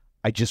couch.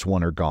 I just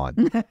want her gone.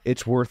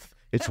 It's worth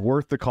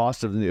the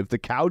cost of if the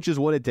couch is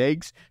what it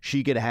takes,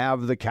 she could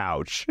have the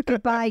couch.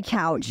 Goodbye,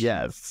 couch.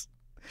 Yes.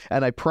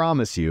 And I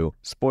promise you,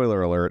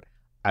 spoiler alert,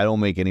 I don't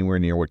make anywhere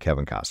near what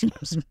Kevin Costner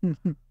does.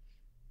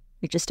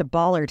 You're just a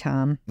baller,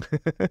 Tom.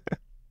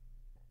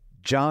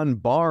 John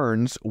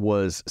Barnes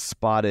was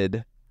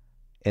spotted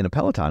in a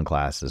Peloton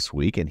class this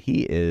week, and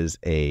he is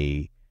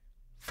a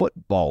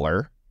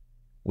footballer,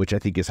 which I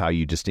think is how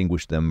you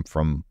distinguish them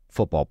from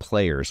football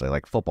players.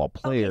 Like football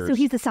players. Okay, so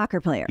he's a soccer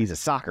player. He's a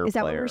soccer player. Is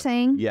that what we're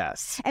saying?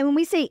 Yes. And when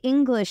we say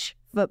English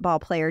football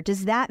player,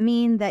 does that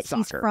mean that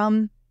he's Soccer.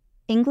 from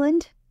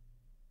England?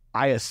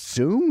 I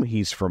assume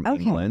he's from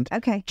Okay. England.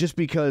 Okay. Just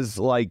because,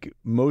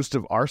 most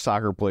of our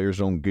soccer players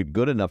don't get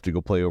good enough to go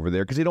play over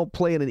there because they don't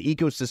play in an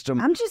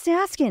ecosystem I'm just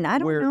asking. I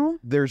don't where know.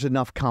 there's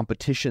enough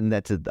competition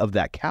that's of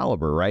that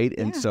caliber, right?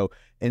 And Yeah.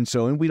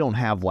 so we don't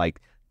have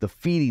the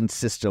feeding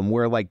system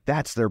where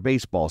that's their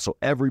baseball. So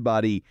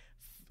everybody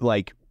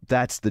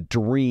that's the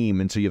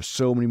dream, and so you have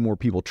so many more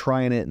people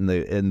trying it,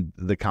 and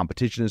the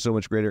competition is so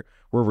much greater.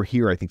 Where over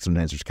here, I think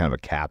sometimes there's kind of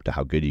a cap to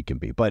how good you can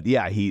be. But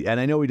yeah, and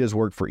I know he does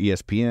work for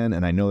ESPN,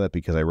 and I know that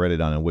because I read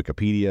it on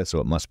Wikipedia, so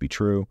it must be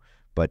true.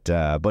 But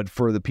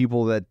for the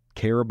people that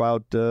care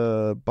about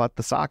the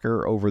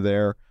soccer over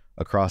there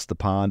across the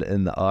pond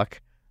in the UC,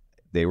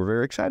 they were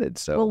very excited.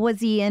 So Well, was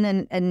he in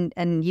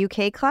an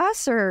UK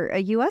class or a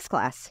US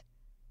class?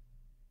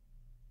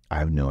 I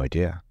have no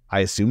idea. I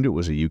assumed it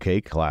was a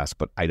UK class,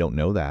 but I don't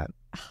know that.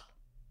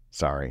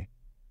 Sorry.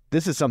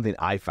 This is something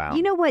I found.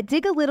 You know what?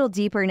 Dig a little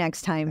deeper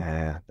next time.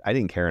 I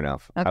didn't care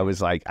enough. Okay. I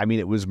was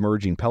it was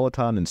merging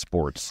Peloton and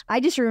sports. I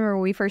just remember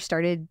when we first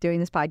started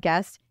doing this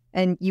podcast,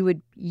 and you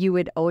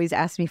would always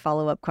ask me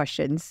follow-up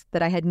questions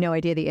that I had no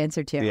idea the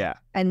answer to. Yeah.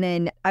 And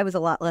then I was a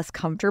lot less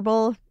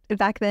comfortable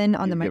back then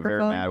on the You'd get very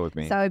microphone. mad with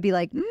me. So I would be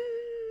like,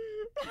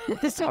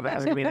 Stop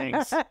asking me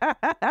things.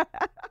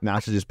 Now I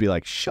should just be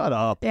like, shut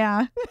up.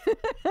 Yeah.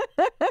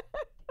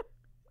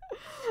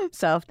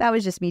 So that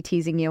was just me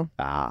teasing you.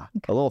 A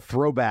little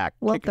throwback.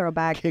 A little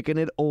throwback. Kicking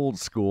it old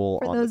school.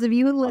 For on those the- of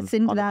you who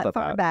listened on the that flip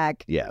far out.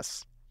 back.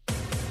 Yes.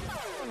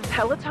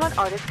 Peloton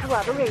artist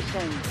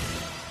collaboration.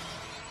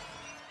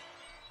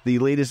 The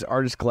latest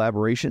artist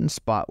collaboration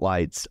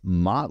spotlights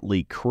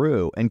Motley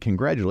Crue, and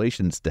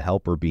congratulations to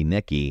Helper B.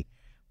 Nikki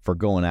for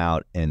going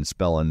out and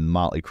spelling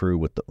Motley Crue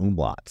with the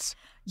umlauts.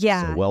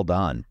 Yeah. So well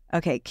done.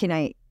 Okay, can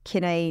I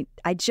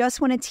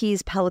just want to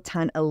tease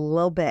Peloton a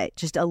little bit,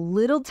 just a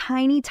little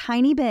tiny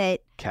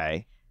bit.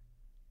 Okay.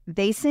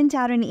 They sent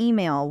out an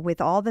email with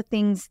all the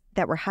things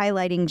that were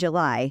highlighting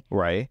July.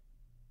 Right.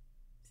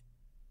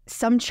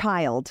 Some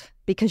child,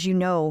 because you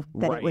know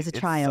that Right. it was a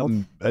child.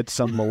 It's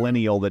some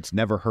millennial that's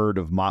never heard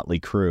of Motley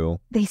Crue.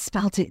 They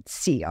spelled it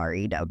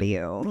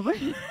CREW.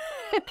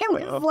 It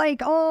was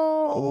like,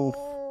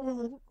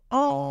 oh,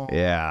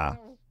 Yeah.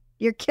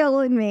 you're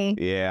killing me.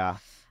 Yeah.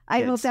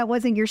 I hope that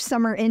wasn't your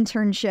summer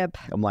internship.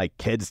 I'm like,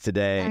 kids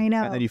today. I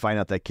know. And then you find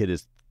out that kid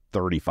is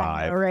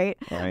 35. All right.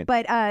 Right.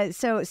 But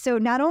so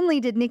not only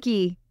did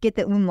Nikki get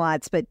the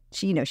umlauts, but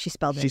she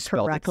spelled it She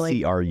spelled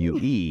correctly. it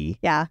CRUE,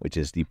 Yeah. which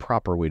is the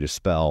proper way to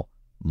spell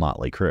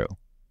Motley Crue.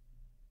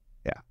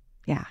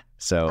 Yeah.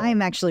 So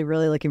I'm actually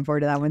really looking forward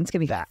to that one. It's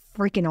going to be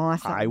freaking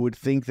awesome. I would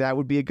think that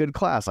would be a good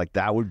class. Like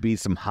that would be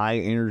some high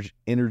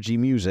energy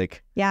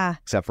music, Yeah.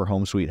 except for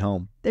Home Sweet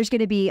Home. There's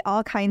going to be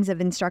all kinds of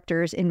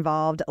instructors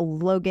involved.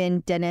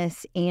 Logan,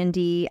 Dennis,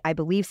 Andy. I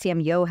believe Sam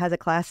Yo has a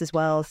class as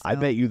well. So. I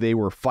bet you they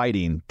were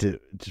fighting to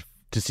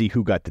see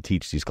who got to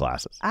teach these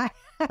classes.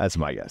 That's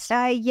my guess.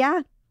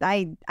 Yeah.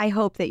 I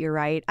hope that you're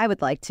right. I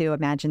would like to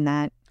imagine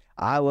that.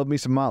 I love me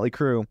some Motley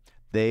Crue.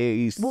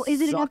 Well,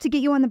 is it enough to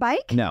get you on the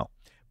bike? No.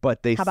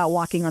 But they How about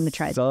walking on the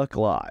tread? suck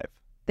live.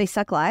 They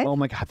suck live? Oh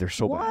my God, they're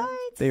so bad.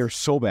 What? They are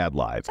so bad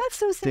live. That's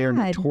so sad. They're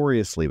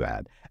notoriously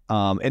bad.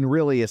 And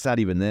really, it's not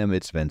even them.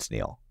 It's Vince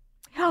Neil.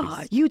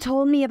 You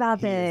told me about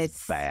He's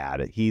this.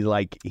 bad. He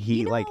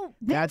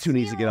that's who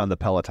needs to get Neil- on the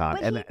Peloton.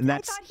 But And I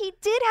that's thought he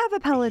did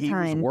have a he was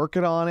Peloton.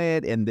 working on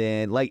it, and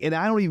then and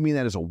I don't even mean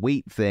that as a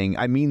weight thing.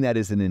 I mean that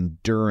as an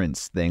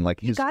endurance thing.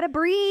 Like You his gotta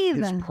breathe.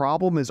 his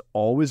problem has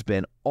always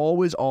been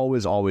always.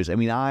 I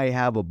mean, I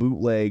have a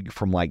bootleg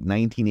from like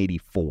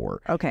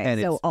 1984. Okay,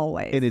 and so it's,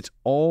 always. and it's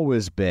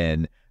always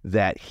been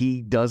that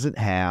he doesn't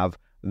have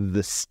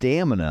the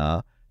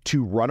stamina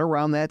to run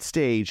around that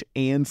stage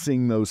and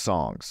sing those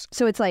songs.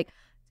 So it's like,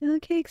 the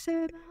kicks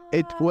are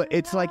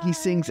It's like he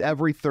sings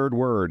every third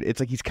word. It's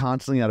like he's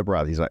constantly out of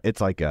breath.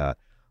 It's like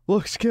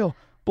look, skill,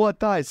 blood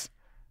thighs,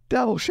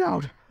 devil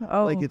shout.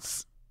 Oh, Like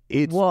it's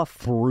woof.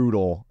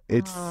 brutal.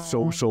 It's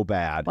so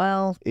bad.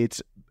 Well,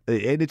 It's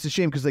a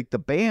shame because like the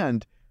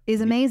band is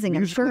amazing,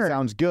 I'm musically sure.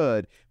 sounds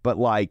good, but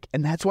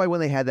and that's why when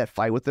they had that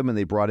fight with them and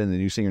they brought in the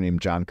new singer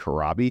named John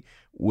Karabi,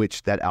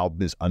 which that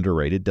album is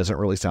underrated, doesn't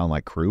really sound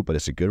like Crew, but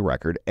it's a good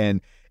record.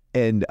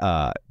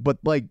 But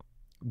like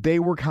they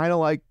were kind of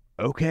like,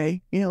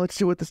 okay, let's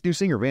see what this new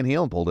singer Van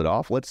Halen pulled it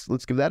off. Let's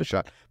give that a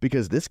shot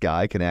because this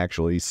guy can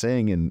actually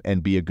sing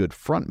and be a good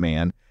front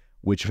man,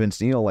 which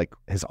Vince Neil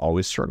has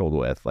always struggled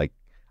with. Like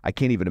I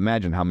can't even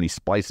imagine how many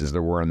splices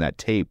there were on that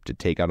tape to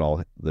take out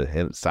all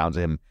the sounds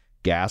of him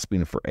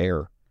gasping for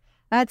air.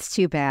 That's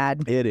too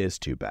bad. It is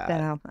too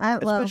bad,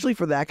 Well, especially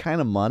for that kind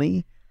of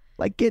money.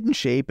 Like get in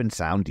shape and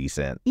sound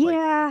decent.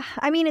 yeah.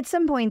 I mean, at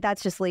some point,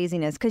 that's just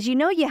laziness because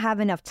you have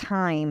enough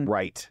time.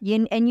 Right.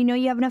 And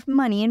you have enough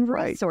money and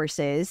Right.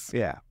 resources.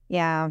 Yeah.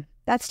 Yeah,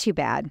 that's too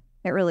bad.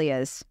 It really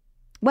is.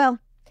 Well,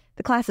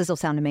 the classes will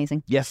sound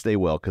amazing. Yes, they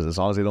will, because as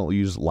long as they don't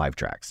use live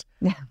tracks.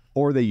 Yeah.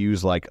 Or they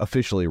use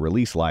officially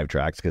released live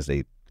tracks because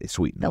they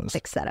sweeten They'll those.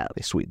 fix that up.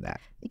 They sweeten that.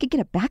 You could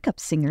get a backup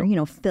singer,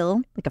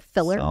 fill, like a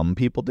filler. Some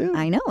people do.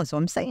 I know, that's what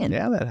I'm saying.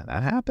 Yeah,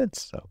 that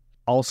happens. So,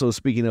 also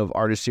speaking of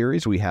artist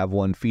series, we have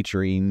one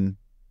featuring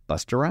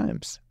Busta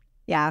Rhymes.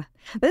 Yeah,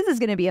 this is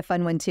going to be a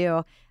fun one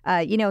too.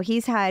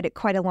 He's had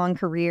quite a long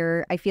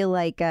career. I feel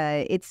like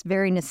it's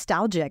very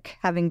nostalgic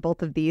having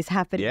both of these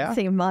happen in the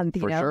same month.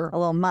 For sure. A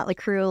little Motley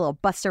Crue, a little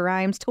Busta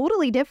Rhymes,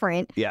 totally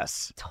different.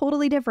 Yes.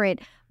 Totally different,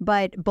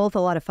 but both a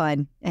lot of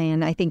fun.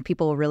 And I think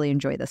people will really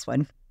enjoy this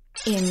one.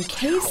 In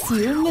case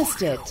you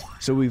missed it.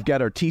 So we've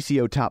got our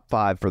TCO top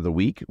 5 for the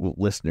week,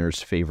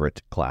 listeners'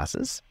 favorite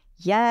classes.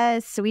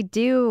 Yes, we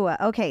do.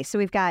 Okay, so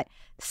we've got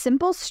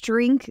Simple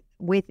Strength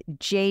with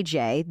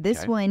JJ.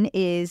 This one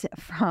is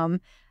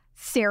from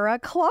Sarah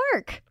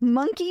Clark,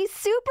 Monkey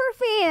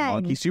Superfan.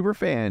 Monkey super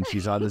fan.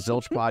 She's on the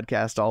Zilch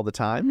podcast all the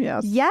time.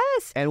 Yes.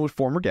 Yes. And with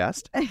former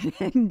guest.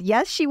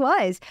 Yes, she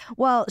was.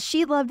 Well,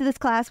 she loved this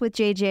class with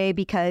JJ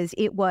because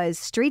it was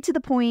straight to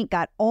the point,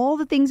 got all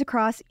the things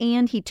across,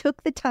 and he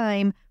took the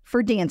time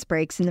for dance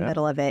breaks in the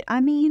middle of it.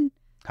 I mean,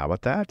 how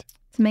about that?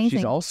 It's amazing.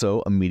 She's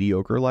also a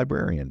mediocre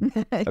librarian,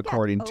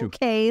 according to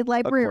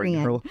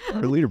librarian. According to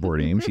her leaderboard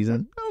name. She's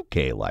an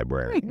okay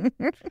librarian.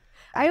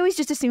 I always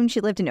just assumed she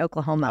lived in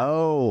Oklahoma.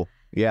 Oh,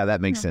 yeah, that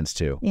makes sense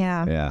too.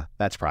 Yeah. Yeah,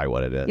 that's probably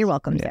what it is. You're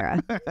welcome,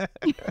 Sarah.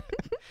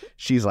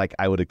 She's like,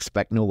 I would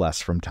expect no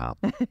less from Tom.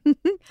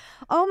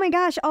 Oh my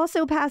gosh.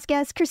 Also past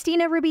guest,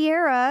 Christina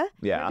Ribiero,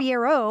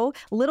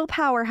 Little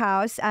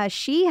Powerhouse.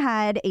 She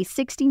had a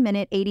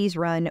 60-minute 80s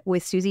run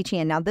with Susie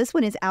Chan. Now, this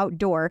one is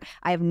outdoor.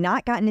 I have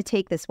not gotten to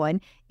take this one.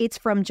 It's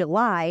from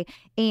July,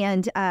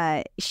 and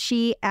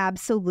she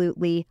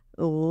absolutely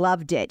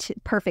loved it.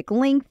 Perfect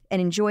length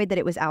and enjoyed that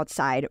it was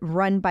outside.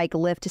 Run, bike,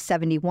 lift to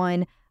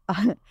 71.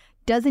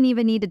 Doesn't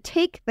even need to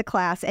take the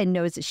class and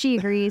knows that she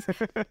agrees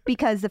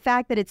because the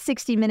fact that it's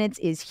 60 minutes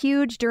is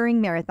huge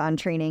during marathon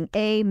training.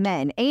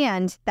 Amen.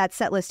 And that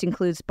set list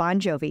includes Bon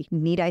Jovi.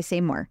 Need I say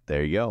more?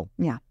 There you go.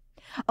 Yeah.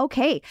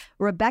 Okay.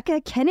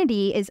 Rebecca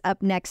Kennedy is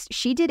up next.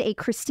 She did a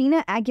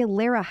Christina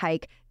Aguilera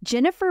hike.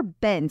 Jennifer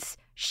Bentz,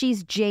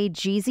 she's Jay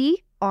Jeezy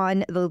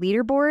on the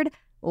leaderboard.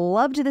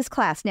 Loved this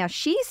class. Now,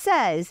 she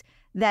says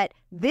that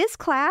this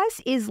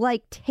class is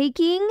like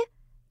taking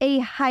a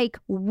hike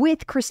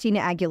with Christina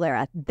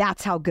Aguilera.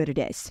 That's how good it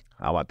is.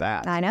 How about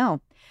that? I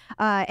know.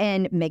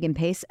 And Megan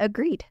Pace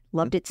agreed.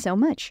 Loved it so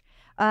much.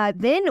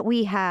 Then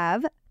we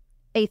have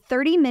a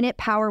 30-minute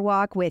power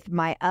walk with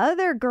my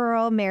other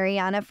girl,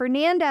 Mariana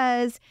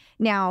Fernandez.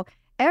 Now,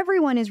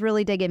 everyone is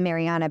really digging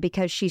Mariana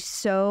because she's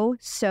so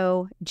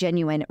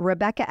genuine.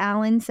 Rebecca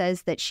Allen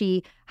says that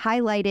she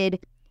highlighted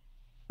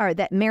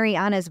that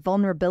Mariana's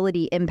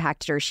vulnerability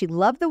impacted her. She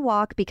loved the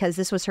walk because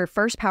this was her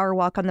first power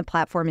walk on the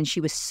platform, and she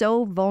was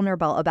so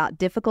vulnerable about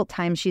difficult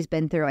times she's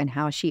been through and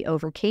how she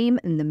overcame,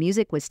 and the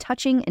music was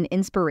touching and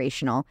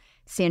inspirational.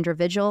 Sandra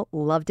Vigil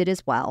loved it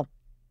as well.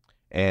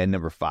 And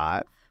number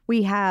 5.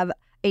 We have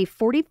a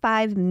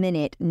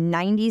 45-minute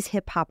 90s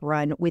hip-hop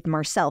run with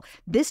Marcel.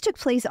 This took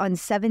place on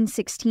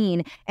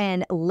 7/16,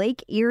 and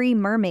Lake Erie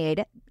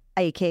Mermaid,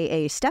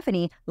 aka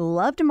Stephanie,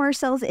 loved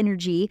Marcel's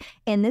energy,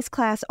 and this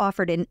class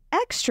offered an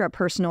extra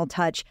personal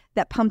touch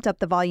that pumped up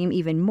the volume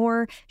even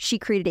more. She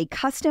created a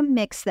custom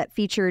mix that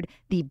featured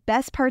the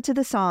best parts of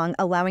the song,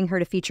 allowing her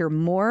to feature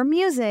more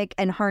music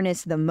and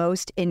harness the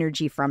most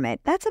energy from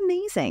it. That's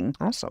amazing.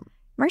 Awesome.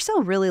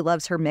 Marcel really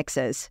loves her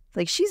mixes.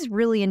 Like, she's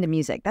really into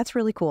music. That's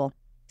really cool.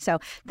 So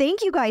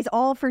thank you guys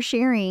all for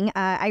sharing.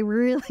 I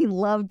really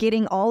love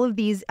getting all of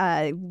these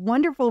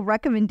wonderful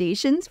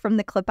recommendations from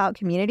the Clip Out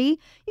community.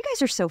 You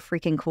guys are so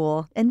freaking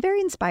cool and very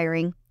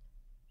inspiring.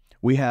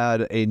 We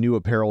had a new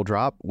apparel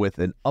drop with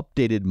an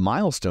updated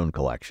milestone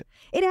collection.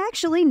 It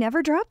actually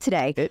never dropped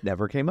today. It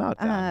never came out.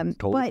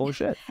 Totally full of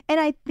shit. And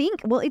I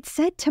think, well, it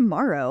said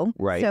tomorrow.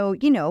 Right. So,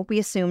 we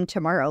assume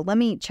tomorrow. Let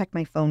me check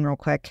my phone real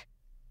quick.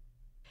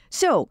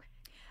 So,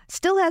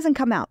 still hasn't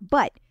come out,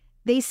 but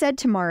they said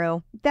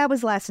tomorrow. That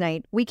was last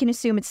night. We can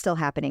assume it's still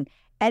happening.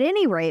 At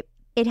any rate,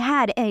 it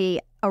had a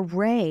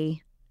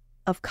array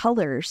of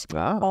colors,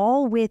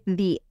 all with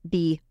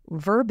the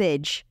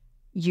verbiage.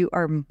 You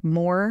are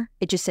more.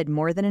 It just said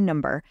more than a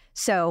number.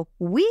 So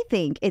we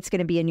think it's going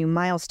to be a new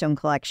milestone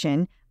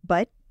collection,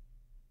 but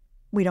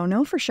we don't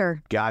know for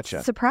sure.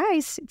 Gotcha.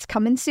 Surprise. It's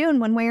coming soon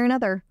one way or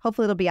another.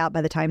 Hopefully it'll be out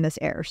by the time this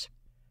airs.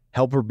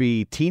 Helper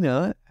Bee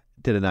Tina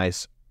did a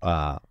nice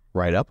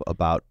write-up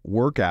about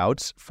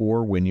workouts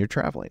for when you're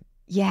traveling.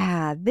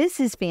 Yeah, this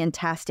is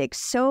fantastic.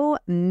 So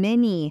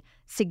many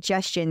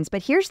suggestions.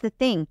 But here's the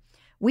thing.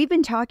 We've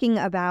been talking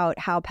about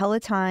how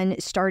Peloton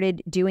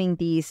started doing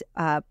these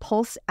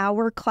pulse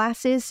hour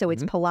classes. So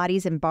it's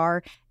Pilates and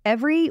bar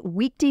every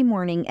weekday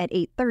morning at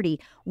 8:30.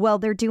 Well,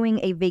 they're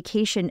doing a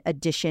vacation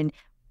edition.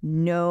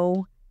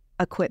 No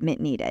equipment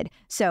needed.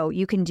 So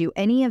you can do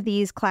any of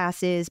these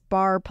classes,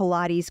 bar,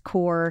 Pilates,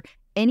 core,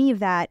 any of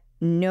that,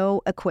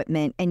 no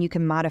equipment, and you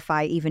can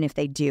modify even if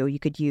they do. You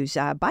could use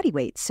body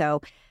weight.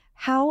 So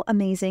how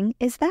amazing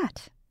is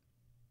that?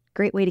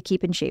 Great way to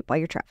keep in shape while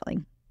you're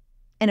traveling.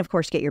 And of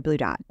course, get your blue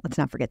dot. Let's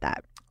not forget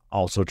that.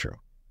 Also true.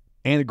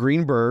 Anna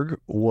Greenberg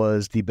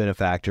was the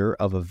benefactor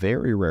of a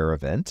very rare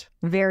event.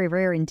 Very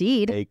rare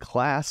indeed. A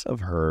class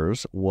of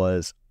hers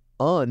was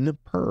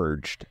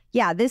unpurged.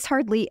 Yeah, this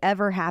hardly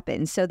ever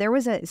happens. So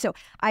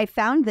I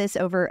found this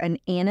over an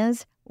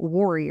Anna's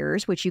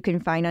Warriors, which you can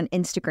find on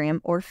Instagram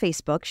or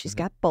Facebook. She's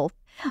got both.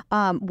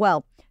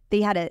 Well,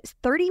 they had a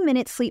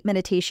 30-minute sleep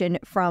meditation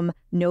from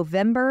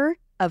November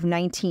of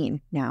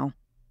 19 now.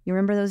 You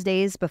remember those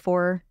days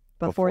before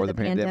the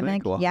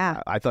pandemic? Well,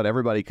 yeah. I thought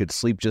everybody could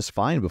sleep just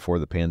fine before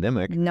the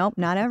pandemic. Nope,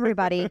 not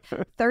everybody.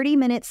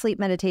 30-minute sleep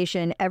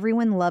meditation.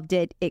 Everyone loved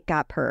it. It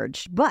got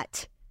purged.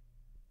 But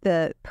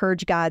the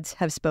purge gods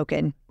have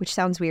spoken, which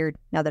sounds weird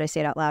now that I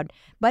say it out loud.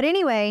 But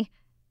anyway,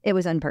 it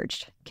was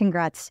unpurged.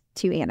 Congrats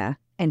to Anna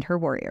and her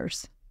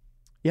warriors.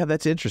 Yeah,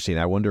 that's interesting.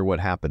 I wonder what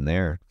happened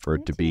there for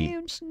it to be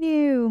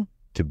new.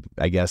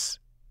 I guess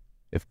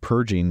if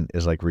purging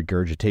is like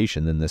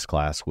regurgitation, then this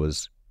class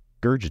was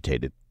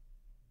gurgitated.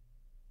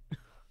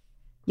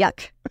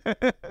 Yuck.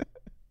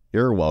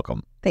 You're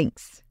welcome.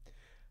 Thanks.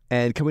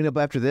 And coming up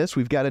after this,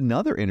 we've got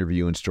another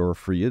interview in store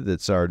for you.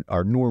 That's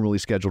our normally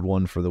scheduled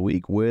one for the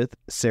week with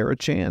Sarah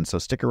Chan. So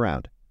stick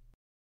around.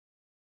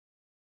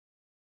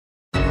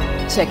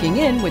 Checking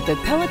in with the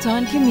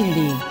Peloton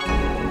community.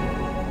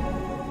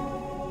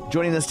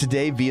 Joining us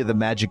today via the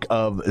magic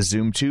of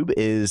ZoomTube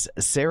is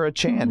Sarah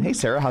Chan. Hey,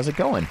 Sarah, how's it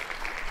going?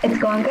 It's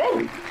going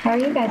good. How are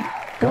you guys?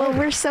 Well,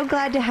 we're so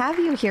glad to have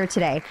you here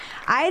today.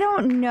 I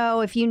don't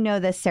know if you know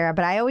this, Sarah,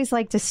 but I always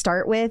like to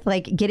start with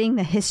getting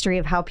the history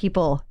of how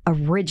people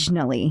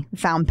originally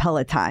found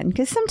Peloton,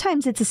 because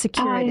sometimes it's a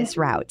circuitous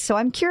route. So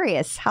I'm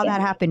curious how that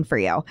happened for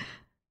you.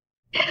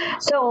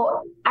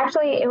 So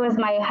actually, it was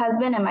my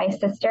husband and my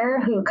sister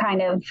who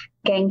kind of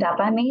ganged up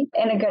on me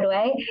in a good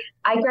way.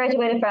 I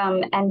graduated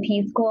from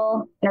NP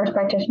school, nurse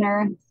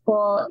practitioner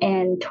school,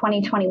 in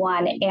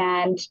 2021,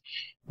 and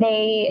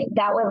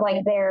that was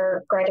like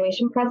their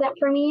graduation present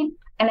for me.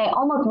 And I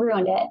almost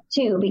ruined it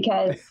too,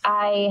 because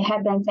I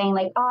had been saying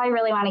like, oh, I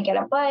really want to get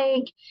a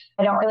bike.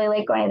 I don't really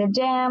like going to the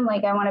gym.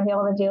 Like, I want to be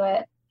able to do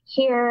it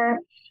here.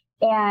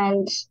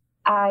 And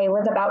I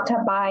was about to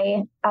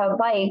buy a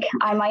bike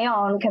on my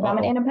own because I'm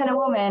an independent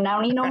woman. I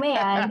don't need no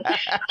man.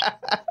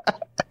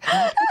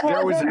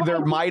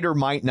 There might or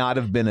might not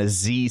have been a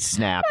Z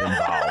snap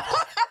involved.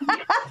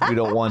 We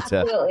don't want to.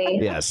 Absolutely.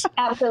 Yes.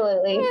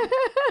 Absolutely.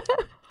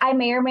 I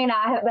may or may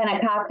not have been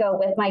at Costco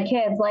with my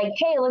kids, like,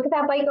 hey, look at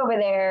that bike over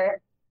there.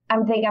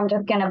 I'm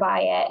just going to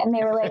buy it. And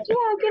they were like, yeah,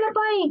 get a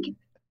bike.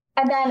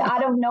 And then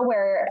out of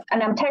nowhere,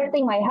 and I'm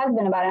texting my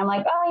husband about it. I'm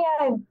like, oh,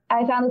 yeah,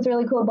 I found this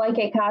really cool bike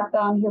at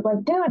Costco. And he's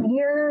like, dude,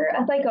 you're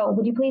a psycho.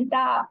 Would you please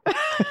stop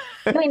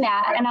doing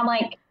that? And I'm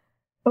like,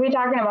 what are you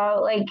talking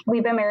about? Like,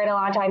 we've been married a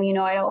long time. You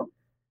know,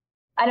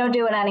 I don't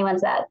do what anyone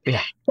says.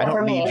 Yeah, I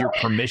don't need your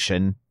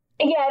permission.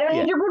 Yeah, I don't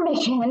need your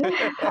permission.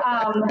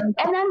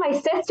 And then my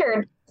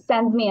sister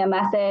sends me a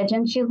message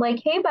and she's like,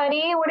 hey,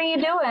 buddy, what are you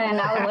doing?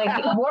 And I was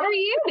like, what are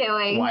you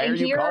doing? Why are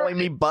you calling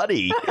me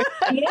buddy?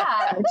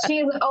 Yeah,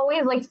 she's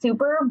always like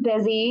super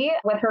busy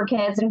with her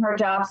kids and her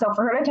job. So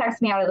for her to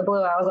text me out of the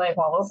blue, I was like,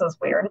 well, this is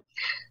weird.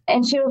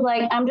 And she was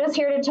like, I'm just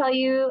here to tell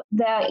you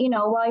that, you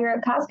know, while you're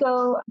at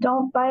Costco,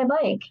 don't buy a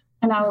bike.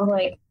 And I was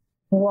like,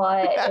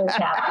 what is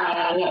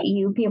happening?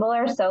 You people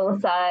are so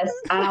sus.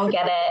 I don't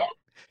get it.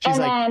 She's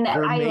and like,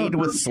 they're made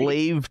with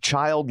slave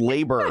child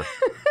labor.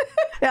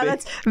 Yeah,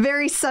 that's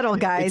very subtle,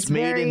 guys. It's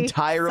made very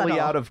entirely subtle.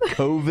 out of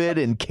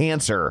COVID and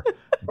cancer.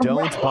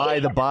 Don't buy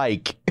the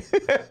bike.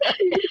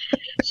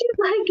 She's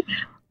like,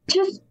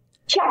 just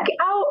check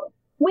out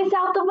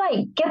without the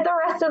bike. Get the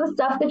rest of the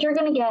stuff that you're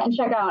going to get and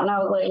check out. And I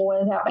was like,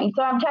 what is happening?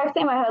 So I'm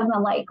texting my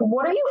husband, like,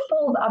 what are you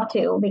fools up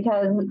to?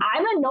 Because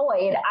I'm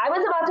annoyed. I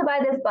was about to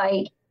buy this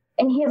bike.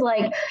 And he's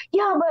like,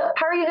 yeah, but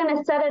how are you going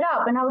to set it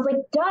up? And I was like,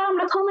 duh, I'm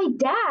going to call my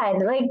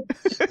dad. Like,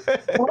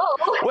 whoa.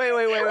 Wait.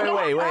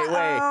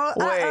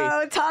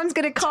 Tom's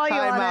going to call you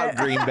Time on out, it.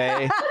 Green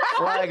Bay.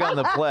 Flag on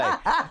the play.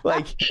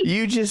 Like,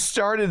 you just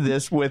started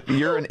this with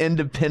you're an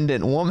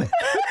independent woman.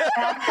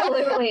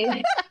 Absolutely.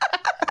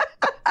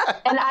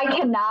 And I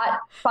cannot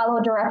follow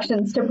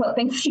directions to put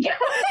things together.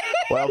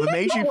 Well, if it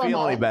makes you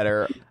feel any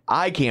better,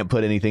 I can't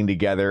put anything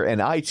together,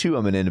 and I, too,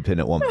 am an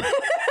independent woman.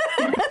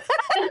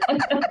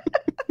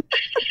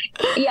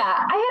 Yeah,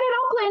 I had it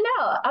all planned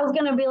out. I was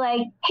going to be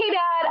like, hey,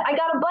 Dad, I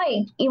got a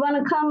bike. You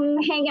want to come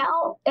hang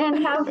out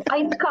and have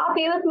iced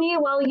coffee with me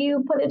while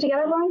you put it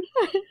together for me?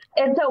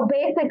 And so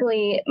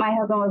basically, my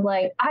husband was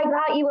like, I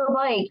got you a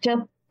bike.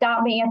 Just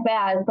stop being a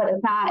fast, but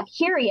it's not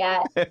here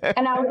yet.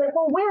 And I was like,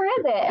 well, where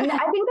is it? And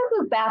I think this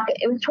was back,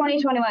 it was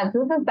 2021.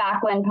 So this is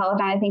back when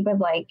Peloton, I think, was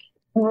like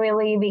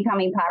really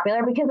becoming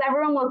popular because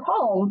everyone was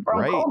home from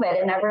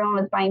COVID and everyone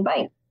was buying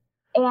bikes.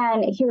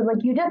 And he was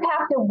like, you just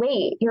have to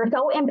wait. You're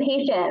so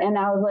impatient. And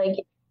I was like,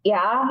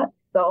 yeah,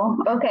 so,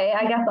 okay,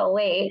 I guess I'll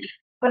wait.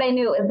 But I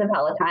knew it was the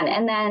Peloton.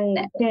 And then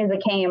as soon as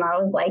it came, I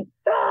was like,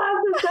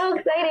 oh, this is so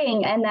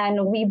exciting. And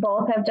then we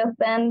both have just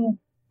been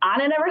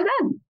on it ever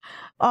since.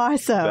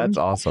 Awesome. That's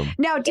awesome.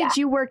 Now, did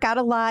you work out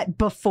a lot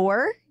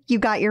before you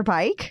got your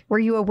bike? Were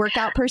you a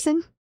workout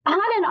person? On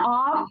and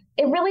off.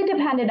 It really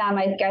depended on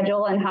my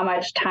schedule and how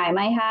much time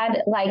I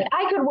had. Like,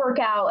 I could work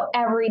out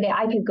every day.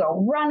 I could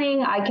go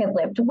running. I could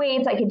lift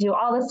weights. I could do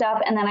all this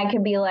stuff. And then I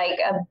could be like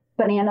a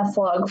banana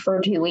slug for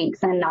 2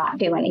 weeks and not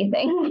do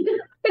anything.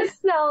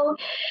 So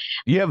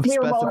you have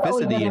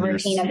specificity in your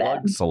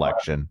slug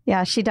selection.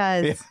 Yeah, she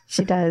does. Yeah.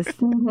 She does.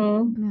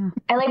 Mm-hmm. Yeah.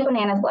 I like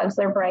banana slugs.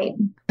 They're bright.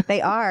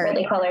 They are.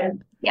 Really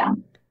colored. Yeah.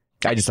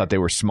 I just thought they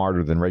were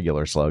smarter than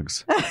regular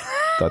slugs.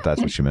 Thought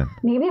that's what you meant.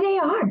 Maybe they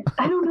are.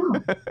 I don't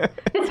know.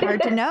 It's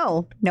hard to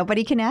know.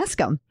 Nobody can ask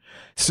them.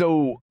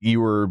 So you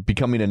were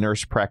becoming a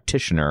nurse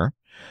practitioner.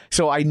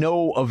 So I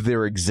know of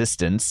their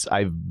existence.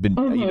 I've been,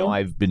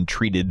 I've been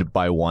treated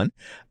by one.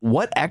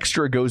 What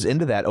extra goes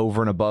into that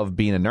over and above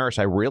being a nurse?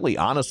 I really,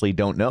 honestly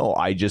don't know.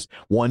 I just,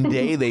 one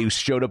day they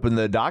showed up in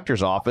the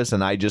doctor's office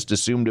and I just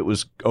assumed it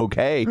was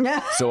okay.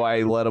 So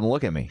I let them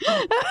look at me.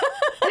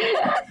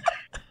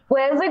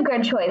 Well, it's a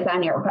good choice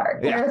on your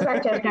part. Yeah. Nurse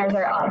practitioners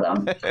are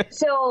awesome.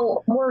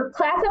 So we're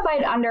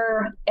classified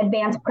under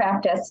advanced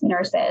practice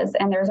nurses,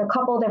 and there's a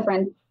couple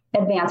different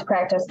advanced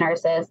practice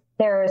nurses.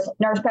 There's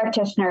nurse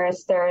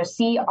practitioners, there's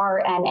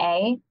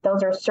CRNA.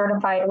 Those are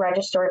certified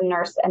registered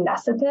nurse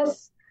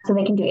anesthetists, so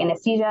they can do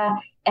anesthesia.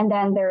 And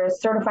then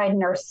there's certified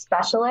nurse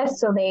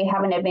specialists, so they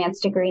have an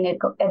advanced degree in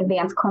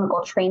advanced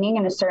clinical training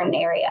in a certain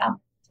area.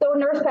 So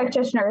nurse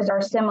practitioners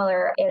are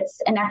similar.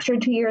 It's an extra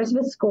 2 years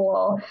of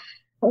school.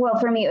 Well,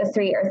 for me, it was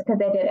 3 years because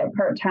I did it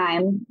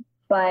part-time.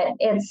 but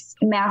it's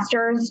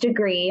master's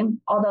degree,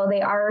 although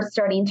they are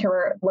starting to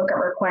look at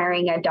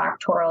requiring a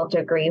doctoral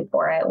degree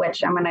for it,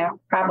 which I'm going to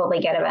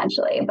probably get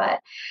eventually. But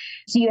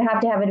so you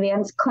have to have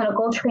advanced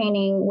clinical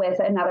training with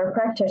another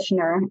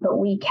practitioner, but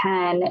we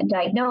can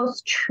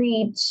diagnose,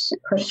 treat,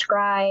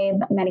 prescribe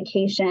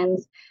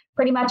medications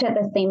pretty much at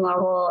the same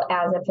level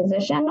as a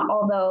physician,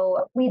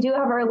 although we do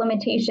have our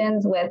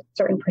limitations with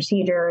certain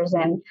procedures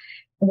and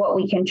what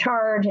we can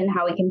charge and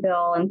how we can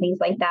bill and things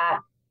like that.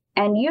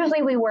 And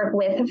usually we work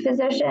with a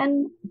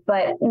physician,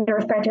 but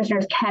nurse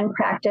practitioners can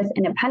practice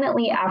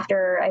independently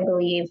after, I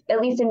believe, at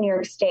least in New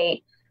York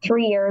State,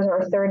 3 years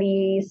or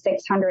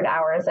 3,600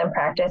 hours of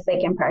practice,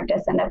 they can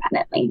practice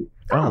independently.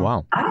 Oh,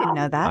 wow. I didn't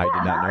know that. I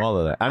did not know all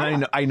of that.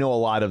 And I know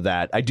a lot of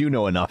that. I do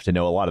know enough to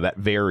know a lot of that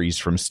varies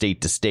from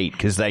state to state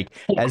because,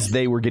 as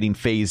they were getting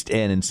phased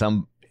in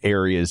some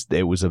areas,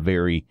 it was a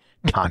very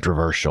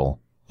controversial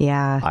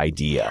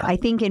idea. I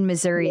think in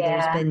Missouri,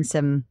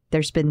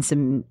 there's been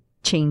some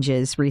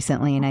changes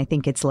recently, and I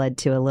think it's led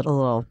to a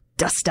little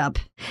dust up.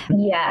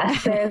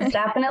 Yes, there's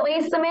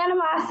definitely some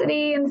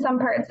animosity in some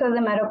parts of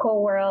the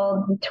medical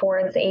world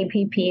towards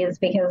APPs,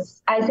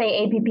 because I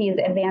say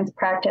APPs, advanced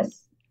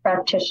practice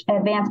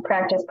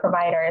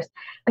providers,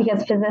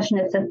 because physician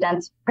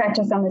assistants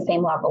practice on the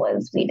same level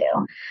as we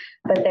do.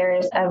 But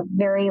there's a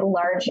very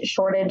large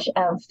shortage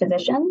of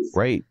physicians.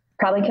 Right.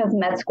 Probably because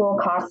med school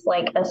costs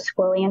like $1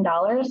 squillion.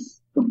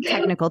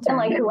 Technical term.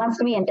 And who wants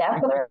to be in debt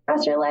for the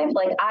rest of your life?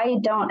 I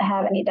don't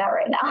have any debt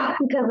right now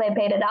because I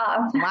paid it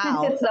off.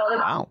 Wow. So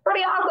that's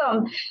pretty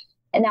awesome.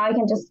 And now I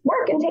can just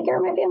work and take care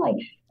of my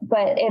family.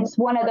 But it's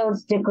one of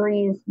those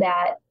degrees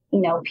that,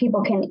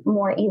 people can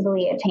more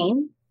easily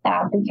attain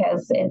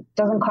because it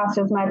doesn't cost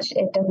as much.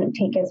 It doesn't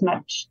take as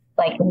much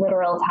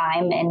literal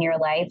time in your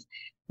life.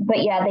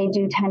 But yeah, they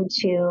do tend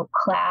to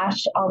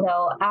clash,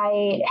 although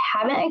I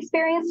haven't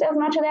experienced as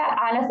much of that.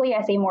 Honestly,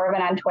 I see more of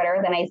it on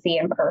Twitter than I see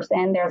in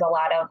person. There's a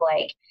lot of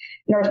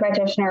nurse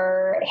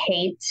practitioner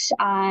hate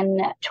on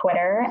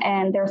Twitter.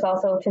 And there's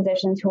also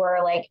physicians who are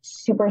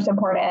super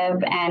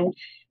supportive and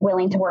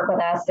willing to work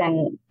with us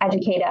and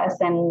educate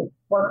us and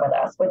work with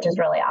us, which is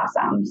really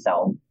awesome.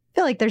 So I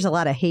feel like there's a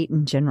lot of hate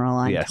in general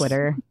on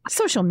Twitter.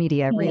 Social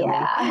media, really.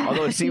 Yeah.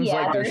 Although it seems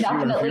like there's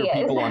fewer and fewer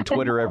people on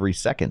Twitter every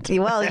second.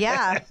 Well,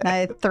 yeah.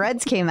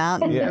 Threads came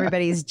out and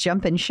everybody's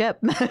jumping ship.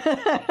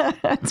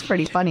 It's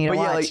pretty funny to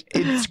watch.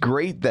 It's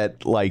great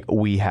that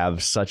we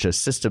have such a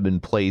system in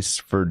place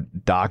for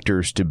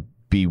doctors to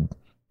be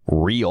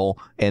real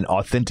and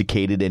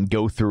authenticated and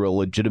go through a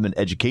legitimate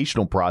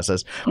educational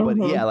process. But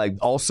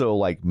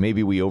also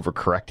maybe we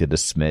overcorrected a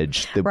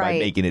smidge by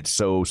making it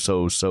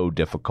so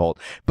difficult.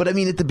 But I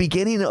mean, at the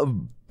beginning of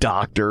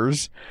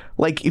doctors,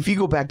 if you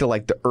go back to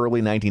the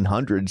early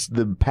 1900s,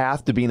 the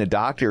path to being a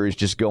doctor is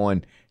just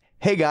going,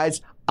 hey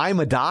guys,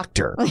 I'm a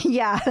doctor.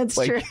 Yeah, that's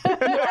true.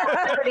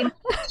 Yeah, pretty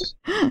much.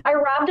 I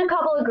robbed a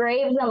couple of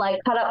graves and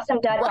cut up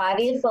some dead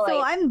bodies.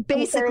 So I'm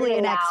basically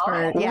an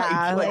expert.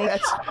 Yeah,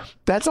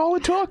 that's all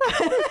it took.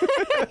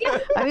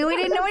 I mean, we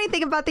didn't know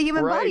anything about the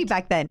human body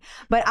back then.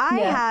 But I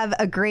have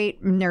a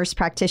great nurse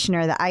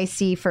practitioner that I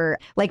see for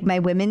my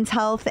women's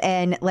health,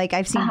 and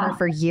I've seen her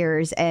for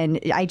years, and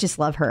I just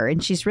love her,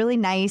 and she's really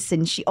nice,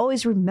 and she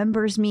always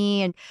remembers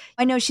me. And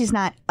I know she's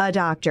not a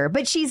doctor,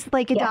 but she's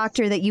a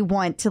doctor that you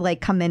want to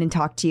come in and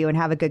talk to you and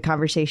have a good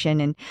conversation.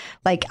 And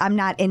I'm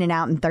not in and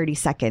out in 30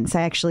 seconds.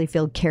 I actually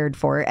feel cared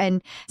for.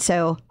 And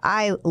so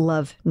I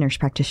love nurse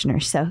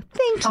practitioners. So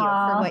thank you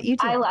for what you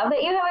do. I love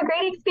that you have a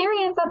great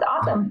experience. That's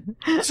awesome.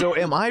 So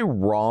am I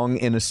wrong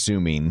in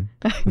assuming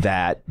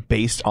that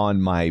based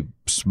on my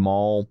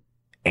small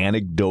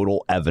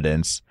anecdotal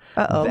evidence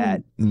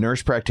that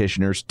nurse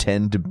practitioners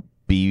tend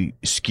to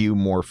skew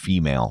more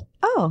female?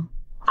 Oh,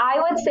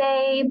 I would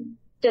say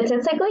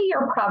statistically,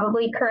 you're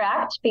probably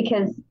correct,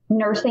 because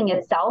nursing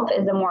itself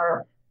is a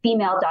more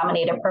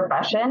female-dominated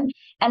profession.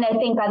 And I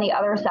think on the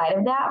other side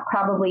of that,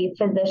 probably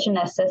physician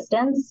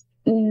assistants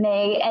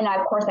may, and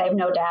of course I have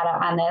no data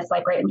on this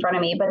right in front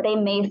of me, but they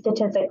may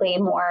statistically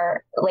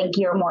more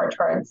gear more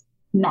towards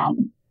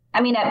men.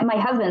 I mean, my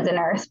husband's a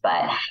nurse,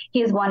 but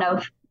he's one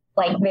of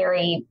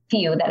very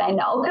few that I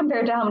know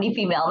compared to how many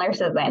female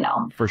nurses I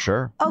know. For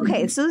sure.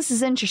 Okay, so this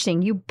is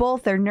interesting. You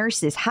both are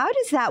nurses. How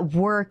does that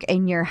work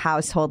in your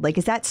household?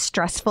 Is that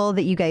stressful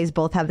that you guys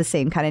both have the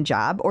same kind of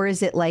job, or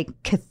is it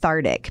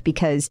cathartic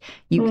because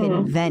you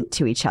can vent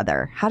to each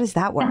other? How does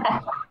that work?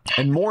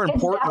 And more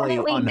importantly,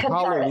 on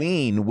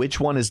Halloween,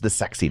 which one is the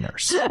sexy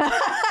nurse? It's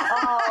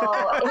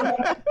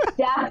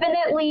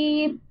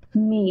definitely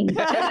me.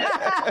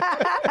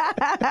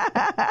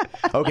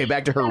 Okay,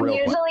 back to her real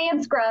quick. Usually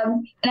in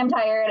scrubs, and I'm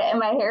tired, and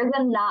my hair's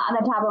a knot on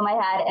the top of my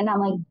head, and I'm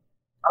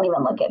don't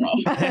even look at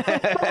me.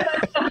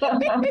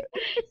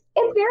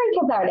 It's very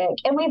cathartic,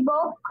 and we've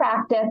both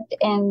practiced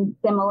in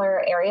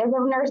similar areas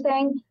of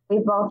nursing.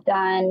 We've both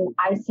done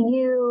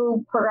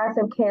ICU,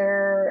 progressive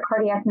care,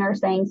 cardiac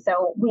nursing,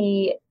 so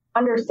we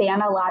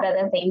understand a lot of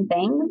the same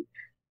things.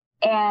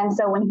 And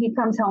so when he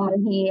comes home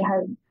and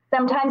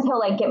sometimes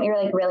he'll get me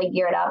really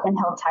geared up, and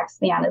he'll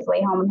text me on his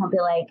way home, and he'll be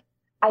like,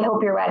 I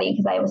hope you're ready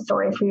because I have a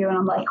story for you. And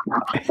I'm like,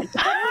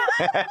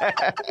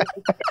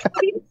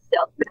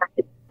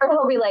 or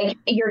he'll be like,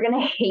 you're going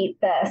to hate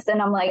this.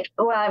 And I'm like,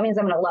 well, that means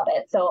I'm going to love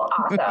it. So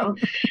awesome.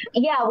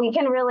 Yeah, we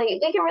can really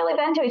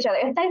vent to each other.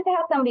 It's nice to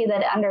have somebody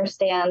that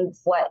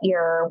understands what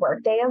your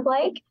workday is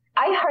like.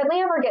 I hardly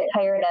ever get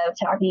tired of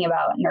talking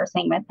about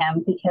nursing with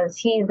him because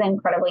he's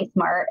incredibly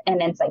smart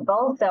and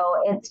insightful. So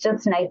it's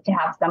just nice to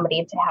have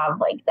somebody to have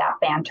like that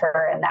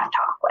banter and that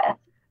talk with.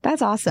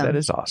 That's awesome. That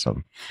is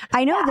awesome.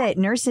 I know that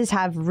nurses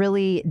have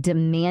really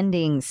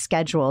demanding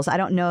schedules. I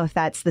don't know if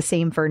that's the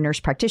same for a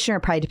nurse practitioner.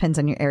 It probably depends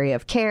on your area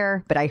of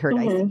care, but I heard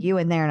ICU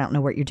in there. I don't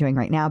know what you're doing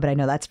right now, but I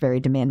know that's very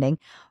demanding.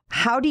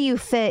 How do you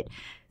fit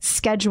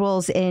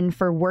schedules in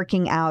for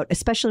working out,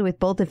 especially with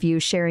both of you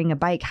sharing a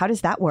bike? How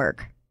does that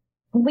work?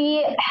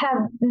 We have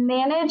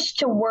managed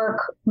to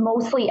work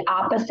mostly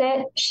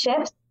opposite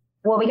shifts.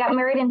 Well, we got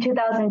married in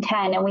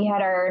 2010 and we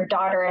had our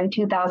daughter in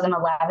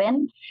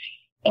 2011.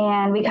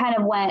 And we kind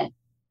of went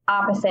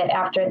opposite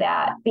after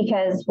that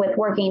because with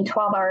working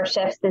 12-hour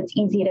shifts, it's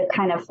easy to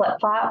kind of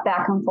flip-flop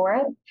back and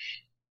forth.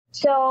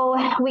 So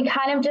we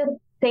kind of just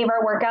save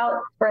our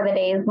workouts for the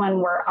days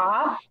when we're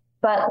off.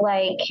 But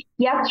like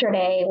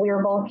yesterday, we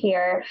were both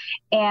here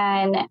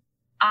and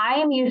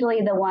I'm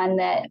usually the one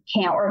that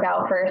can't work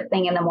out first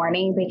thing in the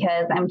morning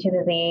because I'm too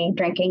busy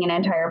drinking an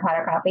entire pot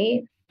of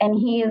coffee. And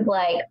he's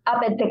like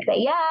up at 6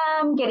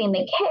 a.m., getting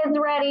the kids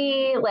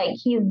ready. Like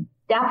he's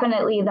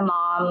definitely the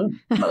mom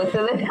most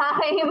of the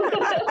time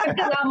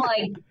because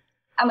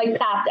I'm like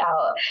passed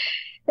out.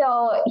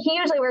 So he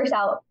usually works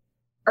out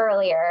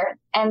earlier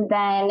and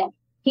then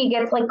he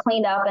gets like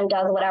cleaned up and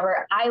does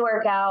whatever. I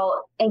work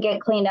out and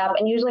get cleaned up.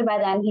 And usually by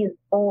then he's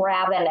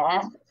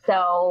ravenous.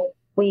 So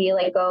we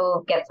like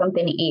go get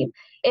something to eat.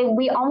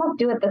 We almost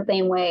do it the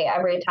same way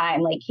every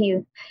time. Like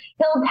he'll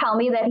tell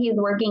me that he's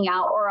working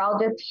out or I'll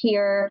just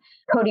hear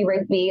Cody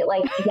Rigsby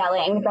like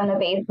yelling from the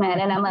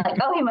basement. And I'm like,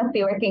 oh, he must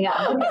be working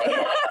out.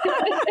 Okay.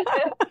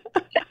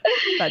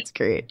 That's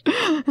great.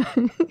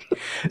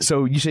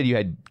 So you said you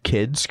had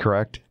kids,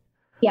 correct?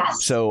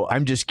 Yes. So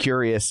I'm just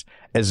curious,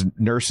 as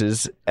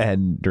nurses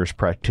and nurse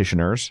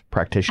practitioners,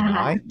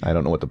 I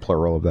don't know what the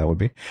plural of that would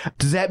be.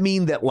 Does that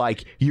mean that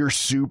like you're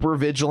super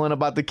vigilant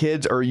about the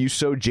kids, or are you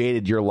so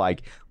jaded you're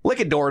like,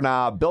 lick a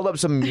doorknob, build up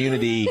some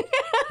immunity,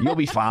 you'll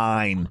be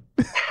fine?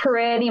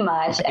 Pretty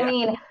much. I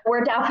mean,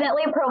 we're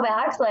definitely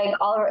pro-vax. Like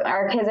all of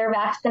our kids are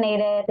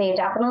vaccinated. They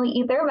definitely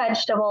eat their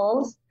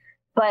vegetables,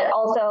 but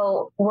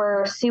also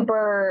we're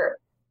super,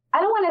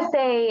 I don't want to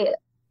say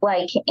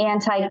like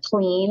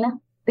anti-clean,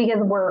 because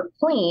we're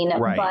clean,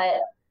 right.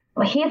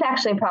 But he's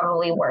actually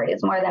probably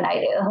worries more than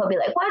I do. He'll be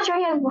like, wash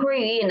your hands before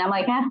you eat. And I'm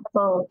like, it's a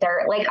little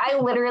dirt. Like I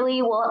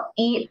literally will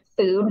eat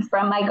food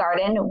from my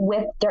garden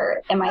with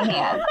dirt in my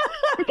hands.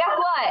 Guess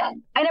what?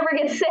 I never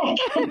get sick.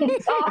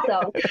 It's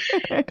awesome.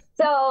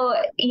 So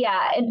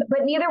yeah,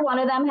 but neither one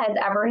of them has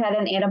ever had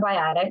an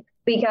antibiotic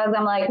because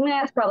I'm like,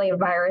 it's probably a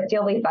virus.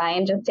 You'll be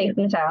fine. Just take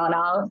some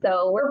Tylenol.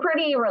 So we're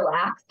pretty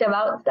relaxed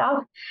about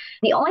stuff.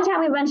 The only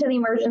time we went to the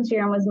emergency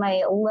room was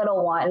my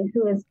little one,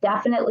 who is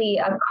definitely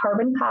a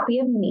carbon copy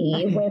of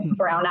me with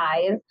brown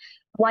eyes.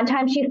 One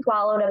time she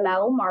swallowed a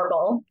metal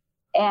marble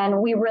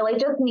and we really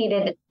just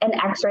needed an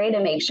x-ray to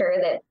make sure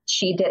that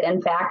she did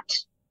in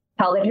fact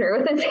tell the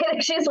truth and say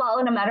that she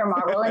swallowed a metal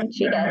marble, and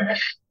she did.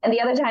 And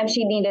the other time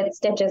she needed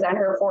stitches on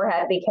her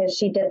forehead because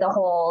she did the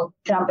whole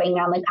jumping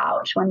on the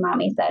couch when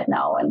mommy said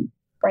no, and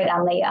right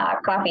on the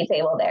coffee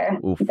table there.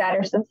 Oof. Got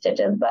her some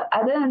stitches. But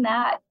other than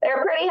that,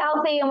 they're pretty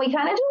healthy and we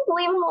kind of just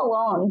leave them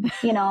alone.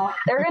 You know,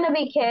 they're going to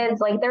be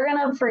kids. Like they're going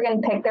to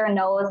friggin' pick their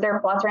nose. Their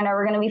butts are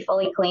never going to be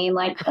fully clean.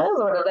 Like that's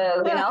what it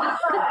is, you know?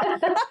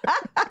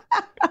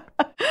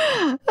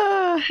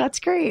 That's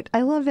great.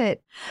 I love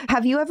it.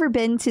 Have you ever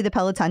been to the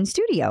Peloton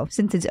studio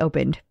since it's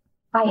opened?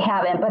 I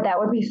haven't, but that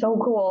would be so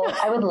cool.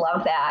 I would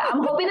love that.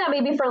 I'm hoping that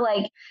maybe for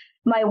like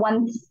my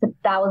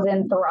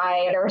 1,000th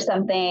ride or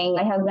something,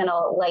 my husband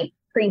will like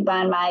creep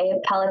on my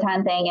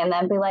Peloton thing and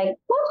then be like,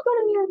 let's go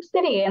to New York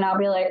City. And I'll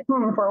be like,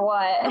 for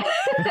what?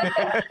 That's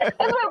what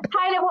I'm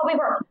kind of hoping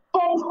for.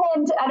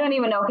 Hint. I don't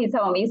even know if he's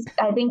home.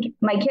 I think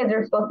my kids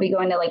are supposed to be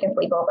going to like a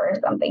sleepover or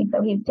something.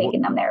 So he's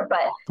taking them there. But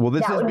well,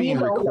 this is being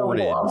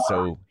recorded,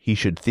 so he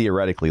should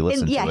theoretically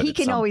listen to it. Yeah, he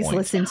can always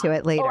listen to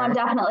it later. Oh, I'm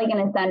definitely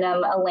going to send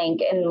him a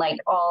link in like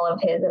all of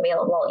his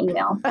available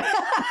emails.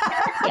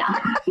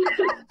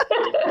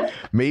 Yeah.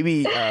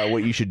 Maybe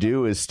what you should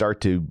do is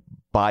start to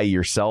buy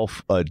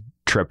yourself a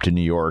trip to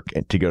New York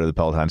and to go to the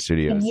Peloton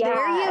studios. Yeah.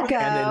 There you go.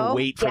 And then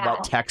wait for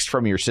that text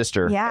from your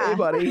sister. Yeah. Hey,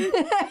 buddy.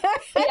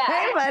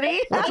 Hey,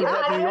 buddy. What's with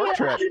that New York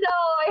trip? So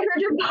I heard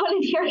you're going to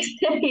New York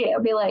City.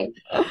 I'll be like,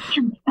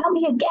 tell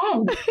me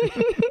again.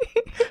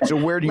 So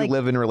where do you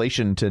live in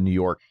relation to New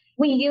York?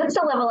 We used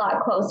to live a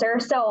lot closer.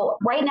 So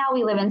right now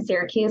we live in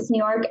Syracuse, New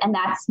York, and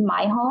that's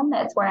my home.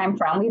 That's where I'm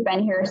from. We've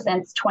been here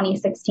since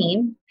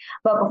 2016.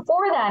 But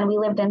before then, we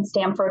lived in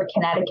Stamford,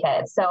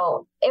 Connecticut.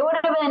 So it would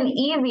have been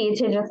easy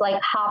to just like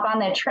hop on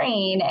the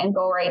train and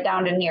go right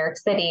down to New York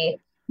City.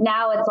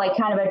 Now it's like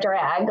kind of a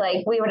drag.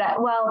 Like we would,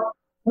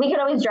 we could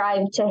always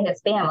drive to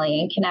his family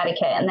in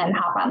Connecticut and then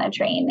hop on the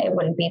train. It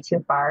wouldn't be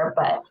too far,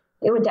 but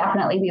it would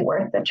definitely be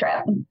worth the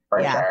trip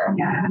for sure.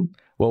 Yeah.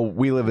 Well,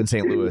 we live in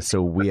St. Louis,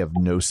 so we have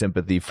no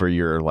sympathy for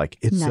your, like,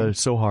 it's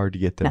so hard to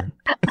get there.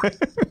 No.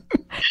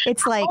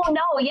 It's like, oh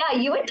no, yeah,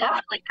 you would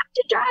definitely have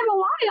to drive a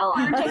while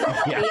or take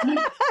a train.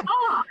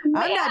 Oh,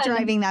 I'm not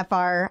driving that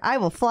far. I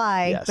will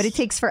fly, but it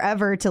takes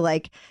forever to,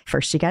 like,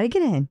 first you got to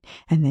get in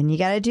and then you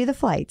got to do the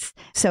flights.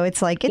 So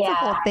it's like, it's a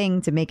whole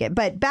thing to make it.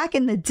 But back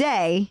in the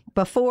day,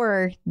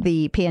 before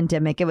the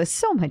pandemic, it was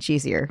so much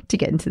easier to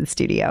get into the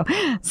studio.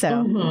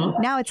 So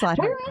now it's a lot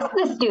harder. Where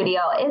is the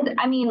studio?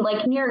 I mean,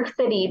 like New York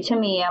City to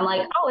me, I'm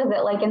like, oh, is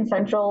it like in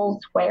Central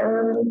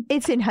Square?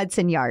 It's in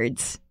Hudson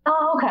Yards.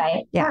 Oh,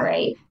 okay. Yeah. All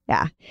right.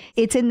 Yeah.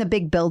 It's in the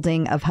big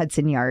building of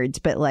Hudson Yards,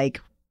 but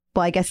like,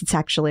 well, I guess it's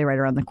actually right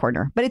around the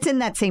corner, but it's in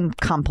that same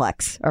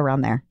complex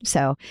around there.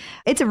 So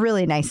it's a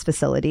really nice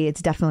facility.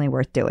 It's definitely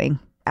worth doing.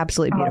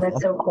 Absolutely beautiful. Oh,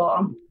 that's so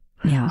cool.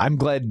 Yeah. I'm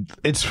glad.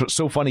 It's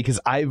so funny because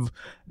I'm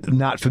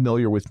not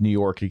familiar with New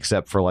York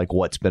except for like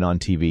what's been on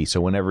TV. So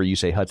whenever you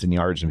say Hudson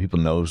Yards and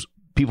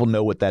people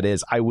know what that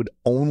is, I would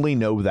only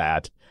know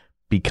that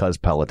because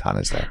Peloton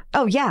is there.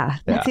 Oh, yeah.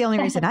 That's the only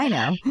reason I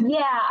know.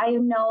 Yeah, I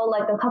know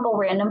like a couple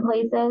random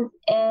places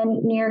in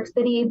New York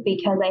City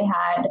because I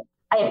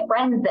had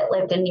friends that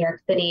lived in New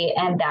York City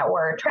and that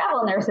were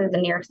travel nurses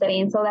in New York City.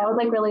 And so that was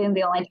like really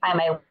the only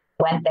time I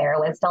went there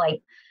was to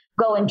like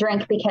go and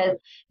drink because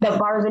the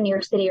bars in New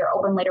York City are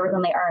open later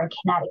than they are in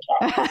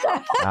Connecticut.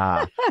 So.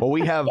 Well,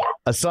 we have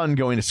a son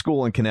going to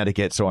school in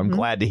Connecticut, so I'm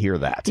glad to hear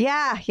that.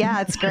 Yeah,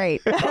 it's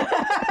great.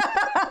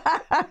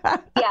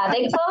 Yeah,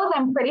 they close,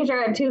 I'm pretty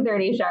sure, at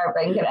 2:30 sharp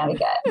in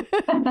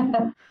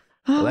Connecticut.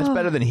 Well, that's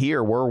better than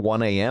here. We're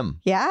 1 a.m.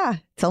 Yeah,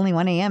 it's only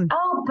 1 a.m.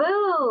 Oh,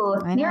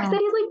 boo. New York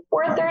City's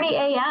like 4:30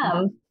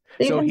 a.m.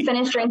 So you can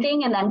finish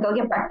drinking and then go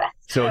get breakfast.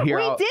 So here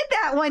we did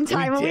that one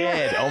time. We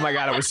did. Oh my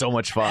God, it was so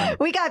much fun.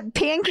 We got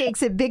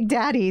pancakes at Big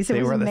Daddy's.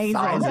 It was amazing. They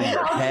were the size of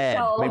your head.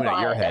 So Maybe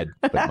not your fun. head,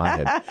 but my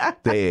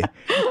head.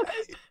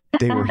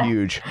 They were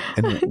huge,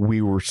 and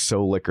we were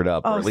so liquored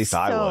up, or at least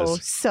I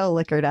was. So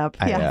liquored up,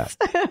 yes.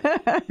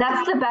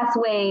 That's the best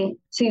way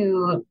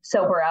to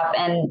sober up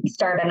and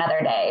start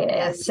another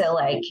day is to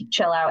like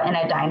chill out in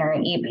a diner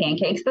and eat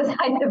pancakes the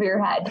size of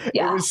your head.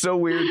 Yeah. It was so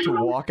weird to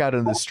walk out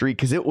in the street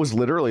because it was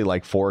literally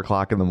like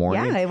 4:00 in the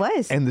morning. Yeah, it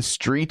was. And the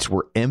streets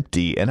were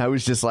empty. And I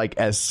was just like,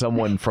 as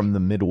someone from the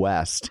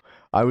Midwest,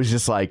 I was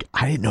just like,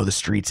 I didn't know the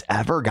streets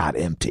ever got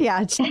empty.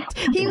 Yeah.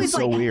 He was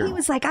so like, weird. He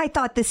was like, I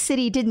thought the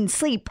city didn't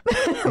sleep.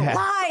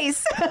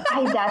 Lies. That's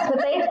what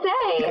they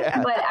say.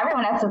 But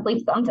everyone has to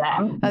sleep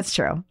sometime. That's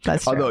true.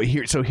 That's true. Although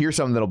here's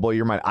something that'll blow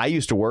your mind. I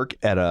used to work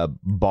at a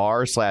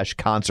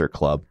bar/concert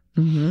club,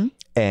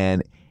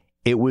 and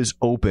it was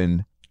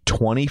open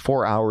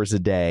 24 hours a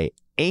day,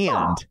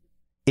 and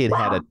it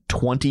had a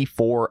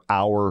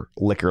 24-hour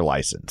liquor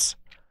license.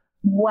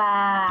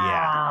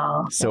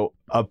 Wow. Yeah. So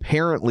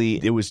apparently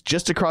it was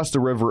just across the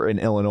river in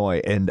Illinois.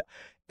 And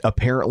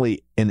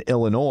apparently in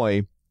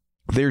Illinois,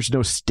 there's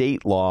no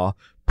state law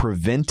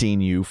preventing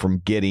you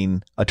from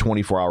getting a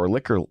 24-hour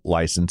liquor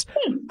license.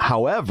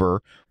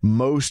 However,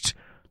 most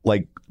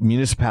like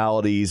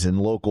municipalities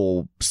and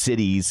local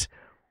cities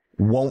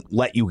won't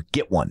let you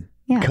get one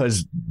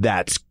because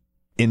that's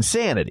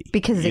insanity.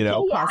 Because it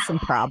can cause some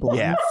problems.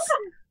 Yeah.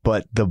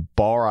 But the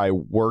bar I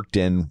worked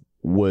in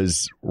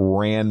was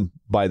ran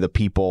by the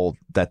people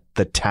that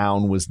the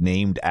town was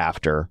named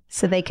after.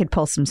 So they could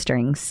pull some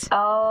strings.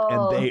 Oh,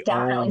 and they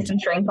definitely some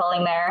string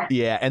pulling there.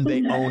 Yeah, and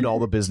they owned all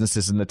the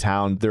businesses in the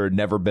town. There had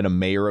never been a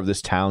mayor of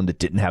this town that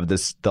didn't have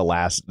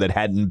that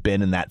hadn't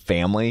been in that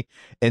family.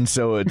 And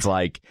so it's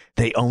like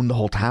they owned the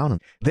whole town.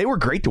 They were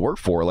great to work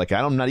for. Like,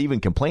 I'm not even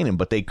complaining,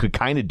 but they could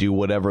kind of do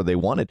whatever they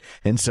wanted.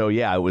 And so,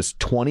 yeah, it was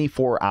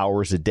 24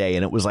 hours a day.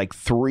 And it was like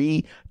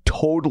 3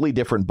 totally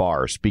different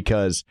bars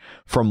because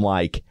from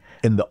like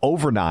in the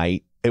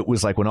overnight, it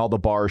was like when all the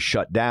bars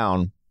shut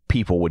down,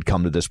 people would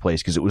come to this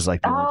place because it was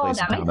like the only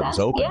place in town that was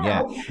open.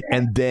 Yeah.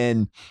 And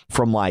then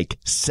from like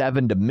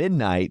 7 to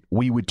midnight,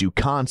 we would do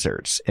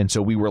concerts. And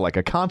so we were like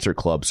a concert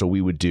club. So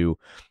we would do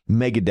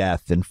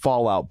Megadeth and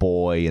Fall Out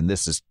Boy. And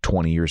this is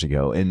 20 years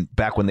ago. And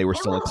back when they were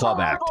still a club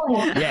act.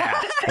 Yeah.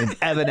 And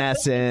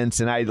Evanescence.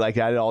 And I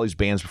had all these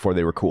bands before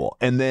they were cool.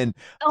 And then.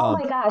 Oh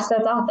my gosh,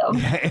 that's awesome.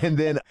 And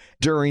then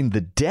during the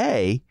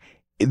day,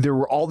 there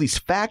were all these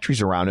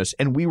factories around us,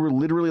 and we were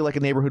literally like a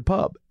neighborhood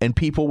pub. And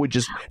people would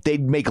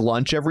they'd make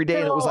lunch every day,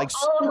 and it was like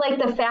all of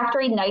like the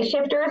factory night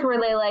shifters were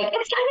they like,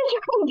 it's time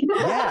to drink.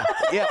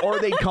 Yeah. Or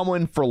they'd come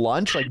in for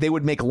lunch. Like they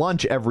would make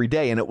lunch every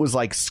day, and it was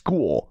like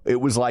school.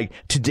 It was like,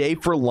 today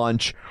for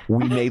lunch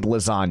we made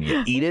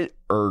lasagna. Eat it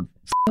or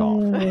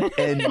off.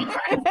 And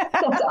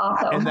that's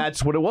awesome. And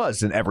that's what it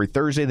was. And every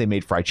Thursday they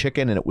made fried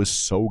chicken, and it was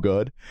so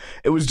good.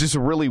 It was just a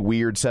really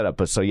weird setup.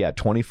 But so yeah,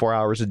 24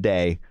 hours a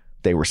day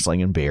they were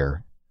slinging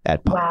beer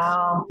at pubs.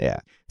 Wow. Yeah.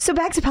 So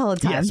back to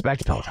Peloton. Yes, back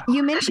to Peloton.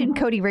 You mentioned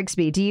Cody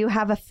Rigsby. Do you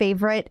have a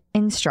favorite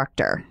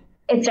instructor?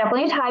 It's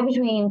definitely a tie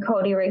between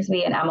Cody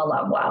Rigsby and Emma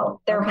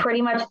Lovewell. They're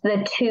pretty much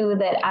the two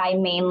that I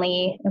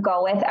mainly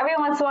go with. Every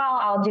once in a while,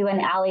 I'll do an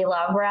Allie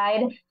Love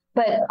ride.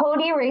 But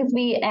Cody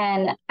Rigsby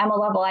and Emma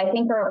Lovewell, I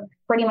think, are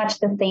pretty much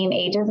the same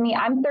age as me.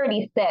 I'm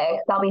 36.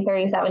 I'll be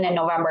 37 in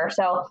November.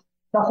 So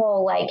the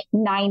whole like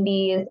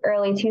 90s,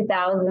 early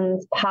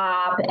 2000s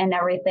pop and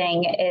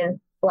everything is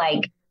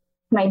like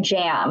my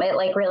jam. It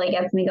like really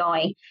gets me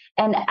going.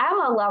 And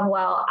Emma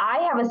Lovewell,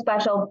 I have a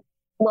special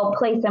little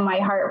place in my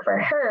heart for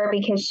her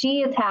because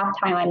she is half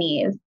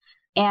Taiwanese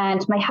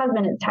and my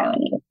husband is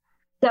Taiwanese.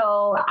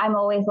 So I'm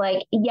always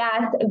like,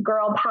 yes,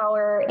 girl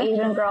power,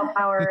 Asian girl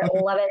power,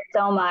 love it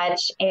so much.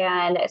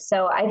 And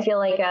so I feel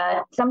like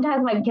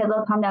sometimes my kids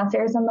will come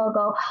downstairs and they'll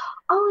go,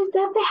 oh, is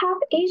that the half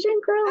Asian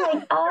girl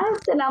like us?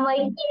 And I'm like,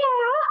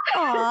 yeah.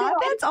 Aw,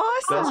 that's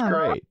awesome. That's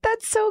great.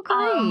 That's so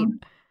great.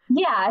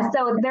 Yeah,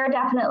 so they're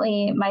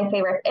definitely my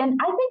favorite. And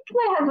I think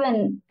my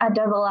husband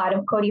does a lot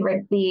of Cody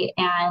Rigsby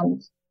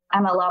and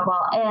Emma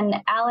Lovewell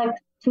and Alex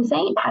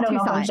Toussaint. I don't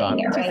know if I'm saying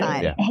it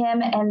right. Yeah.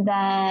 Him, and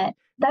then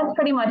that's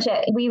pretty much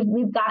it.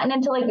 We've gotten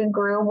into like a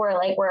groove where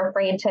like we're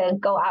afraid to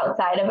go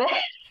outside of it.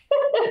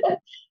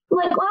 I'm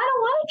like, well, I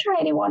don't want to try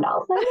anyone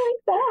else. I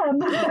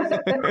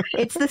like them.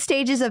 It's the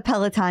stages of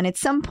Peloton. At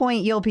some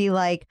point, you'll be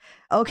like,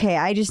 okay,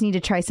 I just need to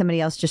try somebody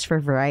else just for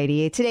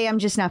variety. Today, I'm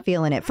just not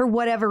feeling it. For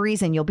whatever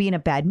reason, you'll be in a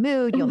bad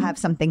mood. You'll have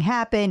something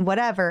happen,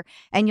 whatever.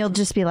 And you'll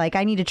just be like,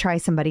 I need to try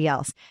somebody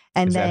else.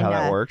 And Is then that how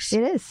that works?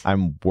 It is.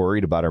 I'm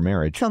worried about our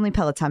marriage. It's only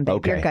Peloton, babe.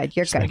 Okay. You're good.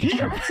 You're Just making good.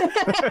 sure.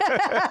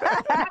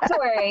 Not to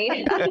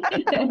worry.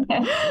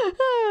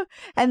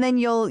 And then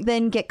you'll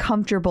then get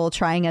comfortable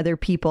trying other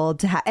people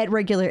at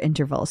regular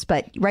intervals.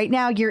 But right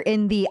now you're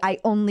in the I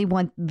only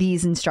want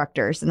these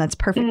instructors, and that's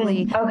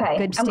perfectly okay.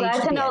 good I'm stage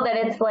glad to know that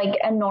it's like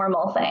a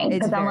normal thing It's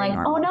because I'm very like,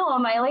 normal. oh no,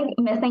 am I like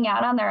missing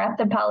out on the rest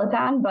of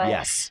Peloton? But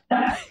Yes.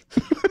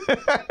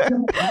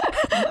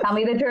 tell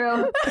me the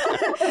truth.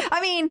 I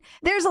mean,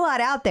 there's a lot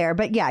out there,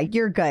 but yeah,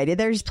 you're good.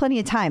 There's plenty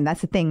of time.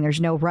 That's the thing.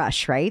 There's no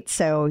rush, right?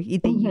 So you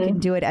think you can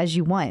do it as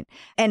you want.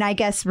 And I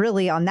guess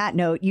really on that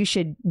note, you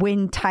should,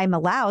 when time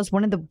allows,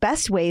 one of the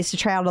best ways to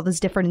try out all those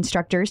different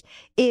instructors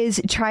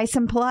is try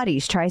some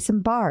Pilates, try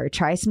some bar,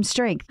 try some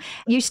strength.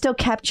 You still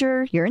kept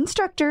your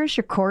instructors,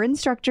 your core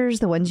instructors,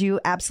 the ones you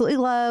absolutely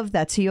love.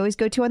 That's who you always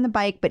go to on the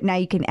bike. But now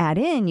you can add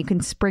in, you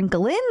can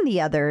sprinkle in the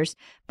others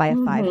by a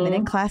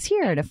 5-minute class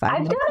here and a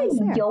 5-minute I've done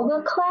class a there.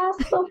 yoga class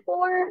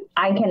before.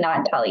 I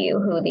cannot tell you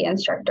who the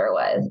instructor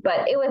was,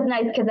 but it was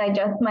nice because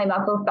my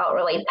muscles felt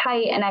really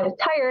tight and I was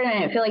tired and I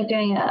didn't feel like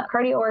doing a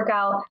cardio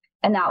workout.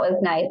 And that was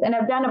nice. And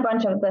I've done a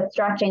bunch of the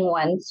stretching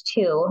ones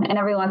too. And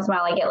every once in a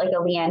while I get like a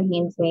Leanne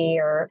Hainsey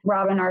or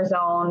Robin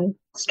Arzón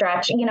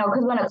stretch,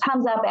 because when it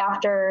comes up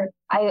after,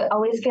 I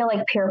always feel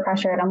like peer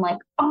pressure and I'm like,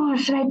 oh,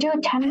 should I do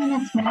it 10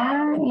 minutes more?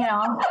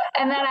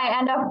 And then I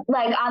end up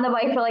like on the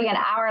bike for like an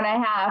hour and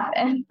a half.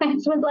 And my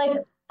husband's like,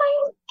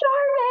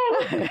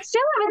 I'm starving.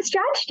 Still haven't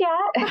stretched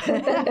yet.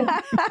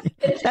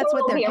 That's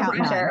what they're peer counting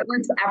pressure. on. It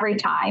works every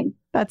time.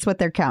 That's what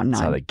they're counting That's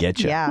on. how they get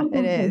you. Yeah,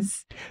 it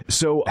is.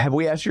 So have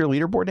we asked your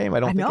leaderboard name? I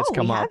don't think No, it's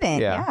come we up.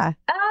 haven't. Yeah.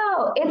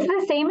 Oh, it's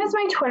the same as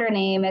my Twitter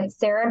name. It's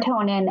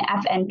Serotonin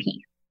FNP.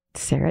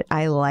 Sarah,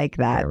 I like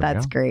that. There we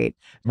That's go. great.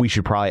 We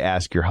should probably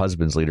ask your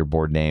husband's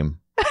leaderboard name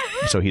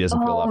so he doesn't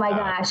feel Oh left my out.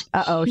 gosh.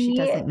 Uh-oh, she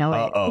doesn't know it.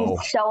 Uh-oh.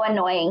 He's so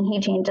annoying. He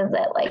changes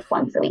it like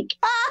once a week.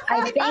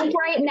 I think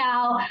right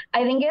now,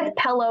 it's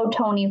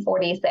Peloton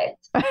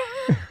 46.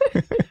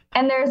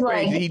 And there's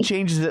like... Wait, he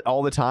changes it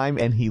all the time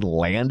and he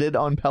landed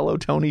on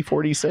Peloton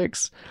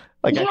 46?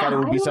 Like, I Yeah, thought it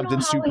would I be don't know something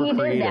how super he did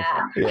creative.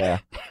 that. Yeah.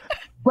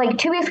 Like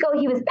 2 weeks ago,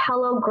 he was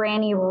Pello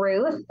Granny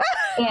Ruth,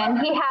 and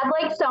he had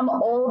like some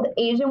old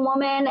Asian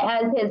woman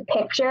as his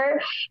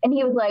picture, and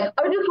he was like,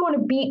 I just want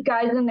to beat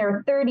guys in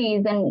their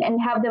 30s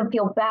and have them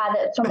feel bad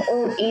that some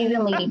old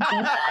Asian lady beat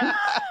them.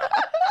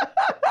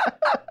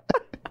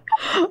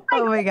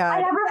 Oh my I God.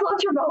 never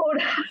float your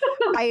boat.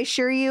 I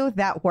assure you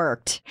that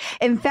worked.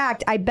 In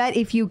fact, I bet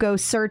if you go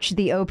search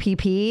the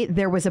OPP,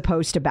 there was a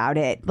post about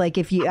it. Like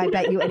I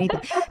bet you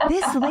anything.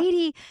 This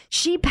lady,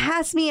 she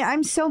passed me.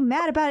 I'm so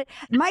mad about it.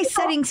 My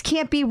settings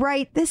can't be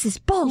right. This is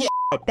bullshit.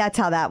 That's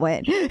how that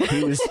went. He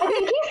was I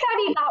think he said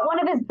he got one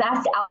of his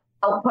best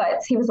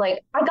outputs. He was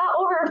like, I got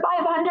over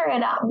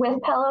 500 with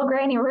Pello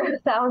Granny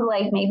Ruth. I was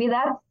like, maybe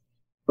that's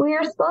who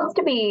you're supposed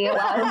to be.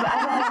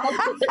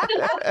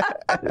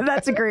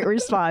 That's a great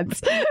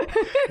response.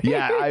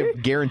 Yeah, I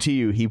guarantee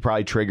you he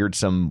probably triggered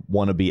some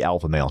wannabe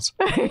alpha males.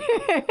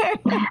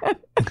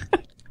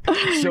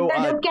 So,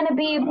 They're just going to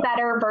be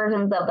better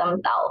versions of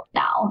themselves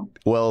now.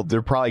 well,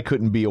 there probably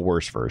couldn't be a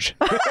worse version.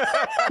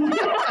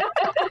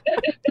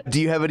 Do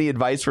you have any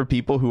advice for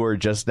people who are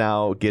just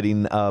now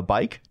getting a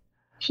bike?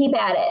 Keep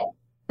at it.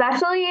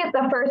 Especially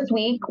the first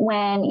week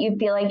when you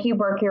feel like you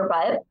broke your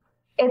butt.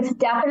 It's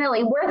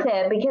definitely worth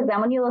it because then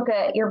when you look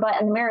at your butt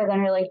in the mirror, then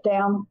you're like,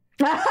 damn,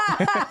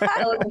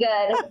 that looks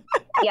good.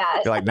 Yeah.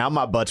 You're like, now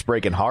my butt's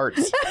breaking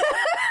hearts.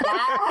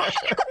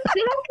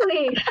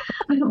 Exactly.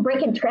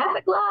 Breaking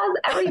traffic laws,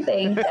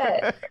 everything.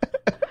 Yeah,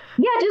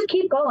 just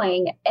keep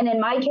going. And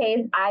in my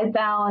case, I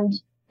found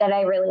that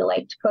I really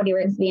liked Cody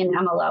Rigsby and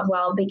Emma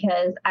Lovewell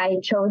because I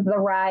chose the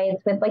rides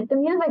with like the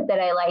music that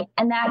I liked,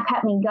 and that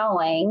kept me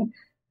going.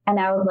 And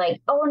I was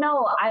like, oh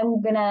no,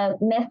 I'm going to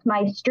miss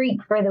my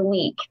streak for the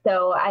week.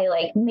 So I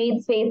like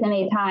made space and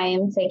made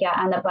time to get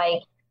on the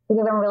bike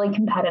because I'm really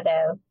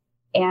competitive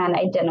and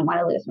I didn't want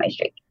to lose my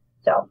streak.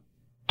 So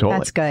Totally.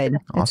 That's good.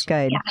 That's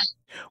good. yeah.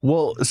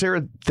 Well,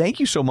 Sarah, thank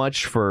you so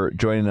much for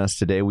joining us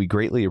today. We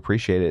greatly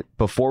appreciate it.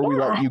 Before we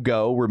let you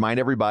go, remind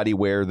everybody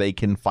where they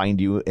can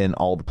find you in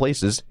all the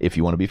places if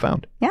you want to be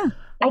found. Yeah.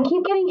 I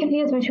keep getting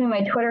confused between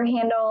my Twitter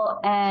handle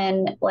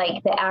and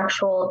like the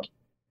actual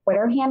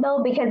Twitter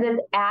handle because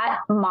it's at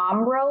Mom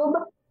Robe.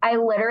 I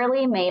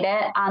literally made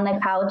it on the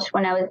couch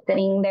when I was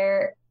sitting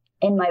there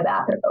in my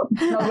bathroom.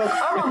 And I was like,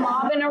 I'm a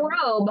mom in a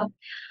robe.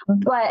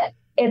 But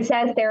it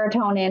says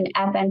serotonin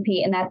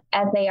FNP, and that's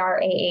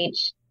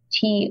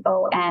SARAHTONIN.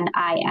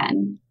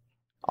 Awesome.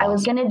 I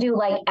was going to do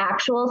like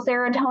actual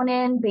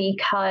serotonin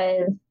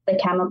because the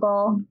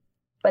chemical,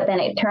 but then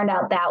it turned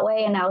out that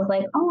way. And I was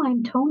like, oh,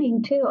 I'm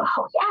toning too.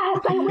 Oh, yes,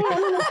 I win.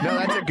 No,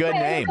 that's a good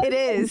name. It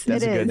is.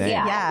 That's it a good is. name.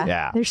 Yeah.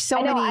 Yeah. There's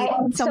so many.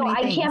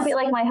 I can't be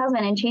like my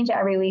husband and change it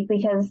every week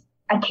because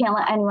I can't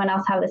let anyone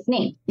else have this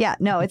name. Yeah.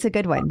 No, it's a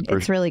good one.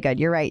 It's really good.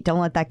 You're right. Don't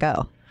let that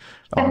go.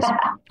 Awesome.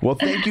 Well,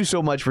 thank you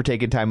so much for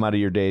taking time out of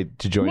your day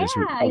to join us.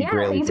 We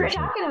greatly Thanks for appreciate it.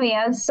 talking to me.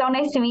 It was so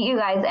nice to meet you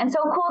guys, and so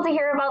cool to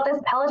hear about this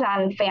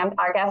Peloton fan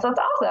podcast. That's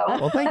awesome.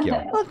 Well, thank you.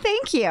 Well,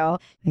 thank you. I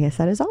guess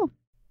that is all.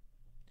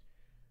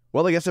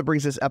 Well, I guess that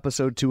brings this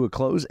episode to a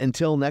close.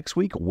 Until next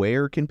week,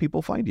 where can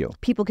people find you?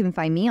 People can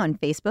find me on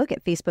Facebook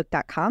at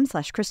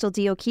facebook.com/Crystal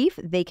D. O'Keefe.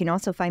 They can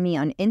also find me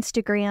on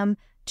Instagram,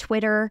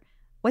 Twitter.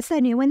 What's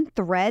that new one?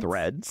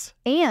 Threads.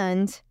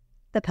 And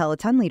the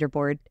Peloton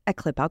leaderboard at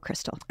Clip Out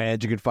Crystal.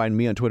 And you can find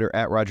me on Twitter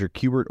at Roger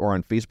Kubert or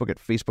on Facebook at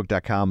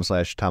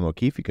facebook.com/Tom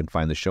O'Keefe. You can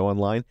find the show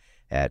online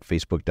at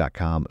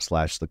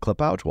facebook.com/The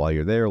Clip Out. While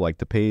you're there, like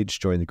the page,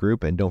 join the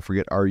group, and don't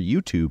forget our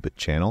YouTube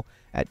channel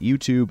at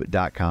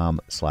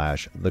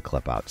youtube.com/The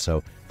Clip Out.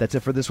 So that's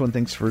it for this one.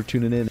 Thanks for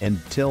tuning in.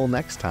 Until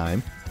next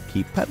time,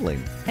 keep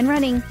pedaling And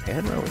running.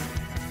 and rowing.